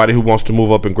for somebody who wants to move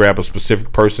up and grab a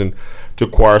specific person to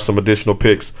acquire some additional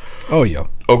picks. Oh, yeah.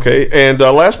 Okay, and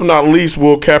last but not least,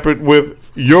 we'll cap it with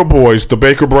your boys, the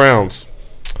Baker Browns.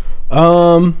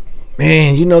 Man,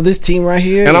 you know this team right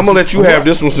here. And I'm going to let you have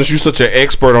this one since you're such an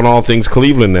expert on all things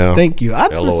Cleveland now. Thank you. I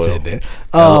never said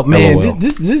that. Man,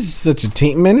 this is such a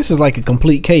team. Man, this is like a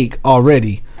complete cake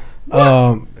already.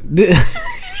 Nah.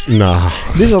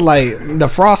 This is like the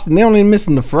frosting. They're only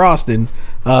missing the frosting.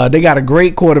 They got a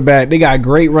great quarterback. They got a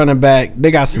great running back.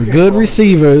 They got some good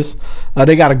receivers.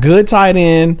 They got a good tight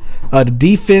end. The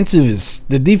defense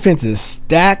is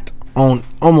stacked on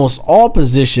almost all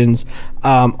positions.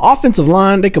 Offensive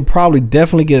line, they could probably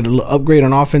definitely get an upgrade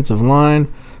on offensive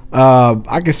line.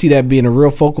 I can see that being a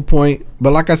real focal point.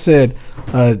 But like I said,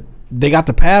 they got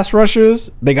the pass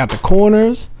rushers. They got the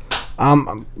corners.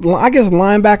 I guess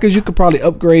linebackers, you could probably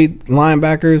upgrade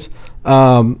linebackers.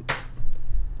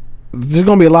 There's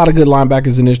going to be a lot of good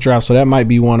linebackers in this draft, so that might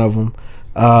be one of them.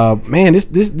 Man,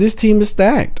 this team is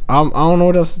stacked. I don't know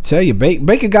what else to tell you.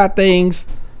 Baker got things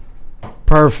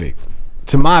perfect,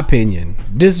 to my opinion.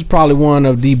 This is probably one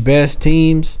of the best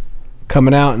teams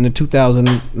coming out in the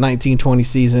 2019-20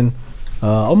 season.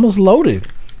 Almost loaded.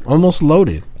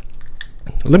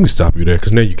 Let me stop you there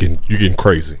because now you're getting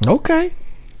crazy. Okay.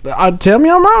 Tell me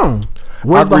I'm wrong.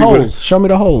 Where's the holes? Show me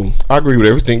the holes. I agree with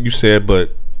everything you said,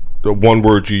 but the one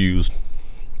word you used.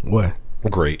 What?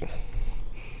 Great.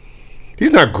 He's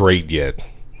not great yet.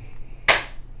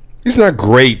 Let's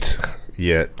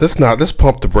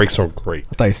pump the brakes on great.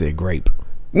 I thought you said grape.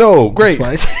 No, great.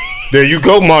 There you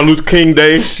go, Martin Luther King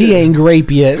Day. He ain't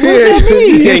grape yet. What does that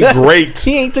mean? He ain't great.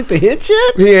 He ain't took the hit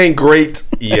yet? He ain't great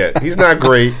yet. He's not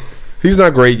great. He's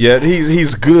not great yet.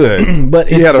 He's good. But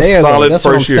he had a solid That's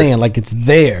first year. Saying. Like, it's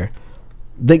there.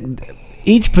 They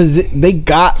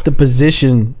got the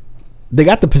position. They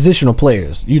got the positional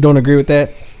players. You don't agree with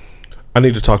that? I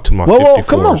need to talk to my 54s.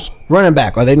 Come on. Running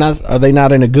back. Are they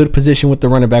not in a good position with the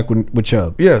running back with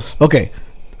Chubb? Yes. Okay.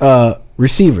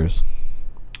 Receivers.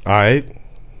 All right.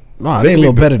 Nah, they a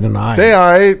little better than I. They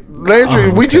all right.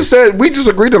 Landry, we just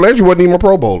agreed that Landry wasn't even a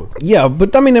Pro Bowler. Yeah,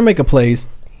 but I mean they making plays.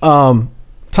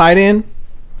 Tight end,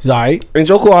 he's all right. And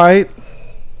Joku, all right.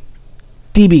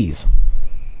 DBs.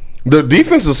 The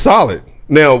defense is solid.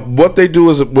 Now, what they do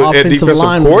is at defensive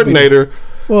coordinator.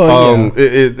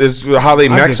 It's how they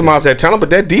maximize that talent, but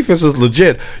that defense is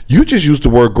legit. You just used the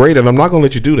word great, and I'm not going to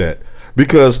let you do that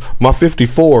because my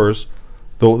 54s,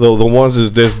 the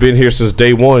ones that's been here since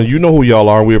day one, you know who y'all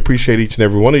are, and we appreciate each and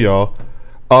every one of y'all.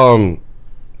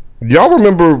 Y'all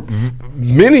remember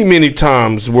many, many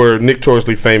times where Nick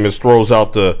Torsley Famous throws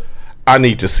out the I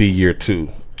need to see year 2.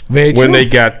 Very true. When they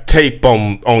got tape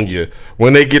on you,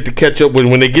 when they get to catch up with,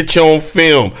 when they get you on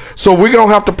film. So we're going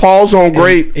to have to pause on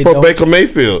great for Baker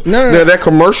Mayfield. No. Now, that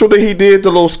commercial that he did, the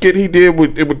little skit he did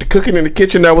with the cooking in the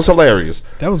kitchen, that was hilarious.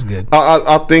 That was good.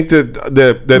 I think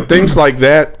that things like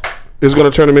that is going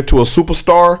to turn him into a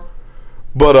superstar.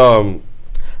 But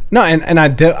no, and I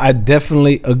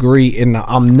definitely agree, and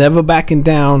I'm never backing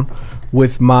down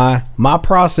with my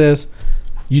process.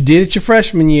 You did it your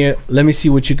freshman year. Let me see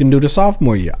what you can do the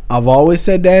sophomore year. I've always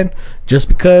said that just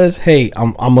because, hey,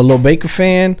 I'm a little Baker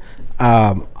fan.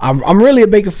 I'm really a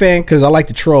Baker fan because I like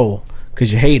to troll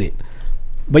because you hate it.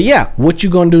 But yeah, what you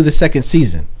gonna do the second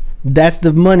season? That's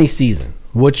the money season.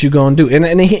 What you gonna do?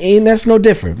 And that's no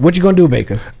different. What you gonna do,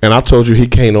 Baker? And I told you he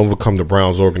can't overcome the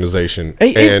Browns organization,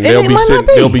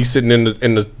 they'll be sitting in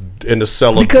the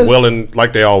cellar dwelling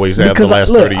like they always have the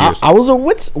last 30 years. I was a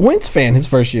Wentz fan his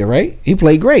first year, right? He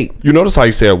played great. You notice how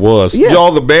he said was. Yeah.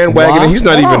 Y'all the bandwagon. He's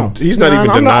not even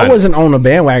denying. I wasn't on the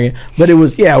bandwagon, but it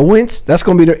was Wentz. That's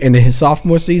gonna be and then his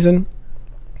sophomore season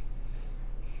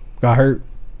got hurt,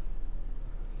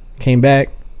 came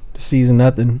back, the season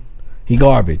nothing. He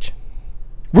garbage.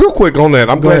 Real quick on that,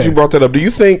 I'm Go glad ahead. you brought that up. Do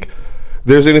you think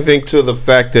there's anything to the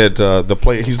fact that the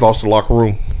player he's lost the locker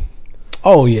room?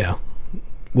 Oh yeah.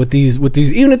 With these,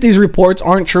 even if these reports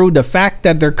aren't true, the fact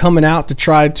that they're coming out to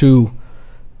try to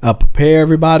prepare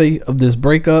everybody of this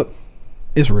breakup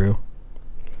is real.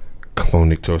 Come on,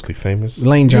 Notoriously Famous.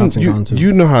 Lane Johnson gone too.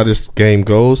 You know how this game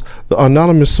goes. The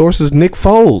anonymous source is Nick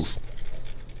Foles.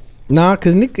 Nah,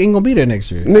 because Nick ain't gonna be there next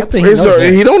year. Nick, I think he knows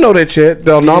that. he don't know that yet.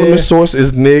 The anonymous source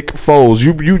is Nick Foles.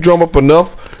 You drum up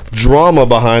enough drama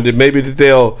behind it, maybe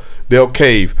that they'll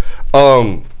cave.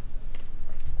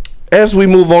 As we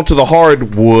move on to the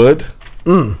hardwood,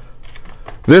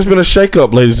 there's been a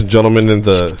shakeup, ladies and gentlemen, in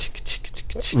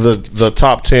the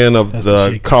top 10 of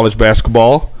the college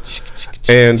basketball.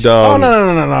 And oh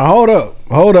no!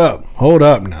 Hold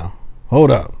up now.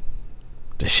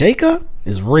 The shakeup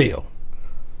is real.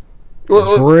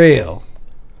 It's real.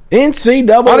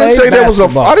 NCAA I didn't say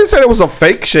basketball. I didn't say that was a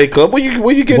fake shakeup. Where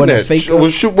you getting What, a that? fake up?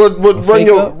 Run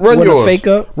yours. What, a fake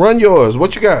up? Run yours.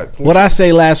 What you got? What I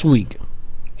say last week.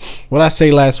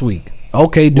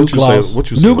 Okay, Duke lost. What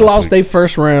you say Duke last lost week? their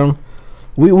first round.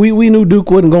 We knew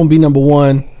Duke wasn't going to be number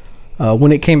one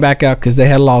when it came back out because they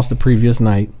had lost the previous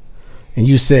night. And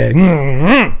you said,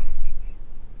 I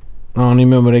don't even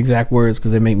remember the exact words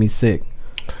because they make me sick.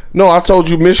 No, I told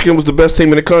you Michigan was the best team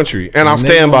in the country, and I'll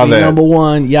stand by that. Number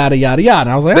one, yada yada yada. And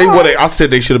I was like, I said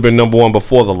they should have been number one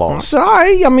before the I loss. said, all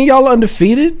right. I mean, y'all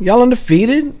undefeated.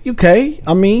 Okay.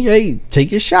 I mean, hey,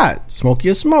 take your shot. Smoke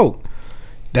your smoke.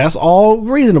 That's all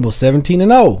reasonable.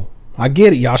 17-0. I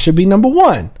get it. Y'all should be number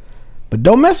one. But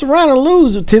don't mess around and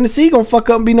lose. Tennessee gonna fuck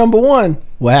up and be number one.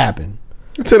 What happened?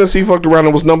 Tennessee fucked around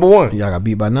and was number one. Y'all got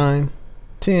beat by 9,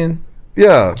 10.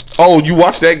 Yeah. Oh, you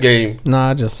watched that game?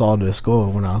 Nah, I just saw the score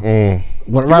when I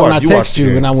when I watched text the you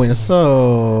game. and I went,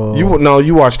 so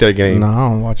You watched that game? No, I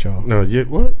don't watch y'all. No,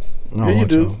 what? I don't Yeah, you watch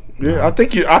do. y'all. Yeah, No. I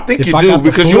think you If do I got the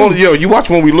because flu- you watch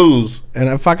when we lose. And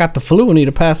if I got the flu, I need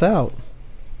to pass out.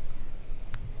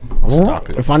 Stop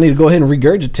it. If I need to go ahead and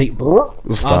regurgitate,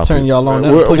 I'll turn y'all on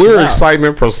that. We're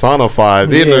excitement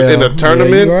personified in the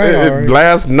tournament. Right.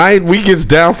 Last night we gets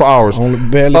down for hours. Only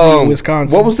barely beat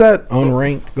Wisconsin. What was that?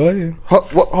 Unranked. Go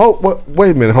ahead.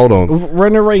 Wait a minute. Hold on.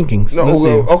 Run the rankings. No, Let's see.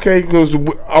 okay. 'Cause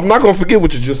I'm not gonna forget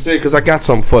what you just said because I got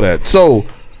something for that. So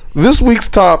this week's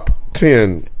top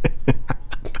 10,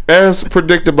 as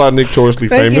predicted by Nick Torsley,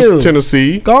 Thank famous you.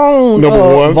 Tennessee. Gone,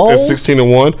 number one Vols. at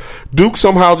 16-1. Duke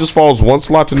somehow just falls one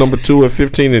slot to number 2 at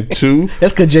 15-2.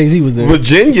 That's because Jay-Z was there.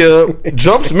 Virginia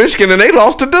jumps Michigan and they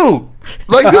lost to Duke.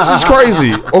 Like, this is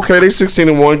crazy. Okay, they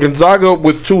 16-1. Gonzaga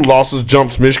with 2 losses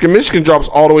jumps Michigan. Michigan drops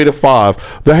all the way to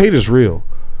 5. The hate is real.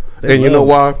 And you know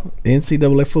why?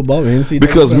 NCAA football. NCAA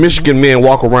Because football. Michigan men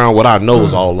walk around with our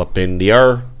nose all up in the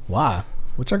air. Why?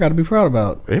 What y'all got to be proud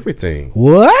about? Everything.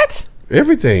 What?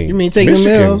 Everything. You mean taking them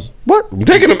L's? What? I'm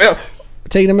taking them L.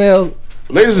 Taking them L.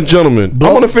 Ladies and gentlemen,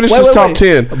 I want to finish this top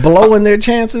 10. Blowing their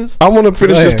chances? I want to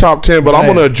finish Go this ahead. top 10, but Go I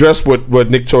want to ahead. address what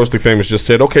Nick Torsley famous just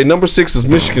said. Okay, number 6 is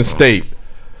Michigan State.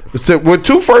 It's with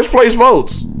 2 first place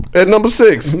votes at number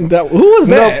 6. Who was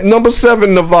that? Number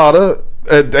 7, Nevada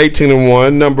at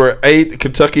 18-1. Number 8,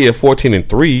 Kentucky at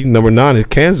 14-3. Number 9 is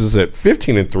Kansas at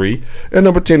 15-3. And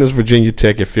number 10 is Virginia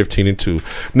Tech at 15-2.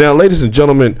 Now, ladies and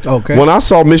gentlemen, when I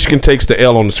saw Michigan takes the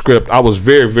L on the script, I was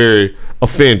very, very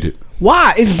offended.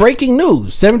 Why? It's breaking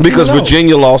news. 17-0. Because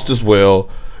Virginia lost as well.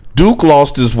 Duke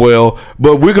lost as well.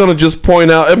 But we're going to just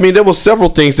point out, I mean, there were several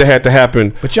things that had to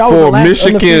happen But y'all was the for last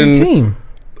undefeated Michigan. team.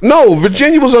 No,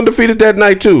 Virginia was undefeated that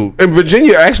night too, and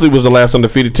Virginia actually was the last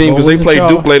undefeated team because they wasn't played y'all-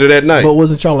 Duke later that night. But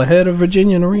wasn't y'all ahead of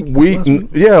Virginia in the ranking?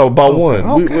 By one.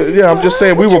 Okay. I'm just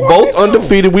saying we were both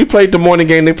undefeated. We played the morning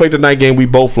game, they played the night game. We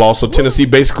both lost, so Tennessee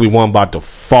basically won by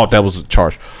default. That was a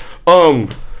charge.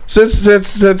 Since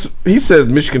he said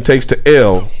Michigan takes the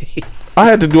L, I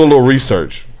had to do a little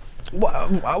research.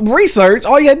 Research?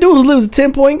 All you had to do was lose a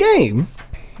 10-point game.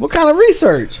 What kind of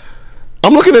research?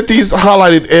 I'm looking at these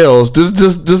highlighted L's.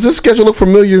 Does this schedule look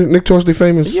familiar, Nick Torsley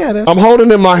famous? Yeah, I'm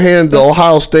holding in my hand the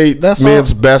Ohio State that's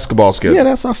men's basketball schedule. Yeah,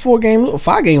 that's our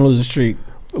 5-game losing streak.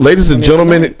 Ladies and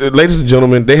gentlemen,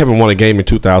 they haven't won a game in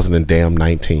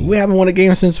 2019. We haven't won a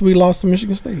game since we lost to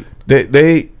Michigan State.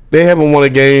 They haven't won a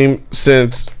game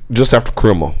since just after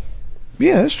Cremo.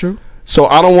 Yeah, that's true. So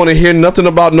I don't want to hear nothing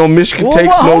about no Michigan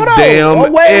takes hold on. damn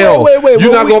L. Wait,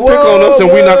 You're not gonna pick on us, and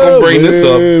we're not gonna bring this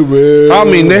up. I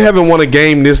mean, they haven't won a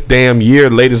game this damn year,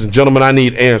 ladies and gentlemen. I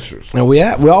need answers. And we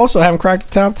also haven't cracked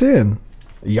the top 10.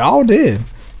 Y'all did.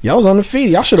 Y'all was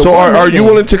undefeated. Y'all should have. So won are that you game.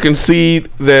 willing to concede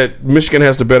that Michigan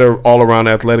has the better all-around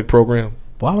athletic program?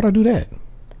 Why would I do that?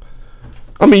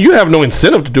 I mean, you have no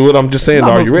incentive to do it. I'm just saying,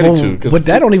 are you ready to? But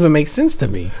that don't even make sense to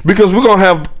me. Because we're going to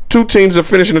have two teams that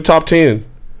finish in the top 10.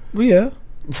 Yeah.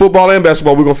 Football and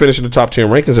basketball, we're going to finish in the top 10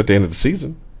 rankings at the end of the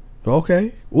season.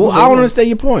 Okay. Well, I don't understand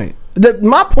your point.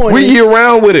 My point is... We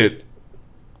year-round with it.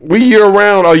 We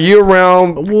year-round,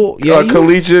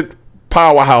 collegiate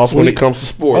powerhouse when it comes to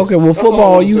sports. Okay, well,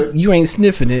 football, you ain't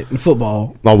sniffing it in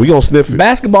football. No, we going to sniff it.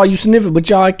 Basketball, you sniff it, but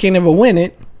y'all can't ever win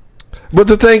it. But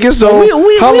the thing is, though,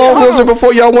 how long was it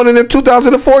before y'all won it in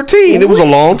 2014? It was a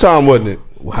long time, wasn't it?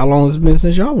 How long has it been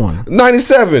since y'all won it?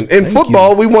 97. In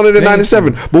football, we won it in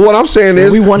 97. But what I'm saying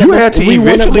is, you had to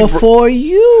eventually... before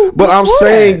you. But I'm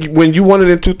saying, when you won it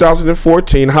in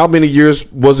 2014, how many years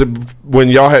was it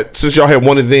when since y'all had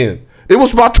won it then? It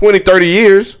was about 20, 30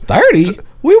 years. 30?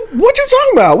 What you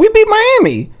talking about? We beat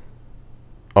Miami.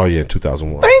 Oh yeah,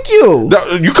 2001. Thank you.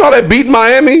 You call that beating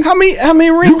Miami? How many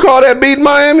rings? You call that beating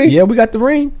Miami? Yeah, we got the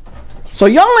ring. So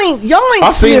y'all ain't.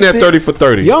 I seen that 30 for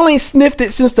 30. Y'all ain't sniffed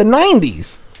it since the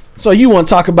 90s. So you want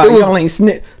to talk about y'all ain't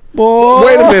sniffed? Boy.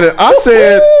 Wait a minute.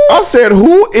 I said,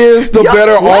 who is the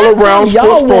better all around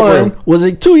sports program? Was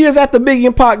it 2 years after Biggie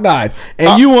and Pac died?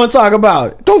 And you want to talk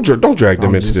about it? Don't drag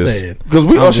them into this, because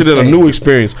we ushered in a new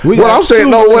experience. What I'm saying,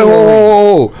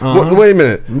 wait a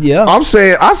minute. Yeah,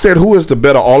 I said, who is the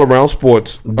better all around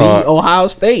sports? Ohio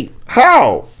State.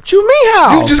 How? What you mean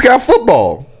how? You just got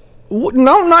football.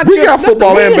 No, not we just got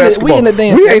football and basketball.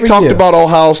 We ain't talked about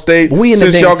Ohio State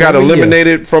since y'all got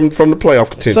eliminated from the playoff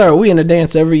contention. Sir, we in the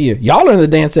dance every year. Y'all are in the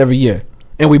dance every year,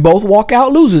 and we both walk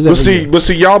out losers every year. But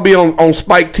see, y'all be on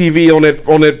Spike TV on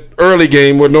that early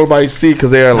game where nobody see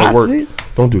because they had to work.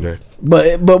 Don't do that.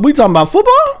 But we talking about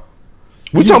football.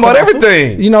 We talking about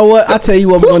everything. You know what? I tell you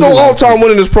what. Who's the all-time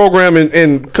winning this program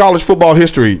in college football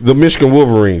history? The Michigan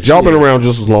Wolverines. Y'all been around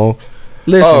just as long.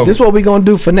 Listen, this is what we're going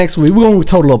to do for next week. We're going to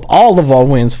total up all of our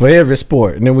wins for every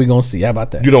sport, and then we're going to see. How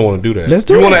about that? You don't want to do that. Let's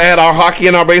do it. You want to add our hockey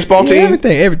and our baseball team?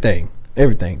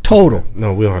 Everything. Total.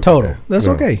 No, we don't have to do that. That's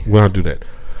okay. We don't have to do that.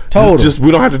 Total.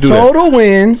 We don't have to do that. Total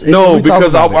wins. No,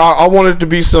 because I want it to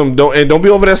be some, don't be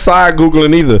over there side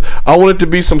Googling either. I want it to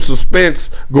be some suspense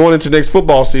going into next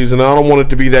football season. I don't want it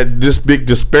to be this big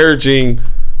disparaging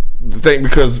thing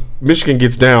because Michigan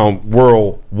gets down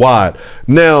worldwide.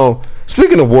 Now,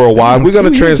 speaking of worldwide, we're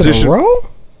going to transition.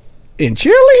 In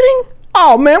cheerleading?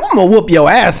 Oh, man, I'm going to whoop your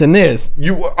ass in this.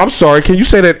 I'm sorry. Can you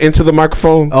say that into the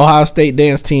microphone? Ohio State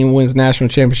dance team wins national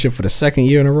championship for the second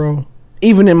year in a row.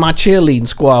 Even in my cheerleading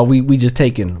squad, we just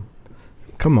taking them.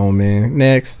 Come on, man.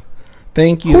 Next.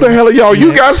 Thank you. Who the hell are y'all? Next.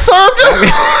 You guys served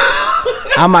it?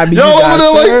 I might be. Y'all over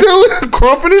there like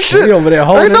crumping and shit. We over there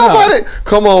holding nobody.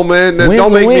 Come on, man.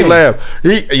 Don't make me laugh.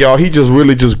 He just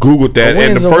really just Googled that,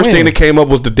 and the first thing that came up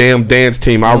was the damn dance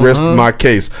team. I rest my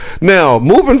case. Now,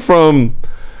 moving from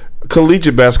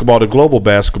collegiate basketball to global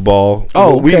basketball.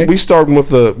 We starting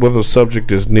with a subject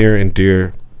that's near and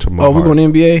dear to my heart. We're going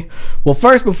to NBA? Well,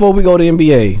 first, before we go to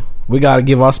NBA, we got to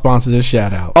give our sponsors a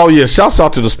shout out. Oh, yeah. Shouts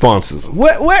out to the sponsors.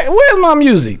 Where's my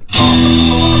music?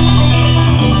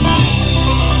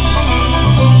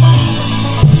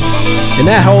 And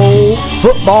that whole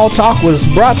football talk was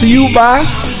brought to you by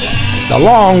the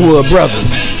Longwood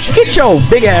Brothers. Get your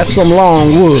big ass some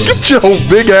Longwood. Get your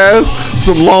big ass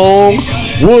some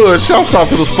Longwood. Shouts out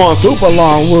to the sponsor. Super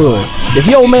Longwood. If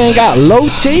your man got low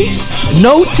T,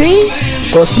 no T,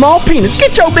 or a small penis,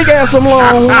 get your big ass some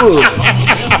Longwood.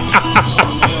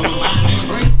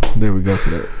 There we go for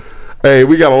that. Hey,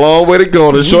 we got a long way to go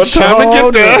in a short time to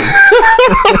get there.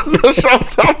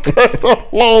 Shouts out to the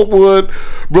Longwood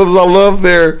Brothers. I love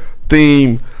their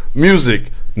theme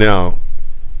music. Now,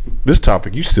 this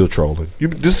topic, you still trolling.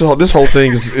 This whole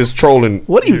thing is trolling.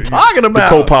 What are you talking about?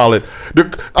 The co-pilot.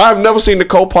 I've never seen the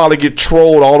co-pilot get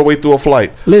trolled all the way through a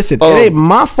flight. Listen, it ain't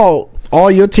my fault. All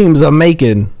your teams are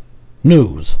making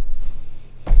news.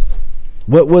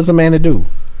 What's a man to do?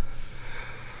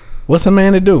 What's a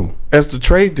man to do? As the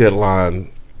trade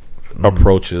deadline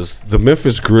approaches, the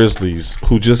Memphis Grizzlies,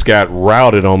 who just got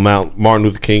routed on Martin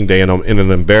Luther King Day in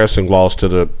an embarrassing loss to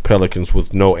the Pelicans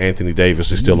with no Anthony Davis,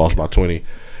 they still lost by 20.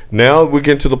 Now we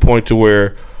get to the point to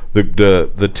where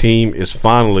the team is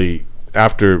finally,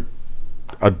 after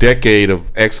a decade of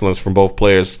excellence from both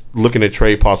players, looking at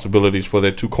trade possibilities for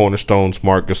their two cornerstones,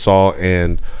 Marc Gasol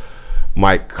and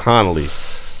Mike Conley.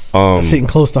 That's hitting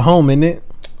close to home, isn't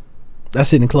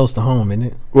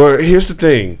it? Well, here's the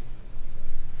thing.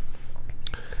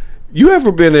 You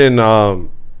ever been in,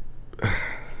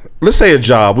 let's say a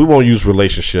job? We won't use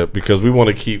relationship because we want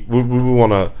to keep, we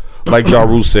want to, like Ja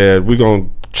Rule said, we're going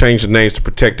to change the names to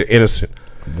protect the innocent.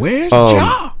 Where's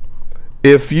Ja?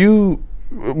 If you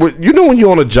know when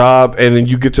you're on a job and then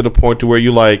you get to the point to where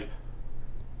you like,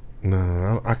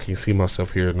 Nah, I can't see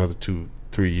myself here another 2-3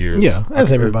 years. Yeah,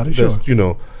 that's everybody. Sure. You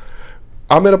know,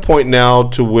 I'm at a point now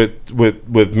to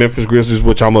with Memphis Grizzlies,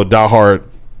 which I'm a diehard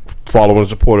follower and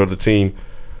supporter of the team.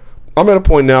 I'm at a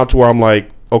point now to where I'm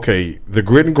like, okay, the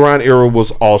grit and grind era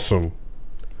was awesome.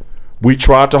 We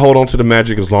tried to hold on to the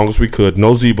Magic as long as we could.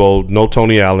 No Zebo, no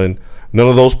Tony Allen, none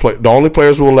of those. The only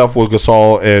players who were left were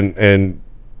Gasol and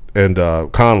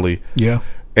Conley. Yeah.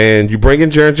 And you bring in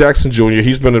Jaren Jackson Jr.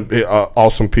 He's been an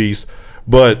awesome piece.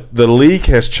 But the league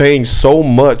has changed so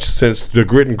much since the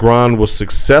grit and grind was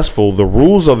successful. The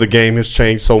rules of the game has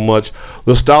changed so much.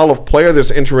 The style of player that's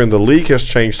entering the league has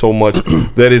changed so much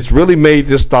that it's really made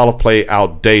this style of play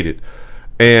outdated.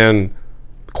 And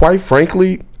quite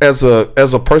frankly, as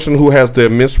a person who has the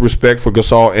immense respect for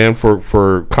Gasol and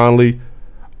for Conley,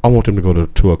 I want them to go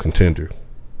to a contender.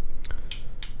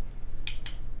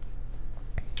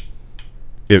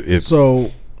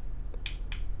 So,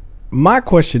 my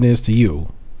question is to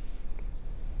you: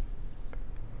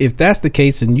 if that's the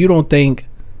case, and you don't think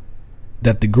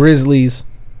that the Grizzlies'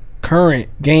 current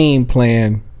game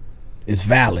plan is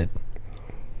valid,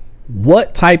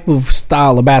 what type of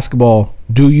style of basketball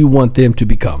do you want them to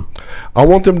become? I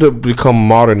want them to become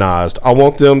modernized. I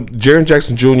want them. Jaren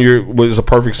Jackson Jr. was a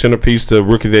perfect centerpiece to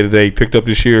rookie that they picked up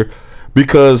this year,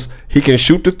 because he can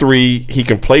shoot the three, he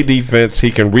can play defense,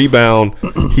 he can rebound.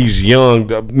 He's young.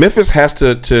 Memphis has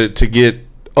to get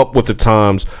up with the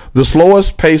times. The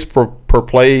slowest pace per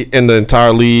play in the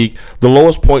entire league, the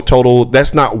lowest point total,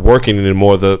 that's not working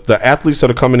anymore. The athletes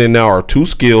that are coming in now are too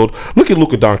skilled. Look at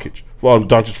Luka Doncic. For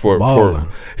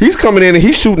he's coming in and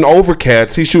he's shooting over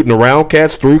cats, he's shooting around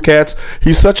cats, through cats.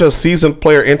 He's such a seasoned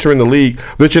player entering the league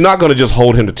that you're not going to just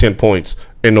hold him to 10 points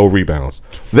and no rebounds.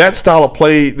 That style of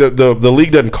play, the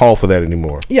league doesn't call for that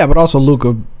anymore. Yeah, but also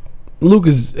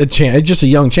Luka's just a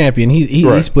young champion.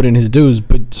 He's put in his dues.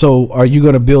 But so, are you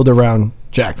going to build around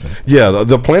Jackson? Yeah,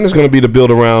 the plan is going to be to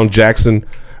build around Jackson.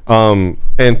 And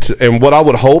what I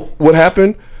would hope would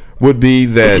happen would be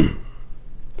that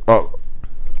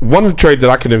one of the trades that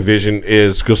I can envision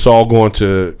is Gasol going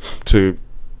to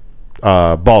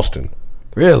Boston.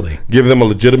 Really? Give them a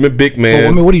legitimate big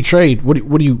man. What do you trade? What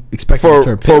do you expect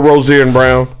for Rozier and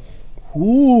Brown?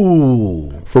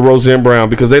 Ooh. For Rozier and Brown,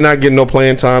 because they're not getting no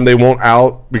playing time. They want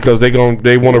out because they want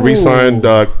to re-sign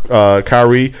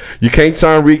Kyrie. You can't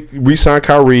re-sign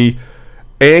Kyrie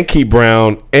and keep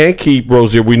Brown and keep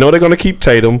Rozier. We know they're going to keep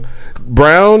Tatum.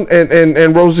 Brown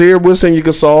and Rozier, we'll send you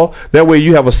Gasol. That way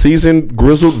you have a seasoned,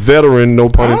 grizzled veteran, no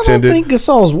pun intended. I don't think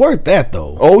Gasol's worth that,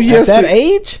 though. Oh, yes. At that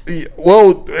age?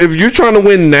 Well, if you're trying to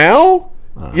win now,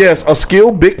 yes, a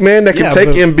skilled big man that can take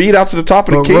Embiid out to the top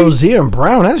of the key. Rozier and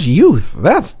Brown, that's youth.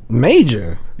 That's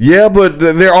major. Yeah, but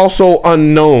they're also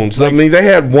unknowns. I mean, they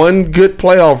had one good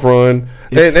playoff run.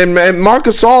 And Marc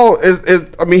Gasol is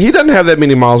he doesn't have that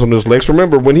many miles on his legs.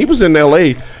 Remember, when he was in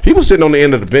L.A., he was sitting on the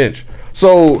end of the bench.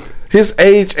 So his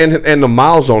age and the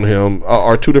miles on him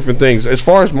are two different things. As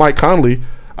far as Mike Conley,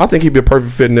 I think he'd be a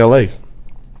perfect fit in L.A.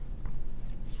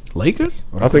 Lakers?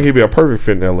 I think he'd be a perfect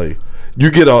fit in L.A.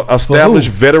 You get a established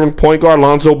veteran point guard,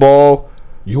 Lonzo Ball.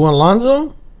 You want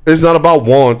Lonzo? It's not about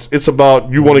wants. It's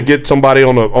about you want to get somebody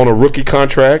on a rookie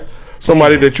contract.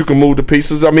 Somebody that you can move to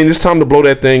pieces. I mean, it's time to blow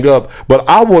that thing up. But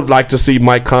I would like to see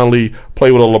Mike Conley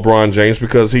play with a LeBron James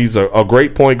because he's a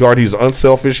great point guard. He's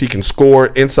unselfish. He can score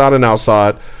inside and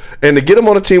outside. And to get him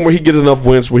on a team where he gets enough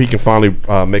wins where he can finally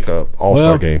make an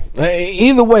all-star game.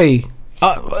 Either way,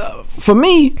 for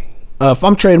me, if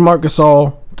I'm trading Marc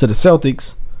Gasol to the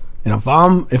Celtics, and if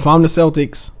I'm the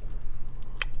Celtics,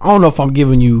 I don't know if I'm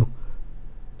giving you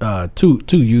two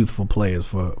youthful players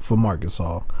for Marc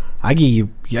Gasol. I give you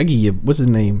what's his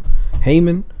name,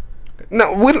 Heyman?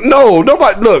 No,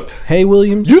 nobody. Look, Hay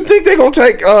Williams. You think they're gonna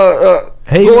take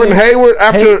Gordon Hayward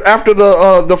after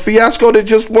the fiasco that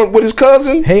just went with his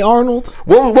cousin? Hey Arnold.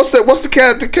 What's the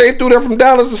cat that came through there from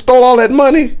Dallas and stole all that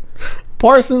money?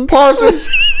 Parsons.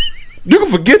 You can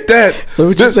forget that. So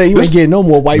what you say? You ain't getting no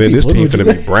more white people. Man, this team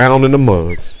finna be brown in the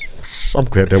mud. I'm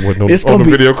glad that wasn't on the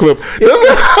video clip.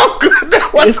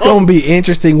 It's gonna be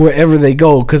interesting wherever they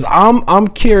go because I'm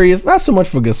curious. Not so much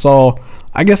for Gasol.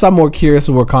 I guess I'm more curious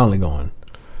of where Conley going.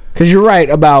 Because you're right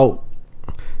about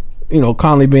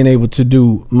Conley being able to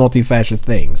do multifaceted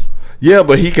things. Yeah,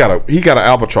 but he got an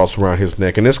albatross around his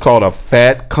neck, and it's called a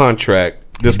fat contract.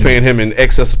 That's paying him in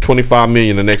excess of $25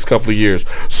 million the next couple of years.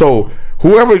 So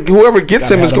whoever gets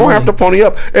him is going to have to pony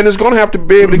up, and is going to have to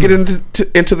be able to get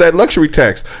into that luxury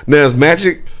tax. Now, is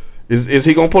Magic? Is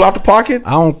he gonna pull out the pocket?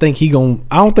 I don't think he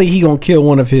gonna kill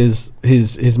one of his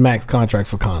max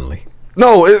contracts for Conley.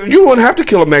 No, you wouldn't have to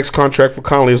kill a max contract for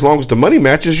Conley as long as the money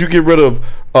matches. You get rid of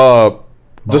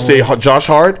Just say Josh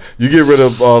Hart. You get rid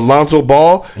of Lonzo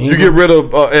Ball. You get rid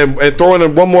of and throw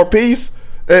in one more piece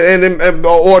and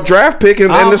or a draft pick and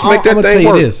let's make that thing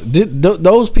work. This.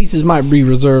 Those pieces might be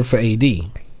reserved for AD.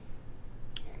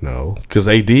 No, because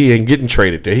AD ain't getting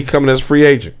traded there. He coming as a free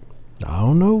agent. I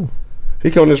don't know.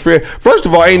 He coming as free agent. First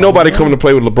of all, ain't nobody coming to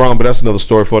play with LeBron, but that's another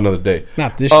story for another day.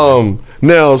 Not this year.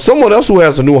 Now, someone else who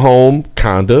has a new home,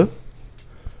 kinda.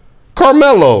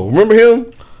 Carmelo. Remember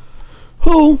him?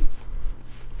 Who?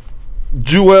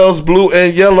 Jewels Blue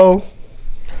and Yellow.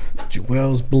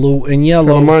 Jewels Blue and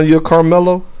Yellow. Remind you of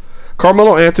Carmelo?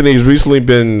 Carmelo Anthony has recently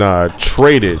been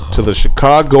traded to the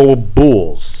Chicago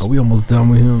Bulls. Are we almost done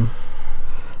with him?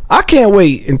 I can't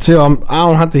wait until I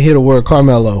don't have to hear the word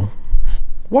Carmelo.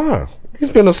 Why? He's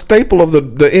been a staple of the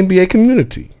NBA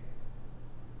community.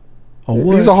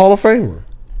 What? He's a Hall of Famer.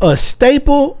 A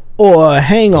staple or a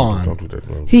hang on? Don't do that.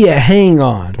 No. He a hang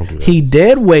on. Don't do that. He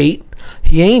dead weight.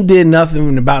 He ain't did nothing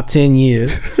in about 10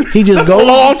 years. He just goes a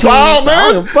long time,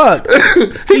 man. Fuck.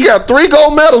 He got 3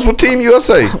 gold medals with Team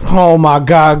USA. Oh my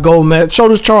God, gold medal. Show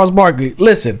this Charles Barkley.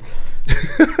 Listen.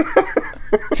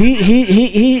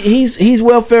 He's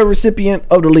welfare recipient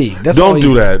of the league. That's Don't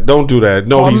do that. Don't do that.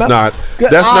 No, he's not.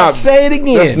 I'll say it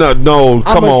again. That's not. No,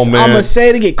 come on, man. I'm gonna say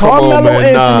it again. Carmelo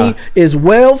Anthony is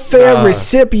welfare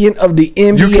recipient of the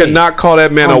NBA. You cannot call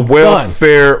that man a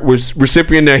welfare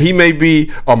recipient. Now he may be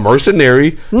a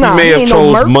mercenary. He may have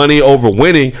chose money over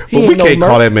winning, but we can't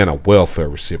call that man a welfare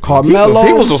recipient. Carmelo,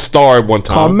 he was a star at one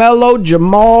time. Carmelo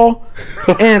Jamal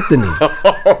Anthony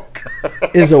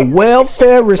is a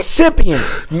welfare recipient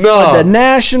of the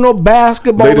National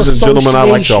Basketball Association. Ladies and gentlemen,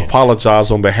 I'd like to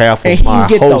apologize on behalf of my host. And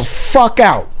he can get the fuck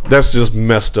out. That's just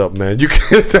messed up, man. You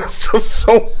can't. That's just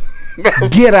so messed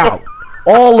up. Get out.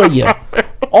 All of you.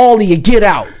 All of you, get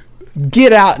out.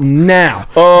 Get out now.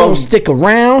 Don't stick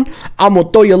around. I'm going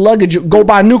to throw your luggage. Go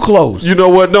buy new clothes. You know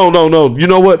what? No. You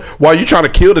know what? Why you trying to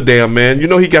kill the damn man? You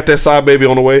know he got that side baby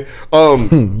on the way.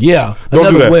 Yeah.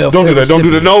 Don't do that. Don't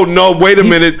do that. No, wait a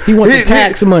minute. He wants the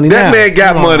tax money that now. Man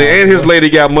got money and his lady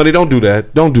got money. Don't do that.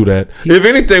 If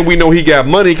anything, we know he got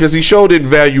money because he sure didn't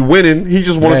value winning. He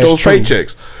just wanted those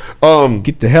paychecks.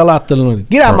 Get the hell out the league.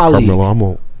 Get out my league.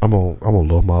 Carmelo, I'm gonna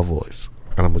lower my voice.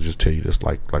 And I'm gonna just tell you this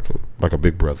like a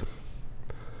big brother.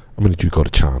 I'm gonna need you to go to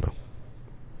China.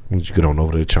 I need you to get on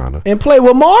over to China and play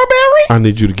with Marbury. I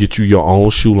need you to get you your own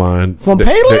shoe line from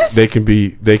Payless. They can be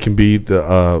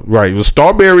the right. Well,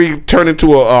 Starberry turned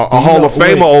into a Hall of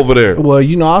Famer over there. Well,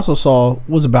 I also saw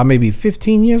about maybe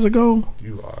 15 years ago.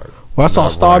 I saw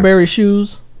Starberry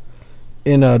shoes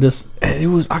in this.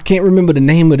 It was I can't remember the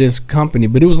name of this company,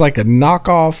 but it was like a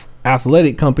knockoff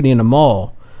athletic company in the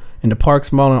mall. In the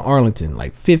Parks Mall in Arlington,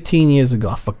 like 15 years ago.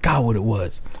 I forgot what it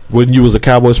was. When you was a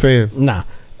Cowboys fan? Nah.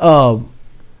 And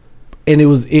it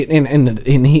was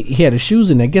and he had his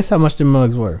shoes in there. Guess how much the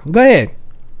mugs were? Go ahead.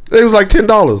 It was like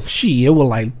 $10. Shit, it was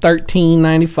like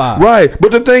 $13.95. Right,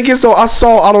 but the thing is though, I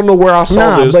don't know where I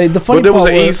saw this, but there was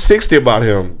an $860 about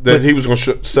him that he was going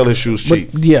to sell his shoes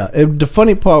cheap. Yeah, the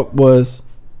funny part was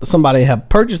somebody had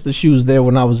purchased the shoes there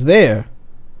when I was there.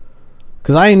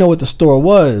 Cause I didn't know what the store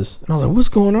was, and I was like, "What's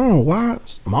going on? Why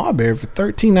Marbury for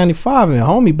 $13.95?" And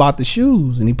homie bought the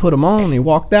shoes, and he put them on. And he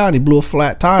walked out, and he blew a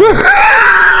flat tire.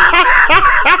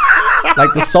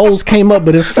 Like the soles came up,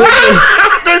 but his foot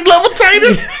they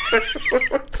levitated.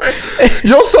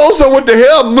 Your soles are what the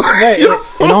hell?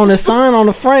 And on the sign on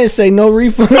the front, it say no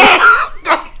refund.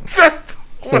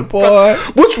 So boy,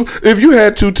 if you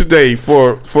had to today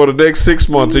for the next 6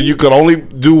 months and you could only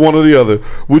do one or the other,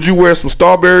 would you wear some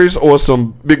Starberries or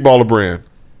some Big Baller Brand?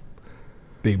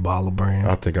 Big Baller Brand.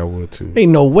 I think I would too.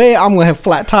 Ain't no way I'm gonna have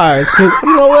flat tires because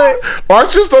you know what?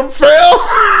 Arches don't fail.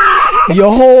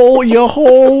 Your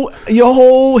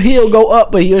whole heel go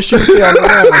up, but your shoe stay on the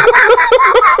ground.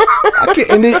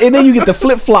 And then you get the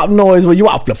flip flop noise where you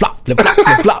out flip flop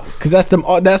because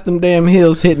that's them damn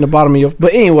heels hitting the bottom of your.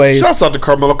 But anyway, shouts out to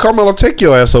Carmelo. Carmelo, take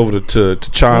your ass over to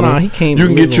China. Nah, he can't. You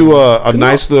can get you a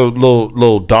nice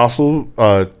little docile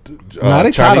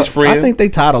Chinese friend. I think they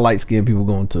tired of light skinned people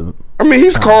going to. I mean,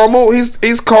 he's Carmel.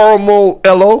 He's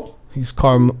Carmelo. He's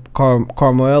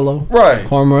Carmelo. Right.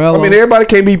 Carmelo. I mean, everybody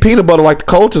can't be peanut butter like the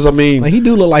coaches. I mean, like, he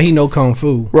do look like he know kung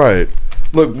fu. Right.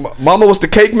 Look, Mama was the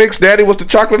cake mix, Daddy was the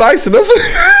chocolate icing. That's it.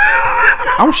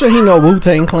 I'm sure he know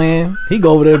Wu-Tang Clan. He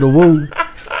go over there to Wu.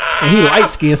 And he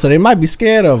light skinned, so they might be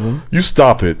scared of him. You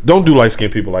stop it. Don't do light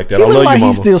skinned people like that. He I love like you,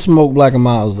 Mama. He still smoke Black and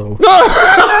Miles though.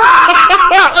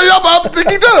 I think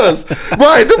he does.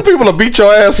 Right. Them people will beat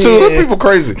your ass too. Them people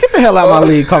crazy. Get the hell out of my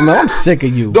league, Carmelo. I'm sick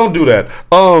of you. Don't do that.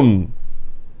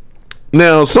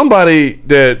 Now somebody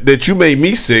that you made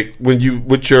me sick with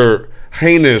your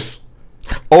heinous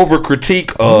over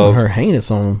critique of her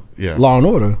heinous on Yeah. Law and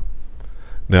Order.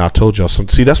 Now I told y'all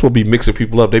something. See, that's what be mixing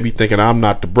people up. They be thinking I'm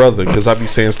not the brother because I be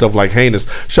saying stuff like heinous.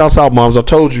 Shouts out, moms. I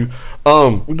told you.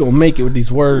 We gonna make it with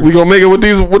these words. We gonna make it with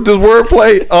this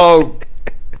wordplay.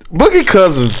 Boogie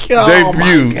Cousins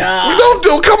debut. We don't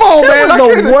do. Come on, man. That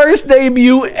was the worst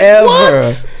debut ever.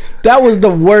 What? That was the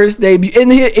worst debut.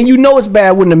 And you know it's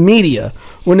bad when the media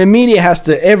has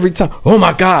to every time. Oh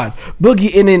my God,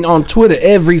 Boogie! And then on Twitter,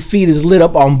 every feed is lit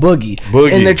up on Boogie.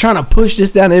 And they're trying to push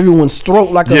this down everyone's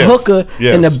throat like a hooker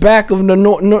in the back of the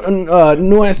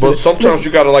nuance. But sometimes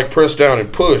you gotta like press down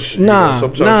and push.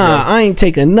 I ain't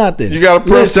taking nothing. You gotta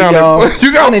press down.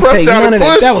 You gotta press down and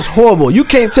push. That was horrible. You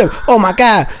can't tell me. Oh my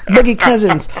God, Boogie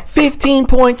Cousins, 15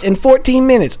 points in 14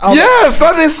 minutes. Yes,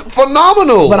 that is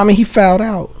phenomenal. But I mean, he fouled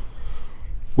out.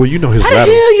 Well, you know his How the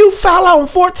hell you foul out in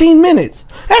 14 minutes?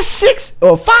 That's 6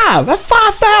 or 5. That's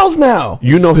 5 fouls now.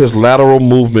 You know his lateral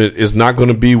movement is not going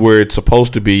to be where it's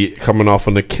supposed to be coming off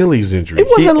an Achilles injury. It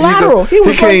wasn't lateral. He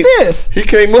was like this. He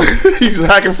can't move. He's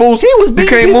hacking fools. He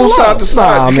can't move side to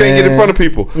side. He can't get in front of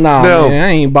people. Man,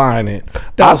 I ain't buying it.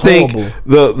 That was horrible.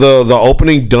 The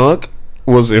opening dunk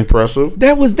was impressive.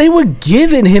 They were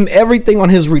giving him everything on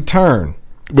his return.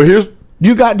 But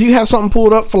do you have something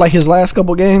pulled up for like his last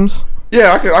couple games?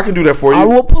 Yeah, I can do that for you. I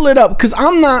will pull it up because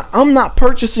I'm not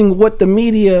purchasing what the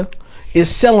media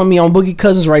is selling me on Boogie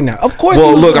Cousins right now. Of course.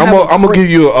 Well, look, I'm gonna give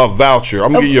you a voucher.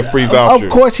 I'm gonna give you a free voucher. Of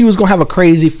course, he was gonna have a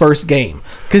crazy first game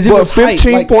because it was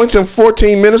 15 points in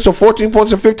 14 minutes or 14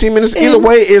 points in 15 minutes. Either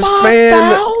way, is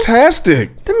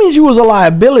fantastic. That means you was a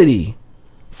liability.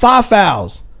 5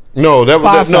 fouls. No, that was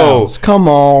 5 fouls. Come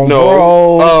on,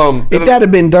 bro. If that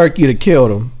had been Dirk, you'd have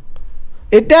killed him.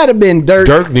 If that had been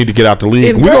Dirk, need to get out the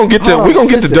league. We're gonna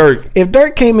get to Dirk. If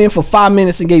Dirk came in for 5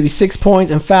 minutes and gave you 6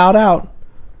 points and fouled out,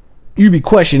 you'd be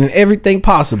questioning everything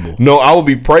possible. No, I would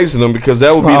be praising him because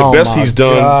that would be the best he's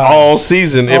done all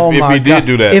season if he did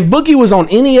do that. If Boogie was on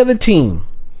any other team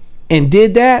and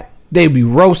did that, they'd be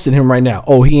roasting him right now.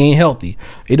 Oh, he ain't healthy.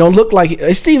 It don't look like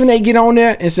Stephen A. get on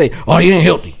there and say, oh, he ain't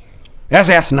healthy. That's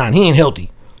asinine. He ain't healthy.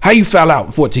 How you foul out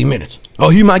in 14 minutes? Oh,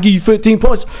 he might give you 15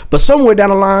 points, but somewhere down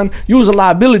the line, you was a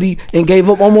liability and gave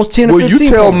up almost 10 or 15 points. Will you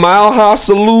tell points. Mile High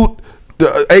Salute,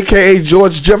 a.k.a.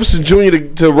 George Jefferson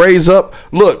Jr., to raise up?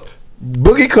 Look,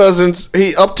 Boogie Cousins,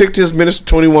 he upticked his minutes to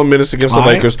 21 minutes against the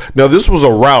Lakers. Now, this was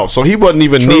a rout, so he wasn't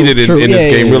even needed in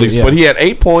this game, really. Yeah. But he had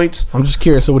 8 points. I'm just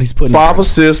curious of what he's putting 5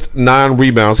 assists, 9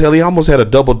 rebounds. Hell, he almost had a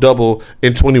double-double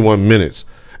in 21 minutes.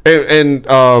 And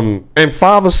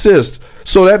 5 assists.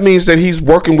 So that means that he's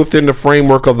working within the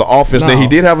framework of the offense. Now, he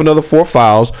did have another 4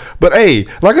 fouls. But, hey,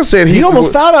 like I said, he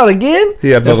almost fouled out again? He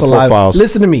had another 4 fouls.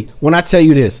 Listen to me. When I tell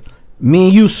you this, me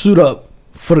and you suit up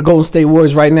for the Golden State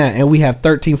Warriors right now, and we have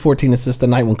 13, 14 assists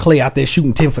tonight when Klay out there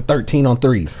shooting 10 for 13 on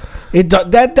threes.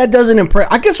 That doesn't impress.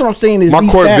 I guess what I'm saying is my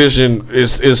court vision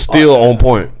is still on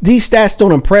point. These stats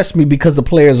don't impress me because the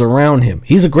players around him.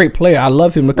 He's a great player. I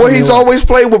love him. Well, he's always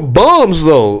played with bums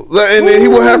though, and then he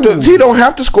will have to. He don't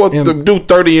have to score do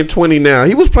 30 and 20 now.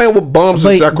 He was playing with bums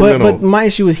in Sacramento. But my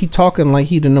issue is he talking like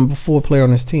he the number 4 player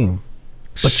on his team,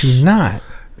 but you're not.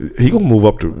 He gonna move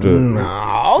up to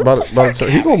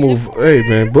he gonna move. Hey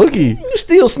man, Boogie, you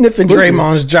still sniffing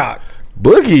Draymond's jock.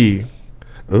 Boogie,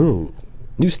 ooh,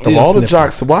 you still of all the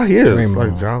jocks. Why he is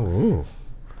like John? Ooh.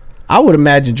 I would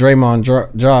imagine Draymond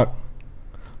jock.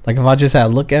 Like if I just had a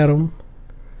look at him,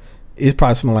 it's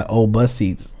probably something like old bus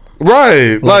seats.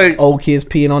 Right, like old kids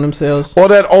peeing on themselves, or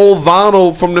that old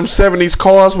vinyl from them 70s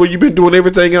cars where you've been doing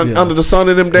everything under the sun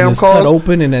in them damn cars, cut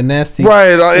open and that nasty,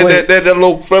 right? And that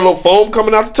little foam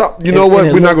coming out the top. You know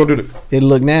what? We're not gonna do that. It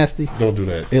look nasty. Don't do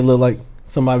that. It look like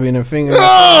somebody in their finger.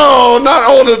 Oh, not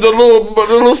all the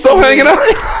little stuff hanging out.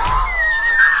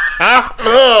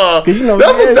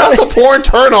 That's a porn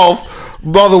turnoff.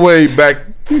 By the way,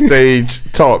 backstage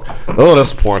talk. Oh,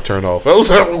 that's a porn turnoff.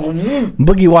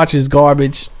 Boogie watches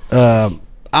garbage.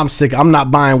 I'm sick. I'm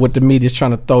not buying what the media's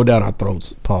trying to throw down our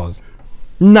throats. Pause.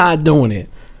 Not doing it.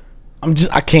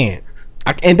 I can't.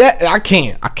 I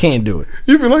can't do it.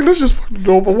 You be like, let's just fucking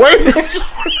go away. Let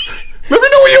me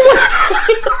know where you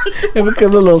want. And because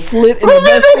a little slit in the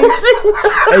bus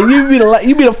seats, and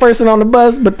you be the first one on the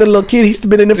bus, but the little kid, he's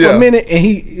been in there for a minute, and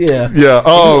he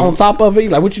on top of it.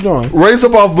 Like, what you doing? Raise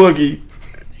up off Boogie.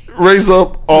 Raise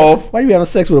up off. Why you having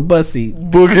sex with a bus seat?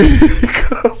 Boogie.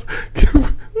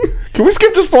 Can we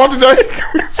skip this part today?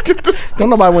 Can we skip this? Don't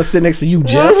nobody want to sit next to you,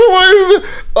 Jeff.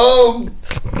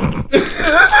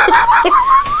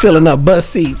 Filling up bus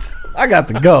seats. I got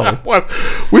to go.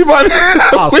 We might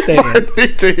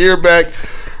need to hear back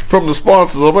from the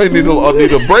sponsors. I might need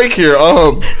a break here.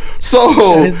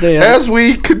 So as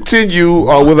we continue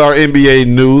with our NBA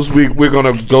news, we're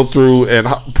going to go through and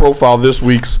profile this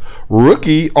week's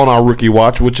rookie on our rookie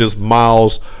watch, which is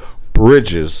Miles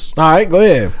Bridges. All right, go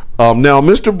ahead. Now,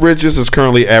 Mr. Bridges is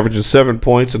currently averaging 7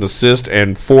 points, an assist,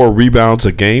 and 4 rebounds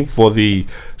a game for the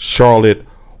Charlotte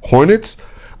Hornets.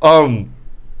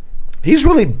 He's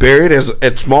really buried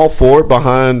at small forward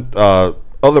behind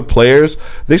other players.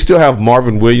 They still have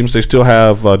Marvin Williams. They still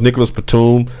have Nicholas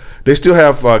Batum. They still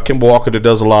have Kemba Walker that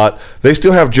does a lot. They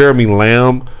still have Jeremy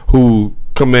Lamb, who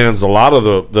commands a lot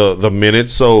of the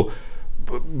minutes. So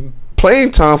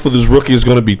playing time for this rookie is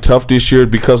going to be tough this year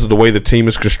because of the way the team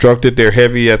is constructed. They're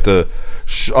heavy at the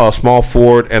small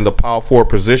forward and the power forward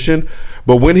position.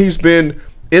 But when he's been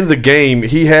in the game,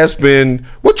 he has been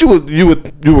what you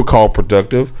would call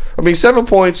productive. I mean, 7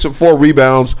 points and 4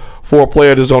 rebounds for a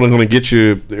player that's only going to get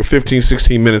you 15,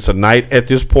 16 minutes a night at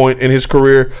this point in his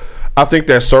career. I think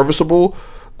that's serviceable.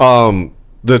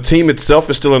 The team itself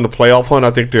is still in the playoff hunt.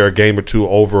 I think they're a game or two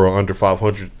over or under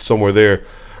 500, somewhere there.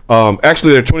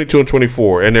 Actually, they're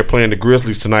 22-24, and they're playing the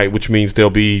Grizzlies tonight, which means they'll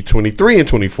be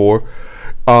 23-24.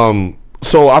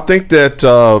 So I think that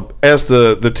as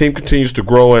the team continues to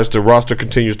grow, as the roster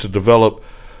continues to develop,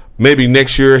 maybe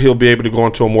next year he'll be able to go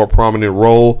into a more prominent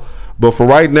role. But for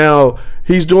right now,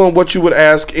 he's doing what you would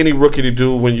ask any rookie to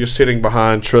do when you're sitting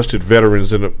behind trusted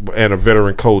veterans and a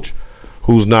veteran coach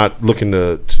who's not looking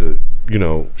to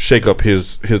shake up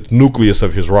his nucleus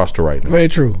of his roster right now. Very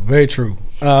true. Very true.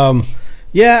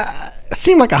 Yeah, it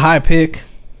seemed like a high pick.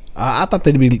 I thought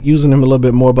they'd be using him a little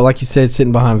bit more, but like you said,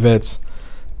 sitting behind vets,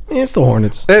 it's the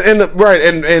Hornets. And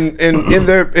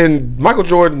Michael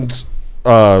Jordan's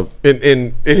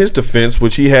in his defense,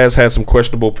 which he has had some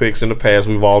questionable picks in the past,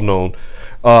 we've all known.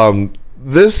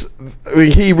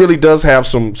 He really does have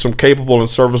some capable and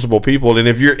serviceable people, and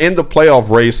if you're in the playoff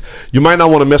race, you might not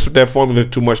want to mess with that formula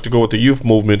too much to go with the youth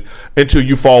movement until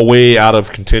you fall way out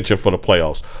of contention for the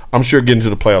playoffs. I'm sure getting to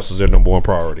the playoffs is their number one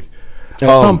priority.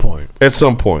 At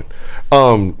some point.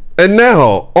 And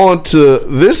now on to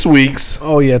this week's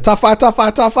top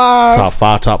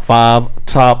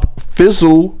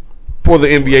fizzle for the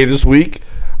NBA this week.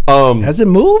 Has it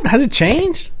moved? Has it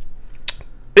changed?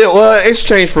 It's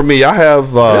changed for me. I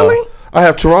have really? I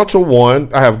have Toronto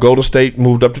 1. I have Golden State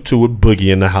moved up to 2 with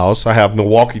Boogie in the house. I have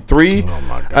Milwaukee 3. Oh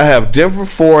my God. I have Denver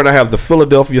 4, and I have the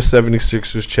Philadelphia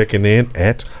 76ers checking in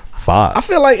at 5. I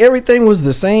feel like everything was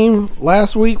the same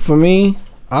last week for me.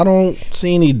 I don't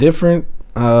see any different.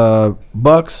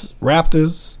 Bucks,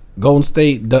 Raptors, Golden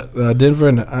State, Denver,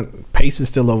 and Pace is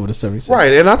still over the 76ers.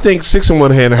 Right, and I think 6 in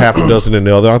one hand and half a dozen in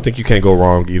the other. I think you can't go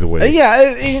wrong either way.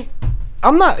 Yeah,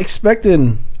 I'm not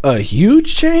expecting a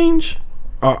huge change.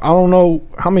 I don't know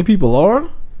how many people are,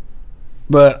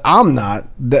 but I'm not.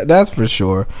 That's for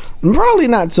sure. Probably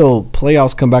not until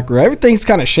playoffs come back around. Everything's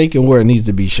kind of shaking where it needs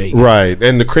to be shaken. Right,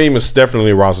 and the cream is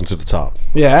definitely rising to the top.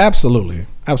 Yeah, absolutely.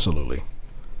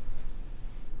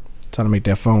 Time to make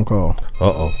that phone call.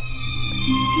 Uh-oh.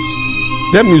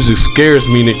 That music scares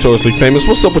me, Notoriously Famous.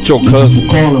 What's up with your cousin?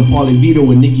 Calling Paulie Vito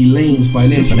and Nikki Lane's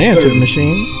financial It's just an answering service.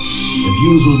 machine. If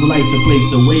yous was like to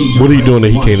place a wager, What are you doing that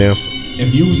he press can't one. answer?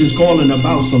 If yous is calling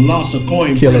about some loss of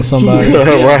coin, Killing press somebody. 2.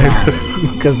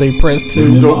 Right. Because they pressed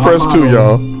 2. Don't press 2,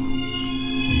 y'all.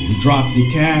 If you drop the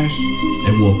cash,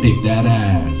 then we'll pick that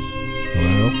ass.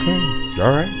 Well, okay.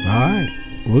 All right.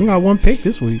 We got one pick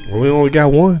this week. We only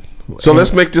got one. So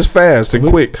let's make this fast and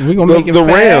quick. We're going to make it the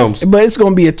fast, Rams. but it's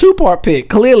going to be a 2-part pick,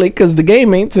 clearly, because the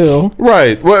game ain't till.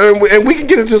 Right. Well, and we can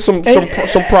get into some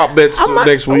prop bets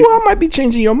next week. Well, I might be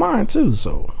changing your mind, too,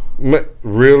 so.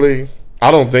 Really?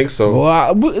 I don't think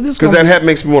so. Because that hat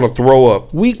makes me want to throw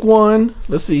up. Week 1,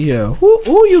 let's see here.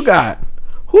 Who you got?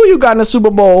 Who you got in the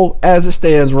Super Bowl as it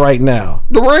stands right now?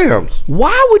 The Rams.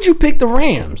 Why would you pick the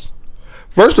Rams?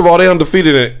 First of all, they're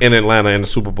undefeated in Atlanta in the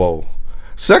Super Bowl.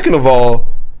 Second of all,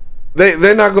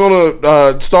 they're not going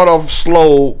to start off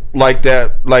slow like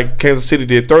that, like Kansas City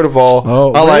did. Third of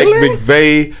all, I like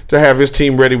McVay to have his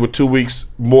team ready with 2 weeks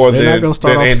more than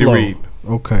Andy Reid.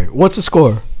 Okay. What's the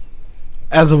score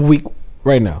as of week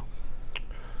right now?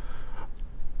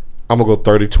 I'm going to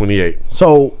go 30-28.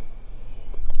 So,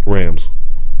 Rams.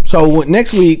 So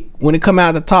next week, when it come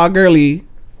out that Todd Gurley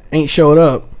ain't showed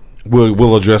up,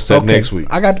 we'll address that next week.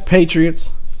 I got the Patriots.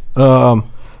 I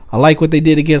like what they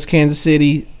did against Kansas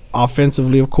City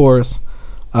offensively, of course.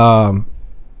 I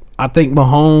think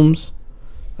MaHomes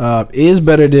is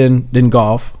better than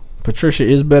Goff. Patricia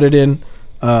is better than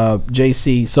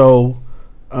JC. So,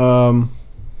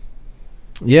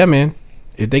 yeah, man.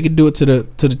 If they could do it to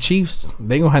the Chiefs,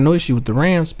 they gonna have no issue with the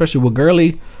Rams, especially with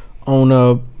Gurley on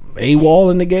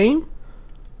AWOL in the game.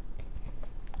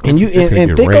 And you If in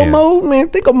get Thicko ran. mode, man.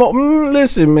 Thicko mode.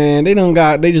 Listen, man.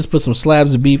 They just put some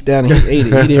slabs of beef down and he ate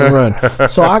it. He didn't run.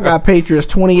 So I got Patriots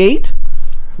 28,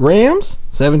 Rams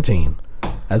 17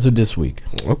 as of this week.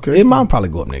 Okay. It might probably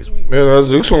go up next week. Man,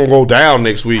 it's going to go down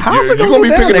next week. How's You're it gonna going to go be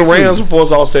down picking the next Rams week? before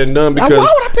it's all said and done Now, because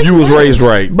why would I pick you the was Rams? raised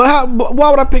right. But why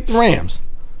would I pick the Rams?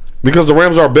 Because the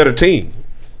Rams are a better team.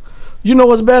 You know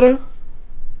what's better?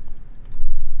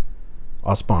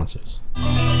 Our sponsors.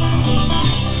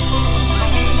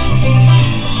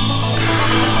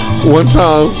 One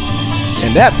time.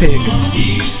 And that pick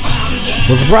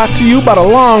was brought to you by the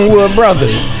Longwood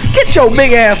Brothers. Get your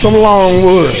big ass some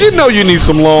Longwood. You know you need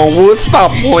some Longwood.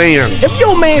 Stop playing. If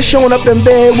your man showing up in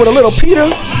bed with a little Peter,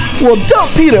 well,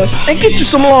 dump Peter and get you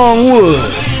some Longwood.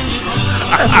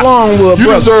 That's Longwood You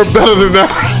Brothers. deserve better than that.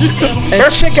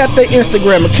 And check out their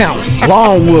Instagram account,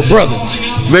 Longwood Brothers,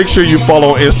 Make sure you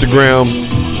follow on Instagram.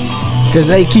 because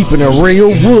they keeping it real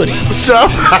woody.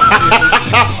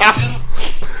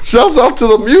 Shouts out to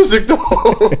the music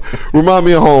though. Remind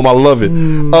me of home. I love it.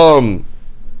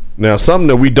 Now something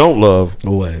that we don't love.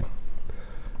 Away.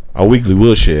 Our weekly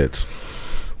Woodsheds.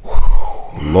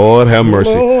 Lord have mercy.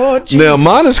 Lord Now Jesus.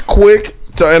 mine is quick,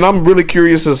 and I'm really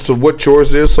curious as to what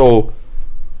yours is. So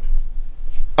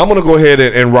I'm gonna go ahead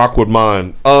and rock with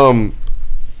mine.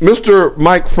 Mr.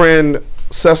 Mike Friend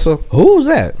Sessa Who's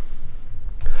that?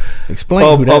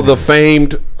 Explain who that of the is.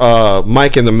 famed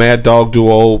Mike and the Mad Dog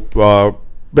duo.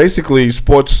 Basically,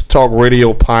 sports talk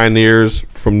radio pioneers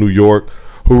from New York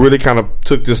who really kind of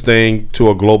took this thing to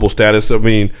a global status. I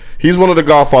mean, he's one of the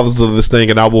godfathers of this thing,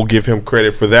 and I will give him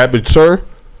credit for that. But, sir,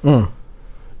 you're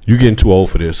getting too old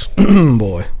for this.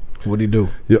 Boy, what'd he do?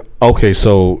 Yeah. Okay,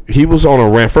 so he was on a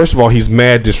rant. First of all, he's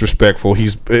mad disrespectful.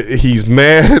 He's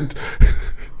mad.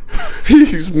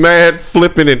 He's mad,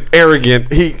 flippant, and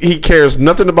arrogant. He cares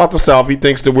nothing about the South. He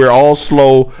thinks that we're all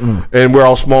slow and we're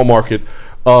all small market.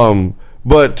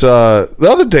 But the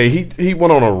other day he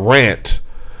went on a rant,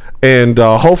 and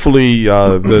hopefully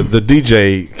the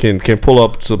DJ can pull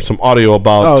up some audio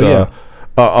about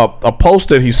a post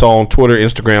that he saw on Twitter,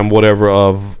 Instagram, whatever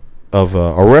of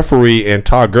a referee and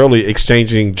Todd Gurley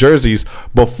exchanging jerseys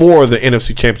before the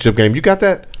NFC Championship game. You got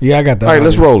that? Yeah, I got that. All right,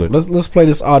 let's audio. roll it. Let's play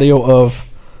this audio of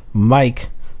Mike.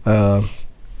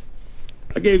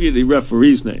 I gave you the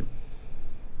referee's name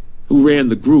who ran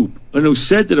the group and who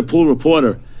said to the pool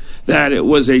reporter that it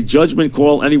was a judgment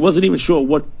call, and he wasn't even sure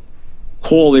what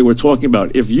call they were talking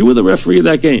about. If you were the referee of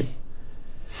that game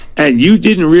and you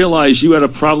didn't realize you had a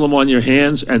problem on your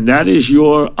hands, and that is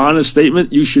your honest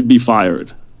statement, you should be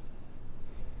fired.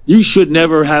 You should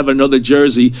never have another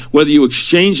jersey, whether you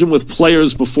exchange them with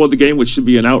players before the game, which should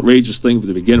be an outrageous thing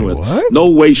to begin with. What? No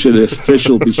way should an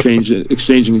official be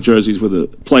exchanging jerseys with a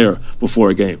player before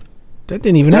a game. That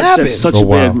didn't even That's happen. such Oh, a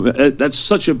wow. bad. That's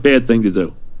such a bad thing to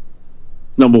do.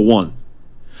 Number one.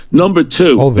 Number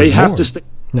two, Oh, there's they have more. to stay.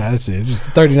 Nah, that's it. Just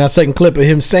a 39-second clip of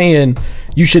him saying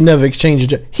you should never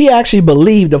exchange a. He actually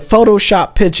believed the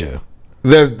Photoshop picture.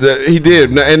 He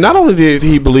did, and not only did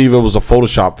he believe it was a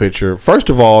Photoshop picture. First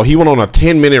of all, he went on a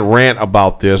 10-minute rant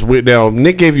about this. Now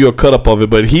Nick gave you a cut up of it,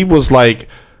 but he was like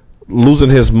losing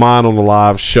his mind on the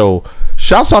live show.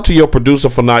 Shouts out to your producer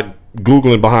for not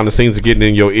Googling behind the scenes and getting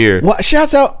in your ear. What?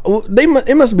 Shouts out.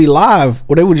 It must be live,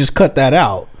 or they would just cut that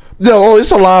out. No, it's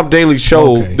a live daily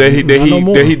show Okay. that I know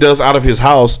more. he does out of his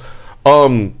house.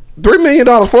 $3 million,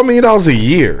 $4 million a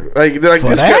year. Like For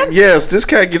this that? cat, yes, this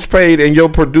cat gets paid, and your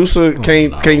producer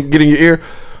can't get in your ear.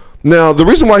 Now, the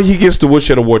reason why he gets the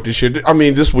Woodshed Award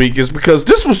this week, is because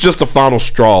this was just the final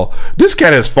straw. This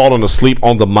cat has fallen asleep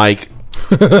on the mic,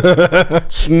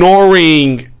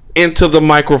 snoring into the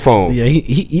microphone. Yeah,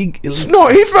 he No,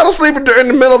 he fell asleep in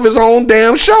the middle of his own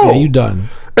damn show. Yeah, you done.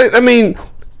 I mean,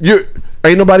 you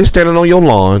ain't nobody standing on your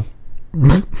lawn.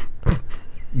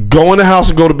 Go in the house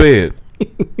and go to bed.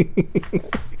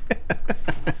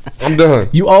 I'm done.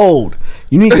 You old.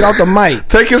 You need to get off the mic.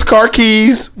 Take his car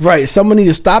keys. Right. Someone need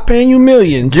to stop paying you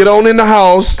millions. Get on in the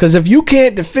house. Because if you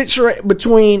can't differentiate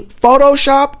between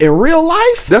Photoshop and real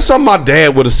life, That's something my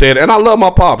dad would have said, and I love my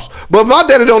pops. But my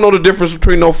daddy don't know the difference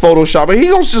between no Photoshop. And he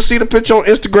gonna just see the picture on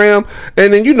Instagram,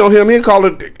 and then you know him, he'll call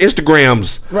it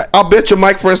Instagrams. Right. I bet you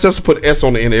Mike Francesa put S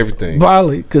on the end of everything.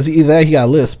 probably because either that or he got a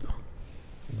lisp.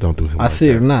 Don't do him. I like see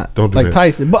it or that. not. Don't do like that.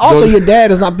 Tyson. But also, Don't- your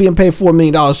dad is not being paid $4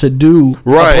 million to do a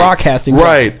broadcasting. job.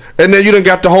 Right. And then you done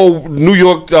got the whole New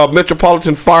York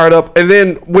Metropolitan fired up. And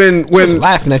then when Just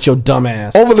laughing at your dumb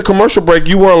ass. over the commercial break,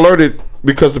 you were alerted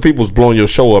because the people was blowing your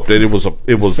show up that it was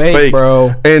fake, fake,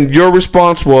 bro. And your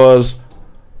response was,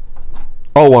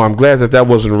 oh, well, I'm glad that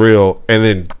wasn't real, and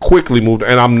then quickly moved.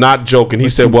 And I'm not joking. He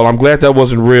said, well, I'm glad that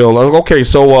wasn't real. Okay,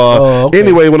 so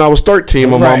anyway, when I was 13,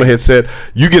 my mama had said,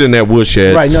 you get in that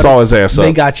woodshed. Right, saw his ass up.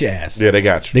 They got your ass. Yeah, they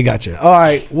got you. They got you. All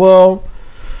right, well,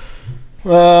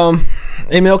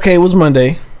 MLK was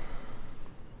Monday.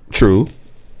 True.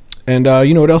 And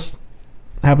you know what else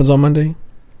happens on Monday?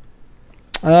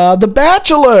 The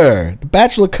Bachelor. The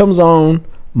Bachelor comes on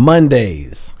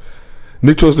Mondays.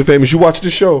 Nick Choice the Famous. You watch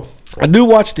the show? I do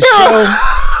watch the show.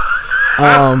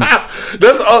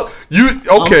 That's you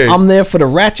okay? I'm there for the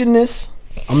ratchetness.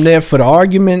 I'm there for the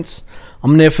arguments.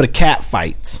 I'm there for the cat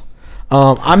fights.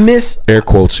 I miss air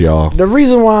quotes, y'all. The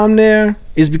reason why I'm there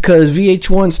is because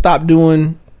VH1 stopped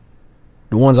doing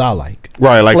the ones I like.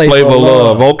 Right, like Flavor of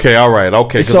Love. Okay, all right,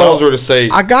 okay. Because I was ready to say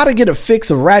I gotta get a fix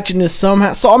of ratchetness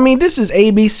somehow. So I mean, this is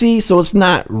ABC, so it's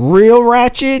not real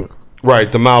ratchet.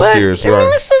 Right, the mouse ears.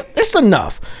 Right, it's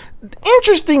enough.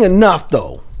 Interesting enough,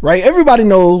 though. Right, everybody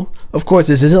know. Of course,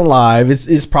 this isn't live.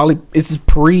 It's probably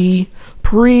pre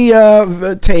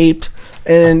taped,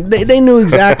 and they knew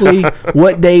exactly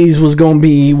what days was gonna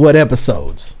be what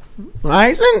episodes. All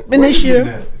right, and this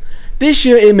year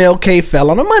MLK fell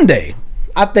on a Monday.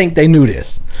 I think they knew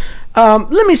this.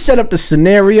 Let me set up the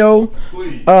scenario.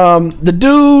 The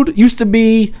dude used to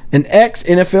be an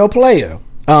ex-NFL player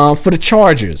for the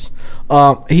Chargers.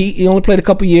 He only played a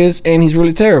couple years, and he's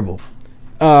really terrible.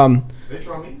 He's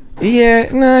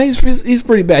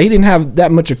pretty bad. He didn't have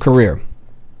that much of a career.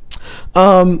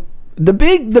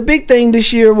 The big thing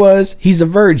this year was he's a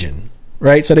virgin,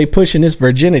 right? So they pushing this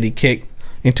virginity kick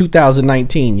in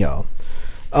 2019, y'all.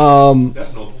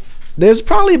 that's noble. There's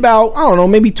probably about, I don't know,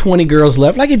 maybe 20 girls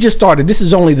left. Like, it just started. This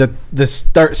is only the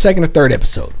second or third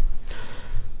episode.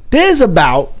 There's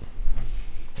about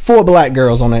 4 black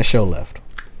girls on that show left.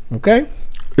 Okay?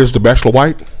 Is the Bachelor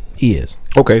white? He is.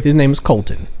 Okay. His name is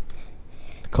Colton.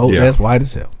 Colton, that's white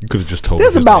as hell. You could have just told me.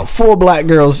 There's about 4 black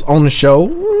girls on the show.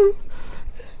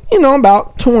 You know,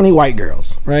 about 20 white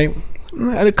girls, right?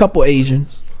 And a couple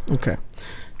Asians. Okay.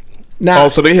 Now,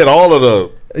 so they hit all of the...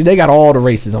 They got all the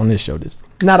races on this show.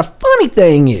 Now, the funny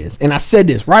thing is, and I said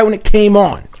this right when it came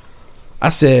on, I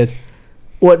said,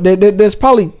 there's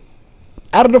probably,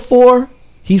 out of the 4,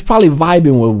 he's probably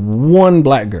vibing with 1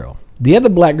 black girl. The other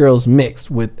black girl's mixed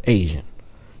with Asian.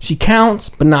 She counts,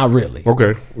 but not really.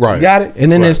 Okay, right. You got it?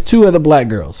 And then there's 2 other black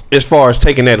girls. As far as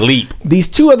taking that leap. These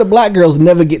 2 other black girls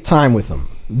never get time with him.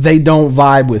 They don't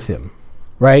vibe with him,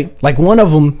 right? Like, one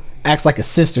of them acts like a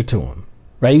sister to him,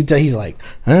 right? You tell he's like,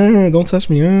 don't touch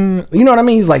me. You know what I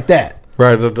mean? He's like that.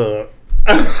 Right.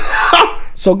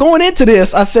 So going into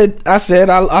this, I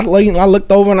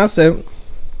looked over and I said,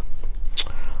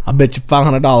 I bet you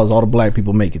 $500 all the black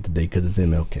people make it today because it's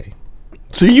MLK.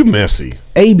 See, you messy.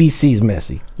 ABC's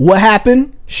messy. What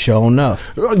happened? Sure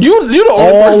enough. You're the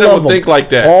only person that would think like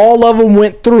that. All of them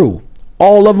went through.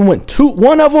 All of them went to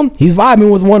one of them. He's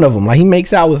vibing with one of them. Like, he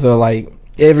makes out with her like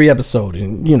every episode,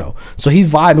 and so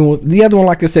he's vibing with the other one.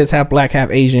 Like I said, is half black, half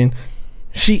Asian.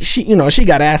 She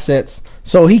got assets,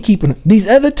 so he keeping these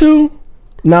other 2.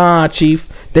 Nah, chief,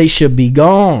 they should be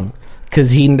gone because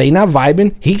they not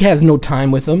vibing. He has no time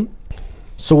with them.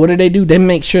 So what do? They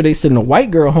make sure they send a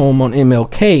white girl home on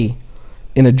MLK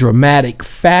in a dramatic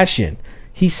fashion.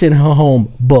 He sent her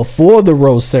home before the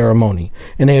rose ceremony,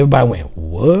 and everybody went,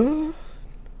 what?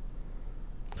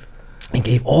 And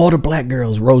gave all the black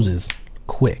girls roses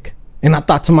quick. And I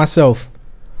thought to myself,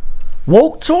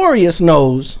 Woketorious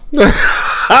knows that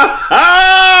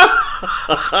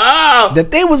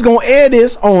they was going to air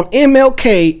this on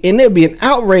MLK, and there'd be an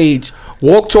outrage.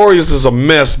 Woketorious is a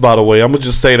mess, by the way. I'm going to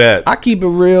just say that. I keep it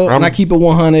real, and I keep it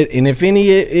 100. And if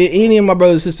any of my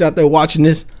brothers and sisters out there watching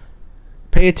this,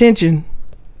 pay attention.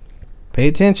 Pay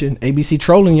attention. ABC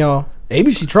trolling y'all.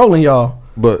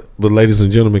 But ladies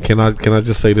and gentlemen, can I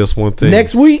just say this one thing?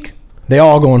 Next week, they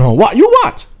all going home. You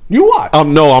watch.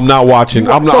 No, I'm not watching.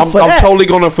 I'm totally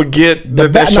gonna forget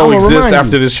that show exists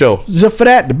after this show. Just for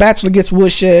that, The Bachelor gets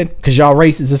Woodshed because y'all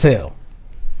racist as hell.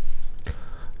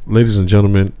 Ladies and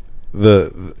gentlemen,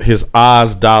 his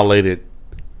eyes dilated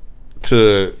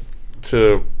to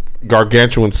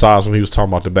gargantuan size when he was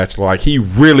talking about The Bachelor. Like, he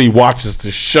really watches the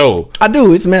show. I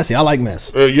do. It's messy. I like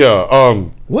mess. Yeah.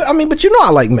 What I mean, but I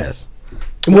like mess.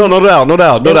 No doubt.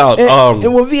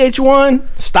 And when VH1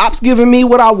 stops giving me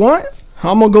what I want,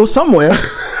 I'm gonna go somewhere.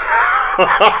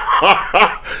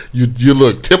 You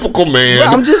look typical, man.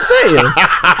 Well, I'm just saying.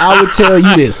 I would tell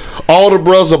you this. All the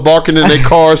bros are barking in their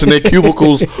cars and their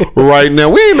cubicles right now.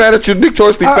 We ain't mad at you, Nick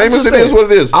Choice. Famous. It is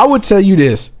what it is. I would tell you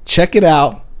this. Check it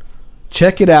out.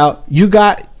 You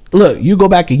got look, you go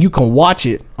back and you can watch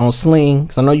it on Sling,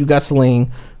 because I know you got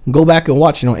Sling. Go back and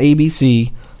watch it on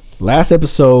ABC, last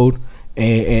episode,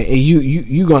 and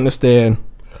you gonna understand.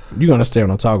 You gonna understand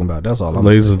what I'm talking about. That's all.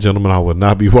 Ladies and gentlemen, I would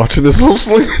not be watching this on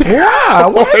Sling. Yeah,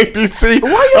 on ABC.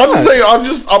 I'm just saying.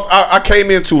 I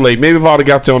came in too late. Maybe if I'd have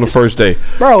got there on the first day,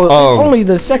 bro. It's only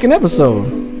the second episode.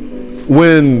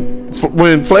 When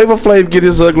Flavor Flav get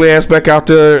his ugly ass back out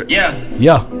there,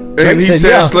 yeah. And he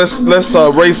says, let's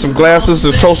raise some glasses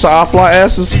and toast our fly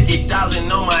asses.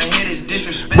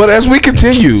 But as we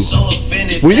continue,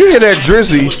 when you hear that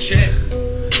Drizzy,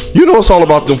 you know it's all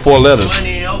about them 4 letters.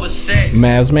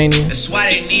 Mavs Mania.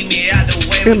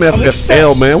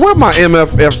 MFFL, man. Where are my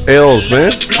MFFLs,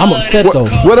 man? I'm upset though.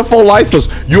 Where the 4 lifers?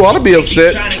 You ought to be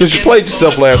upset because you played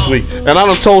yourself last week. And I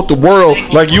done told the world,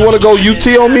 like, you want to go UT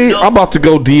on me? I'm about to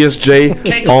go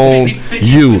DSJ on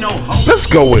you. Let's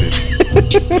go with it.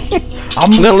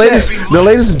 Now,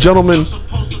 ladies and gentlemen,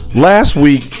 last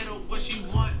week,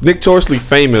 Notoriously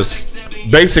Famous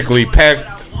basically packed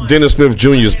Dennis Smith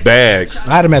Jr.'s bags.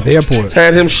 I had him at the airport.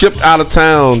 Had him shipped out of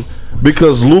town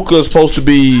because Luka is supposed to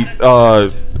be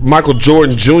Michael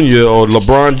Jordan Jr. or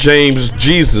LeBron James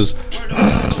Jesus.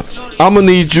 I'm gonna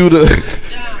need you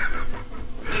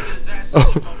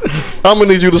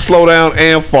to slow down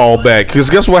and fall back. Because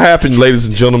guess what happened, ladies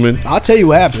and gentlemen? I'll tell you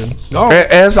what happened.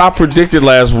 As I predicted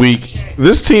last week,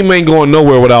 this team ain't going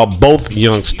nowhere without both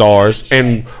young stars.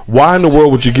 And why in the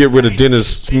world would you get rid of Dennis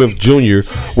Smith Jr.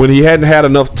 when he hadn't had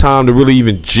enough time to really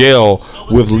even gel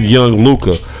with young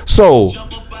Luka? So,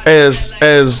 as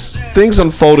things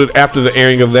unfolded after the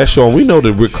airing of that show, and we know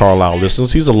that Rick Carlisle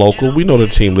listens. He's a local. We know the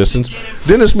team listens.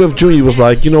 Dennis Smith Jr. was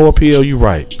like, you know what, PL, you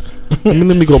right.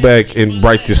 Let me go back and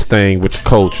write this thing with the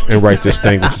coach and write this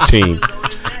thing with the team.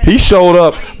 He showed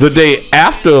up the day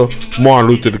after Martin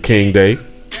Luther King Day,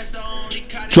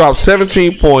 dropped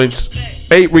 17 points,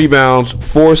 8 rebounds,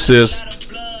 4 assists,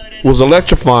 was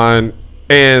electrifying,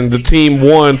 and the team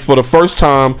won for the first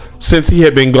time since he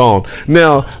had been gone.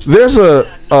 Now, there's a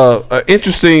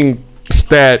interesting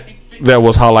stat that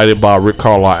was highlighted by Rick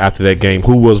Carlisle after that game,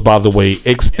 who was, by the way,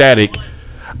 ecstatic.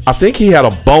 I think he had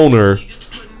a boner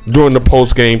during the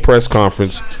post-game press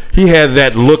conference. He had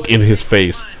that look in his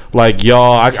face, like,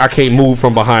 y'all, I can't move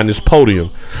from behind this podium.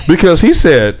 Because he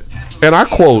said, and I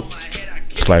quote,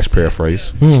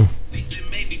 /paraphrase,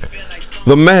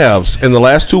 the Mavs in the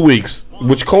last 2 weeks,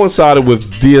 which coincided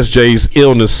with DSJ's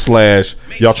illness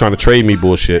 / y'all trying to trade me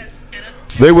bullshit,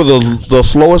 they were the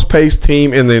slowest paced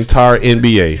team in the entire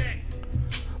NBA.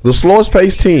 The slowest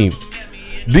paced team.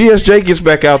 DSJ gets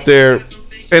back out there,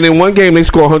 and in one game they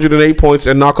score 108 points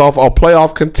and knock off a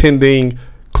playoff contending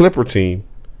Clipper team.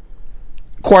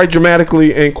 Quite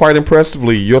dramatically and quite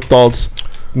impressively. Your thoughts,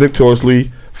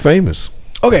 Notoriously Famous.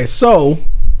 Okay, so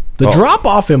the drop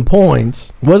off in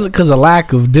points wasn't because of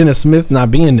lack of Dennis Smith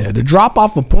not being there. The drop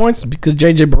off of points is because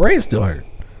JJ Barea is still hurt.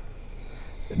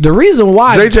 The reason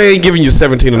why JJ ain't giving you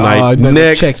 17 tonight.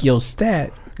 Next, check your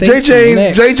stat.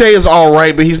 JJ is all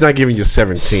right, but he's not giving you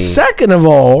 17. Second of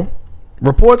all,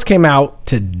 reports came out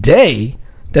today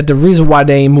that the reason why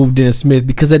they ain't moved Dennis Smith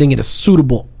because they didn't get a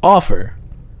suitable offer.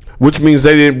 Which means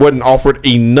they wasn't offered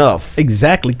enough.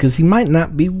 Exactly, because he might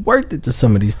not be worth it to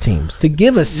some of these teams to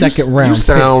give a second round. You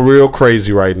sound real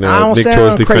crazy right now. I don't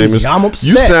sound crazy. Famous. I'm upset.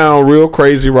 You sound real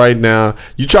crazy right now.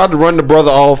 You tried to run the brother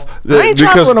off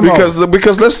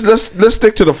because let's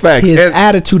stick to the facts. His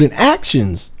attitude and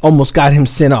actions almost got him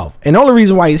sent off, and the only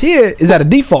reason why he's here is at a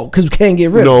default because we can't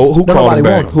get rid of him. Who called him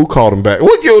back? Who called him back?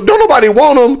 What? Don't nobody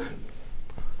want him.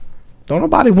 Don't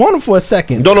nobody want him for a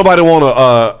second. Don't nobody want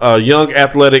a young,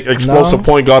 athletic, explosive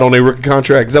point guard on a rookie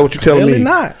contract. Is that what you're telling me? Clearly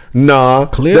not. Nah.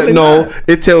 Clearly not.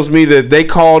 It tells me that they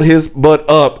called his butt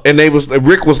up, and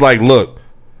Rick was like, "Look,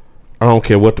 I don't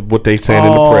care what they saying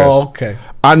in the press. Okay.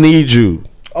 I need you.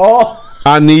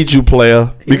 I need you,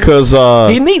 player, because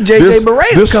he need JJ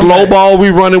Barea. This slow ball we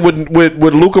running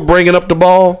with Luka bringing up the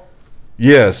ball."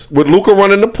 Yes, with Luka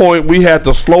running the point, we had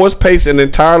the slowest pace in the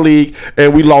entire league,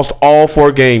 and we lost all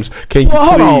 4 games. Can you please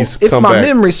come back? If my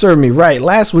memory served me right,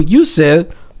 last week you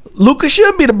said Luka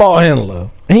should be the ball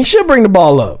handler, and he should bring the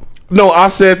ball up. No, I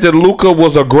said that Luka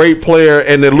was a great player,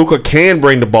 and that Luka can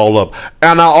bring the ball up.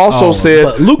 And I also said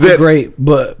but Luka great,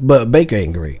 but Baker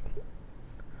ain't great.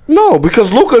 No,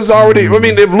 because Luka's already. I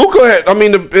mean,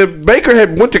 if Baker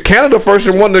had went to Canada first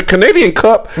and won the Canadian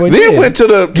Cup, then went to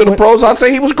the pros, I'd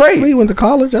say he was great. Well, he went to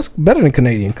college. That's better than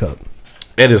Canadian Cup.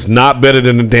 It is not better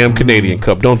than the damn Canadian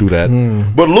Cup. Don't do that.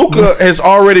 But Luka has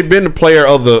already been the player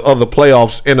of the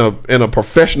playoffs in a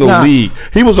professional league.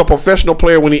 He was a professional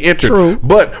player when he entered. True.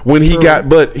 But when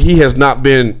he has not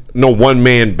been no one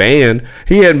man band.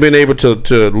 He hadn't been able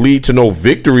to lead to no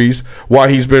victories while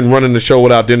he's been running the show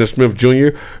without Dennis Smith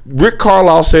Jr. Rick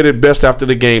Carlisle said it best after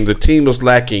the game. The team was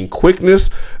lacking quickness,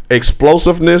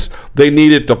 explosiveness. They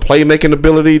needed the playmaking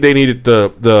ability. They needed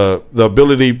the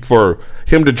ability for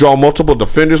him to draw multiple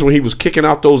defenders when he was kicking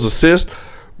out those assists.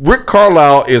 Rick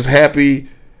Carlisle is happy,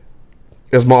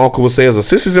 as my uncle would say, as a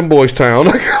sissies in Boys Town.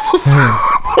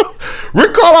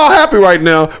 Rick Carlisle happy right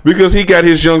now because he got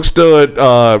his young stud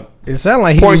It sounded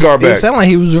like point guard back. It sounded like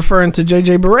he was referring to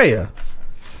JJ Barea.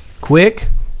 Quick,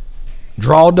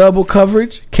 draw double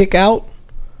coverage, kick out,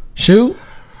 shoot.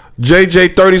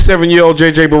 JJ, 37-year-old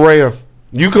JJ Barea.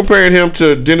 You comparing him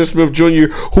to Dennis Smith Jr.,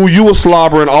 who you were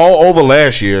slobbering all over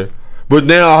last year, but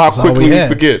now how quickly we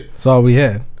forget. That's all we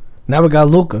had. Now we got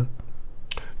Luka.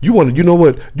 You know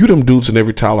what? You them dudes in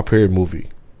every Tyler Perry movie.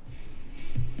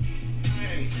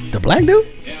 The black dude?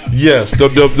 Yes, the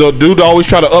dude always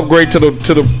try to upgrade to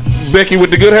the Becky with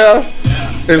the good hair,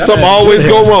 and something always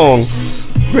go wrong.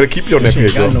 You better keep your neck here,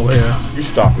 Got no hair. You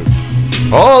stop it.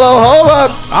 Hold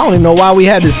up. I don't even know why we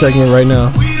had this segment right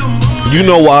now. You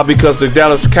know why? Because the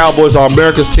Dallas Cowboys are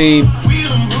America's team,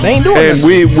 They ain't doing and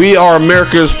nothing. we are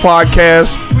America's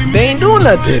podcast. They ain't doing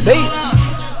nothing.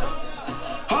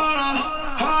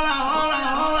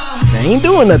 They ain't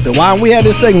doing nothing. Why we had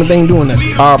this segment? They ain't doing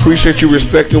nothing. I appreciate you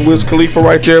respecting Wiz Khalifa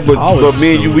right there, but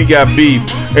me and you, we got beef.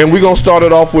 And we're going to start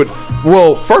it off with,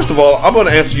 well, first of all, I'm going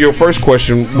to answer your first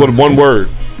question with one word.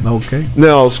 Okay.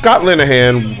 Now, Scott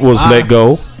Linehan was let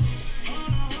go.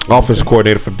 Offensive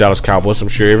coordinator for the Dallas Cowboys. I'm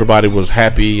sure everybody was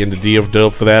happy in the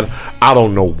DFW for that. I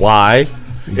don't know why.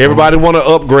 Everybody want to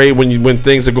upgrade when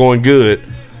things are going good.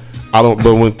 I don't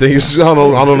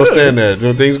understand that.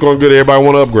 When things are going good, everybody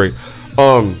want to upgrade.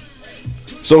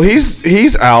 So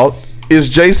he's out. Is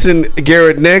Jason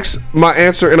Garrett next? My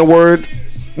answer in a word,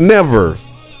 never.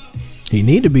 He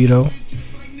need to be though.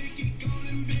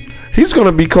 He's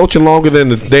gonna be coaching longer than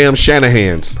the damn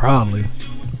Shanahans. Probably.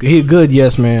 He a good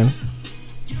yes man.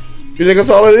 You think that's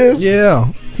all it is?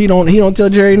 Yeah. He don't tell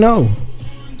Jerry no.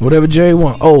 Whatever Jerry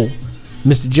want. Oh,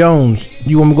 Mr. Jones,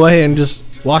 you want me to go ahead and just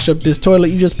wash up this toilet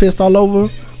you just pissed all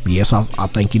over? Yes, I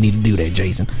think you need to do that,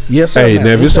 Jason. Yes, sir. Hey, now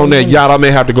if it's on that yacht, I may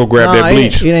have to go grab that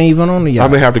bleach. It ain't even on the yacht.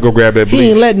 I may have to go grab that bleach. He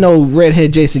ain't let no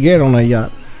redhead Jason Garrett on that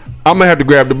yacht. I may have to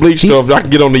grab the bleach stuff so I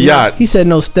can get on the yacht. He said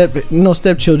no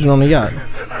stepchildren on the yacht.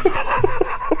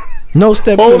 No Hold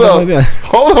stepchildren up. on the yacht.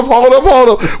 Hold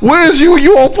up. Where's you?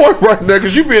 You on point right now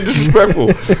because you being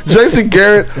disrespectful. Jason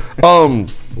Garrett.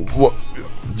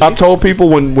 I told people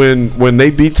when they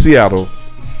beat Seattle,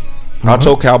 I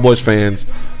told Cowboys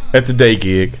fans at the day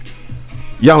gig,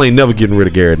 y'all ain't never getting rid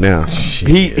of Garrett now.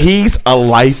 He's a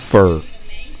lifer.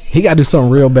 He got to do something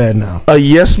real bad now. A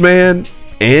yes man,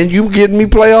 and you getting me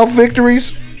playoff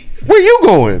victories? Where you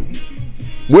going?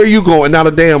 Where you going? Not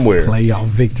a damn where. Playoff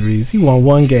victories. He won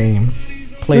one game.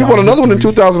 He won another one in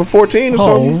 2014 or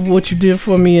something. What you did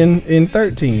for me in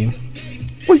 13.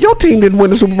 Well, your team didn't win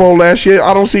the Super Bowl last year.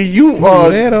 I don't see you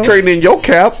trading in your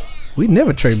cap. We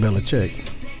never trade Belichick.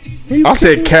 I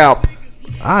said cap.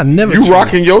 I never. You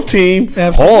rocking your team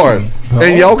hard,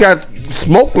 and y'all got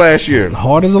smoked last year.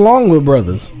 Hard as a Longwood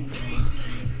brothers.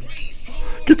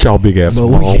 Get y'all big ass some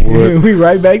Longwood. We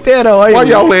right back there though. Why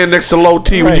y'all laying next to low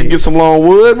T when you get some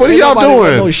Longwood? What are y'all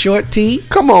doing? No short T.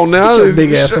 Come on now, Get your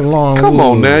big ass some Longwood. Come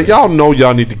on now, y'all know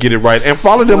y'all need to get it right and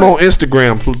follow them on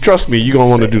Instagram. Trust me, you gonna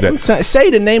want to do that.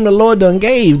 Say the name the Lord done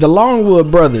gave, the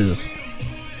Longwood brothers.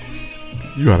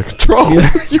 You out of control.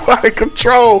 You out of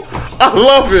control. I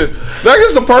love it. That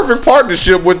is the perfect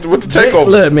partnership with the takeover.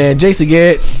 Look, man, Jason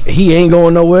Garrett, he ain't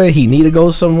going nowhere. He need to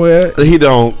go somewhere. He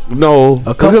don't. No.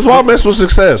 Because why mess with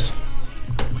success?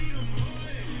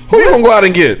 Who you gonna go out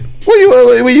and get? What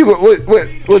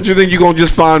you think you gonna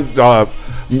just find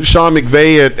Sean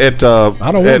McVay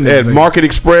at Market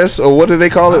Express or what do they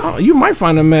call it? You might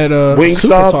find him at Wingstop,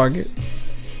 Super Target.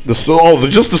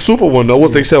 Just the super one though.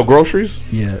 What they sell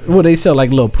groceries? Yeah. Well, they sell like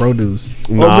little produce.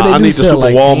 Nah, I need the super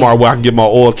Walmart where I can get my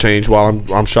oil change while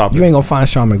I'm shopping. You ain't gonna find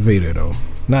Sean McVay there though.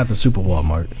 Not the super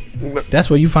Walmart. That's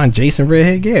where you find Jason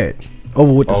Redhead Garrett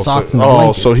over with the socks and the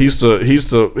blankets. So he's the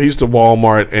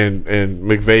Walmart and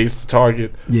McVay's the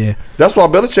Target. Yeah. That's why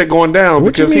Belichick going down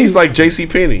because he's like J.C.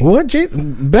 Penney. What?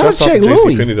 Belichick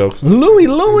Louis. Penney, though.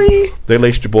 Louis. They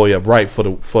laced your boy up right for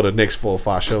the next 4 or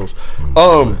 5 shows.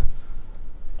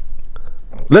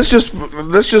 Let's just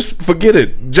forget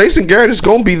it. Jason Garrett is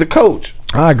gonna be the coach.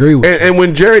 I agree with you. And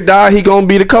when Jerry died, he gonna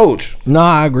be the coach. No,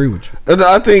 I agree with you. And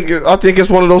I think it's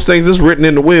one of those things that's written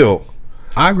in the will.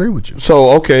 I agree with you.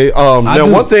 So okay. Now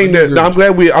one thing that I'm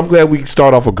glad we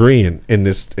start off agreeing in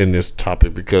this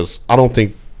topic because I don't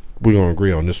think we're gonna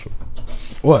agree on this one.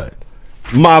 What?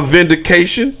 My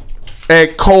vindication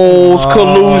at Cole's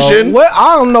collusion. Well,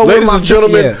 I don't know. Ladies where my and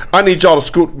gentlemen, 50 at. I need y'all to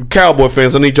scoot. Cowboy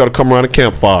fans, I need y'all to come around the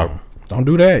campfire. Don't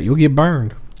do that. You'll get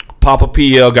burned. Papa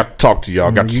PL got to talk to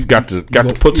y'all. Got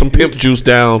to put some pimp juice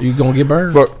down. You gonna get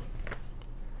burned.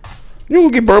 You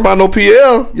won't get burned by no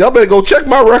PL. Y'all better go check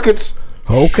my records.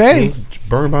 Okay.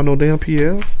 Burned by no damn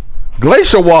PL.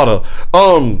 Glacier water.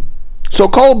 So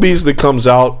Cole Beasley comes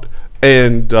out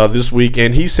and this week,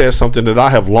 and he says something that I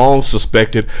have long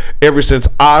suspected ever since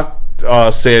I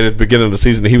said at the beginning of the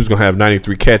season that he was going to have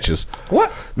 93 catches.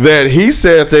 What? That he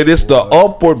said that it's the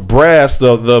upward brass,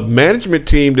 the management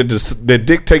team that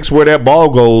dictates where that ball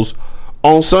goes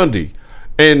on Sunday,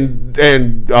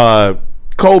 and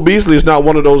Cole Beasley is not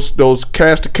one of those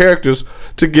cast of characters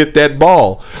to get that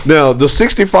ball. Now, the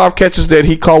 65 catches that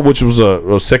he caught, which was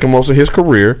a second most in his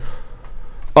career,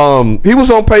 he was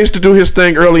on pace to do his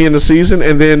thing early in the season,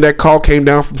 and then that call came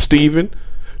down from Steven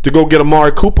to go get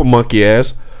Amari Cooper monkey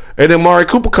ass. And then Amari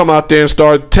Cooper come out there and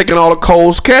start taking all of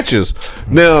Cole's catches.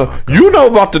 Now, you know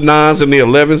about the 9s and the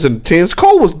 11s and the 10s.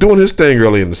 Cole was doing his thing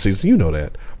early in the season. You know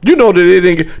that. You know that it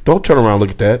didn't get... Don't turn around and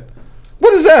look at that.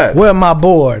 What is that? Where am I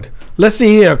bored? Let's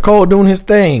see here. Cole doing his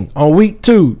thing. On week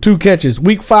 2, 2 catches.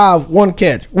 Week 5, 1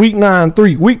 catch. Week 9,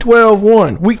 3. Week 12,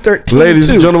 1. Week 13, Ladies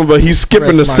 2. and gentlemen, but he's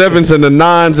skipping the 7s and the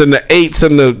 9s and the 8s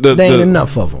and the There ain't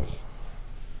enough of them.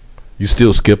 You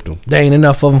still skipped them. There ain't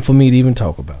enough of them for me to even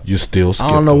talk about. You still skipped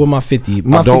them. I don't know where my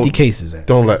 50 cases at.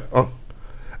 Don't let...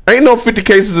 ain't no 50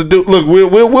 cases to do. Look,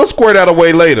 we'll square that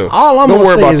away later. All I'm Don't gonna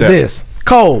worry say about is that. this.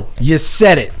 Cole, you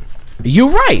said it. You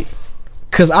right.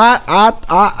 Cause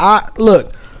I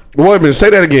look. Wait a minute, say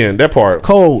that again. That part.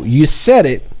 Cole, you said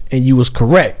it and you was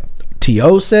correct.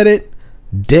 T.O. said it.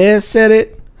 Dez said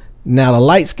it. Now the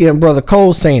light skinned brother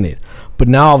Cole saying it. But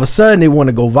now all of a sudden they want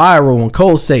to go viral when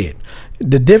Cole say it.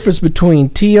 The difference between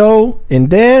T.O. and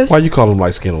Dez. Why you call him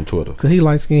light skin on Twitter? Cause he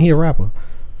light skinned, he a rapper.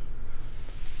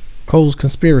 Cole's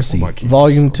Conspiracy,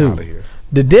 Volume 2.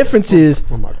 The difference is,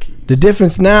 the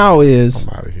difference now is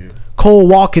Cole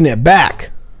walking it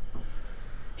back.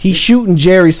 He's shooting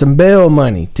Jerry some bail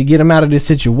money to get him out of this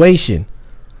situation.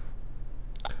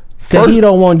 Because he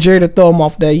don't want Jerry to throw him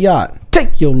off that yacht.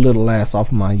 Take your little ass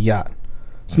off my yacht.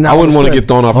 So I wouldn't want to get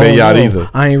thrown off that yacht either.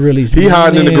 I ain't really. He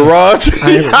hiding in the garage.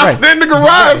 He hiding in the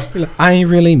garage. I ain't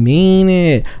really mean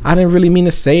it. I didn't really mean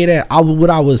to say that. What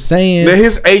I was saying. Now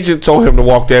his agent told him to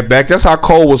walk that back. That's how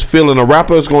Cole was feeling. A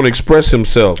rapper is going to express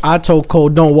himself. I told Cole,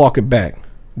 don't walk it back.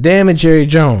 Damn it, Jerry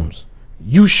Jones.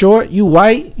 You short, you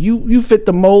white, you fit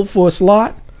the mold for a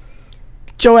slot.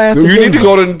 Get your ass to You need Denver. to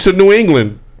go to New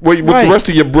England with the rest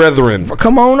of your brethren.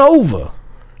 Come on over.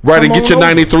 Right, and get your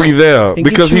 93 there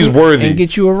because he's worthy. And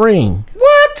get you a ring.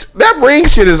 What? That ring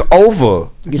shit is over.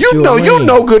 You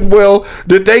know good and well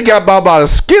that they got by the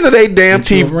skin of their damn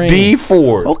teeth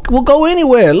D4. Okay, well, go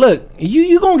anywhere. Look,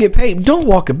 you gonna get paid. Don't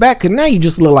walk it back, because now you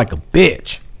just look like a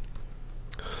bitch.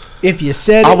 If you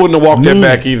said it, I wouldn't have walked that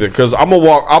back either, because I'm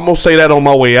gonna say that on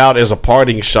my way out as a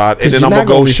parting shot, and then I'm gonna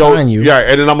go show you. Yeah,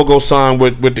 and then I'm gonna go sign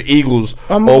with the Eagles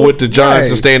or with the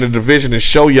Giants and stay in the division and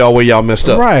show y'all where y'all messed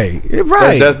up. Right.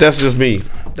 That's just me.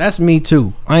 That's me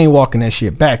too. I ain't walking that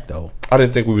shit back though. I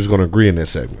didn't think we was gonna agree in that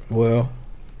segment. Well,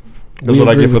 that's what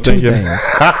I get for thinking.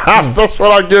 That's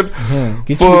what I get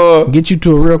for get you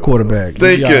to a real quarterback.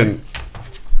 Thinking.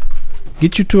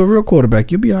 Get you to a real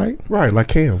quarterback. You'll be all right. Right, like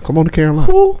Cam. Come on to Carolina.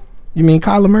 Who? You mean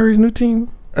Kyler Murray's new team?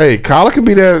 Hey, Kyler can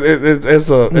be there as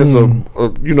a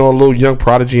little young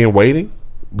prodigy in waiting.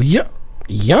 Yeah,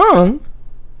 young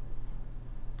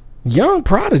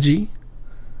prodigy.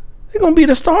 They're gonna be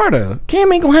the starter.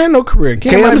 Cam ain't gonna have no career.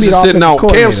 Cam's just sitting out.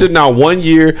 Cam's sitting out 1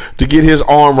 year to get his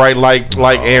arm right, like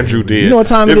Andrew did. You know what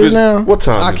time it is now? What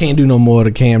time? I can't do no more of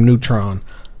the Cam Neutron.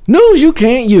 News you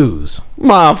can't use.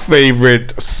 My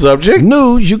favorite subject.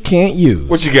 News you can't use.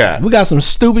 What you got? We got some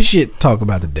stupid shit to talk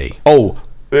about today. Oh,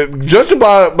 judging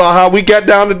by how we got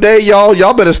down today,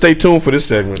 y'all better stay tuned for this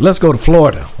segment. Let's go to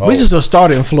Florida. We just gonna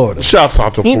start in Florida. Shouts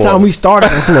out to Florida. Anytime we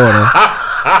started in Florida,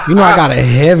 you know I got a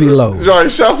heavy load. All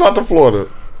right, shouts out to Florida.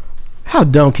 How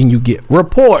dumb can you get?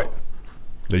 Report.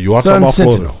 You are Sun talking about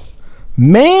Sentinel. Florida.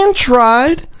 Man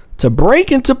tried to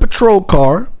break into patrol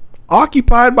car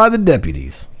occupied by the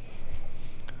deputies.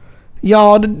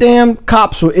 Y'all, the damn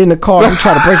cops were in the car and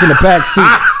tried to break in the back seat.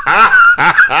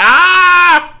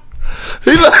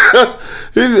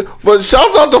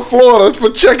 Shouts out to Florida for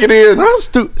checking in.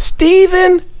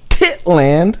 Steven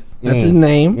Titland, that's his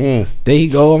name. There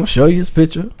you go. I'm gonna show you his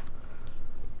picture.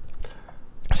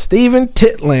 Steven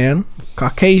Titland,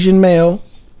 Caucasian male,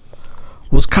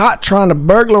 was caught trying to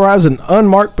burglarize an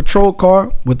unmarked patrol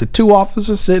car with the 2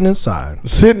 officers sitting inside.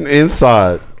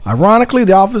 Ironically,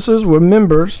 the officers were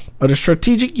members of the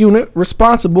strategic unit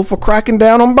responsible for cracking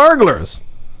down on burglars.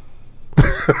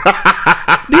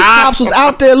 These cops was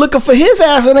out there looking for his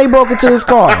ass and they broke into his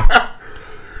car.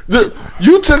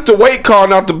 You took the weight car,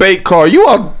 not the bait car.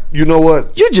 You know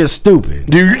what? You're just stupid.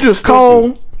 Dude, you just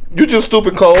Cole. stupid. You just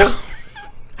stupid, Cole.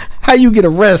 How you get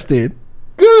arrested?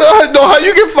 I know how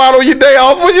you get fired on your day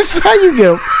off. How you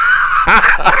get?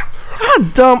 How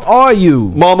dumb are you?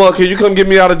 Mama, can you come get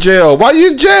me out of jail? Why you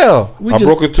in jail? I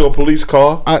broke into a police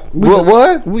car.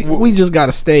 What? We just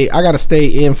gotta stay. I gotta stay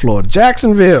in Florida.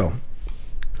 Jacksonville.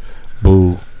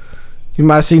 Boo. You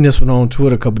might have seen this one on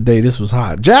Twitter a couple days. This was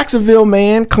hot. Jacksonville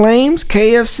man claims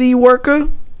KFC worker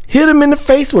hit him in the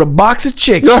face with a box of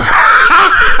chicken.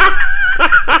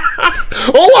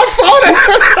 Oh, I saw that.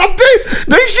 I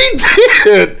think she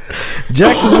did.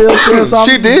 Jacksonville sheriff's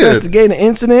office investigating the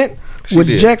incident.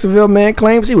 The Jacksonville man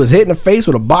claims he was hit in the face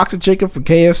with a box of chicken from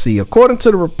KFC. According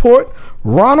to the report,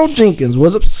 Ronald Jenkins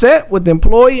was upset with the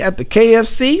employee at the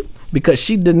KFC because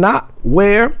she did not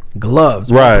wear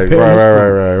gloves. Right.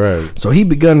 So he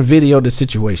begun video the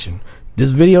situation. This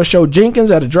video showed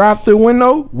Jenkins at a drive-thru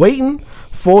window waiting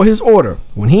for his order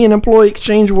when he and employee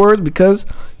exchanged words because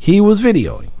he was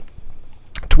videoing.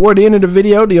 Toward the end of the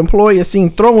video, the employee is seen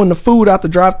throwing the food out the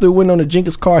drive-thru window in the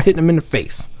Jenkins car, hitting him in the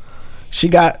face. She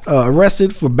got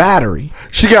arrested for battery.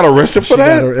 She got arrested for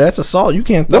that? That's assault. You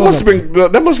can't. That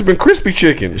must have been crispy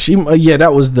chicken.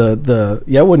 That was the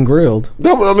it wasn't grilled.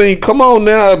 I mean, come on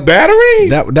now, battery.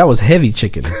 That was heavy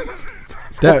chicken.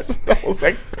 That was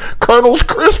like Colonel's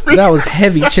crispy. That was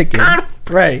heavy chicken.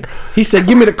 Right. He said,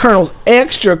 "Give me the Colonel's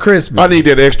extra crispy." I need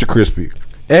that extra crispy.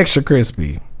 Extra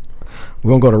crispy.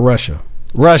 We're gonna go to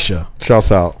Russia.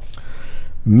 Shouts out.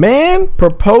 Man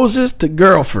proposes to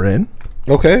girlfriend.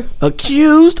 Okay.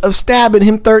 Accused of stabbing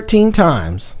him 13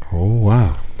 times. Oh,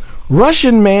 wow.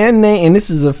 Russian man named, and this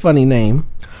is a funny name,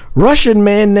 Russian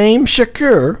man named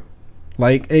Shakur,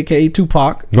 like aka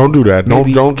Tupac. Don't do that.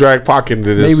 Don't drag Pac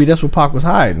into this. Maybe that's what Pac was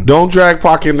hiding. Don't drag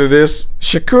Pac into this.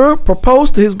 Shakur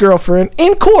proposed to his girlfriend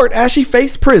in court as she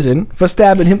faced prison for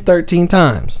stabbing him 13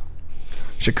 times.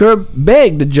 Shakur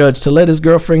begged the judge to let his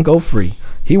girlfriend go free.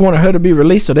 He wanted her to be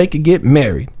released so they could get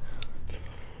married.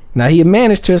 Now, he had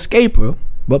managed to escape her,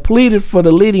 but pleaded for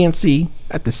the leniency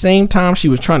at the same time she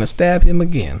was trying to stab him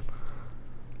again.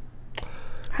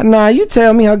 Now, you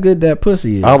tell me how good that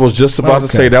pussy is. I was just about to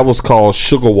say that was called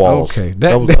sugar walls. Okay.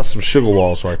 That's some sugar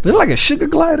walls right there. It's like a sugar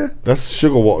glider. That's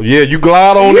sugar wall. Yeah, you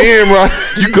glide on in, right?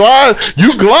 You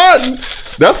gliding.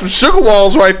 That's some sugar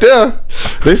walls right there.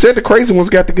 They said the crazy ones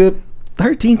got the good.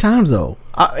 13 times, though.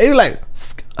 It was like,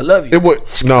 I love you.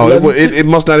 It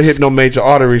must not have hit no major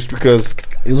arteries because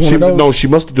she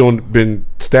must have been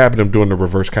stabbing him doing the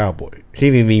reverse cowboy. He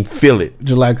didn't even feel it.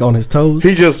 Just like on his toes.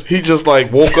 He just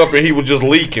like woke up and he was just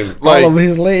leaking like, all over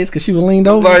his legs because she was leaned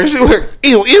over. Like she was like,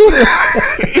 ew.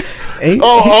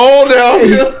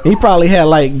 He probably had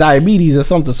like diabetes or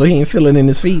something, so he ain't feeling in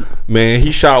his feet. Man,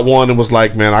 he shot one and was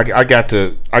like, man, I got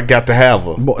to have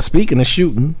her. Boy, speaking of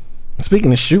shooting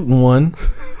one.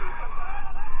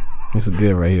 This is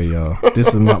good right here, y'all. This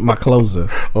is my closer.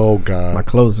 Oh God, my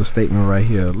closer statement right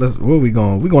here. Where we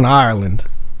going? We going to Ireland.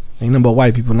 Ain't nothing but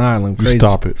white people in Ireland. Crazy.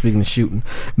 Stop it. Speaking of shooting,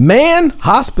 man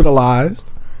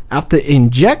hospitalized after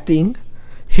injecting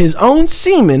his own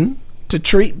semen to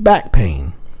treat back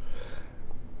pain.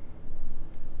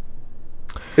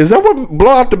 Is that what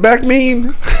blow out the back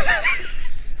mean?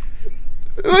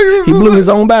 He blew his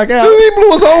own back out. He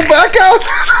blew his own back out.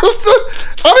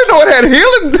 I didn't know it had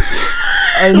healing.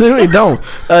 I literally don't.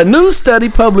 A new study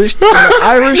published in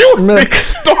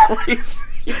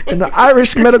the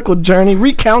Irish Medical Journal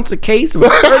recounts a case of a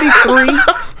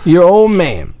 33-year-old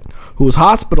man who was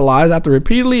hospitalized after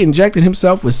repeatedly injecting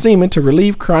himself with semen to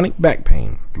relieve chronic back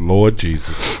pain. Lord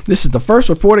Jesus. This is the first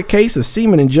reported case of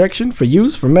semen injection for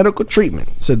use for medical treatment,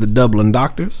 said the Dublin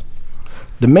doctors.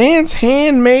 The man's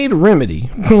handmade remedy,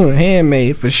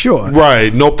 handmade for sure.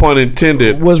 Right, no pun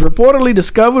intended. Was reportedly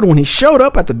discovered when he showed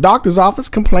up at the doctor's office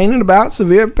complaining about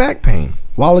severe back pain.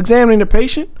 While examining the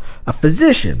patient, a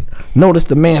physician noticed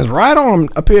the man's right arm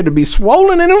appeared to be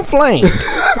swollen and inflamed.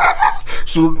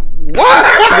 So what?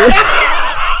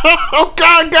 Okay,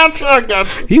 I got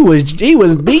you. He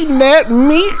was beating that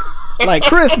meat like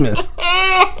Christmas.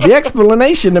 The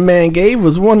explanation the man gave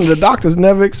was one the doctors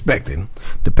never expected.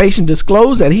 The patient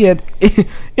disclosed that he had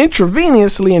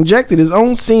intravenously injected his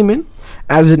own semen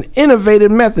as an innovative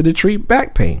method to treat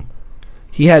back pain.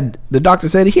 The doctor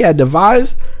said he had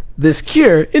devised this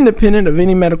cure independent of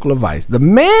any medical advice. The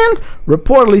man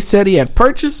reportedly said he had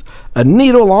purchased a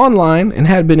needle online and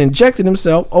had been injecting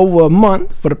himself over a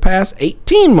month for the past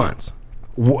 18 months.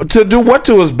 To do what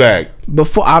to his back?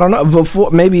 Before, I don't know.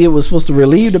 Before, maybe it was supposed to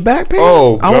relieve the back pain.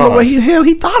 Oh, I don't know God. what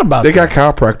he thought about They that.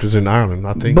 got chiropractors in Ireland,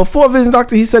 I think. Before visiting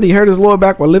doctor, he said he hurt his lower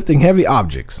back while lifting heavy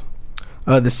objects.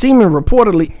 The semen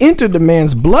reportedly entered the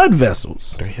man's blood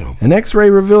vessels. Damn. An X-ray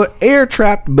revealed air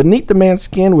trapped beneath the man's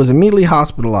skin, was immediately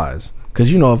hospitalized.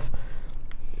 Because, you know, if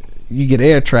you get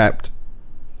air trapped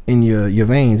in your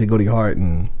veins, it go to your heart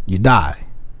and you die.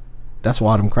 That's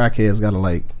why them crackheads got to,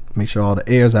 like, make sure all the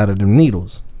air's out of them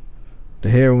needles. The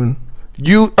heroin.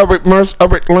 You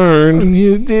learn.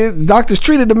 You did. Doctors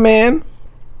treated the man.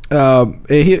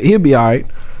 He'll be all right.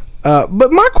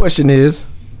 But my question is,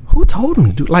 who told him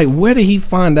to do? Like, where did he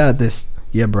find out this?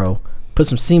 Yeah, bro. Put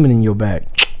some semen in your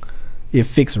back. It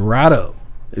fix right up.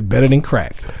 It's better than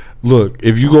crack. Look,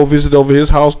 if you go visit over his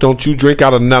house, don't you drink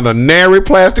out of another nary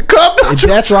plastic cup.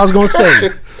 That's what I was gonna say.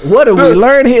 What did we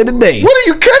learn here today? What are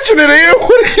you catching it in?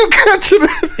 What are you catching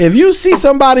it? If you see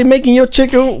somebody making your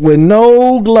chicken with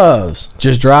no gloves,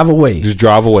 just drive away. Just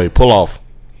drive away. Pull off.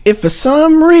 If for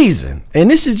some reason,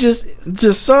 and this is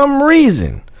just some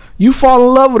reason, you fall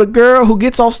in love with a girl who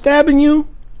gets off stabbing you,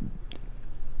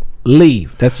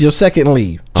 leave. That's your second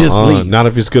leave. Just leave. Not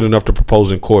if it's good enough to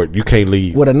propose in court. You can't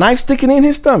leave. With a knife sticking in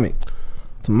his stomach.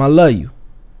 To my love you.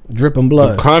 Dripping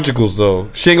blood. Conjugals, though.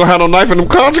 She ain't gonna have no knife in them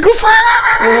conjugals.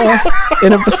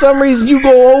 And if for some reason you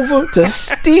go over to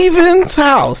Steven's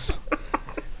house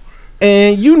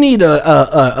and you need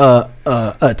a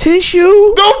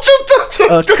tissue, Don't you touch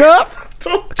it. a cup,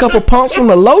 a couple pumps from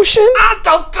the lotion,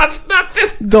 Don't touch nothing.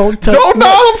 don't touch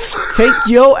Doorknobs. Take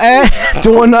your ass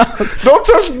doorknobs. Don't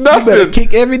touch You better nothing.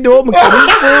 kick every door because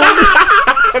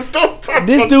Don't touch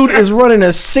this dude is running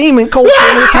a semen culture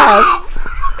in his house,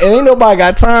 and ain't nobody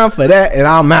got time for that. And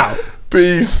I'm out.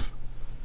 Peace.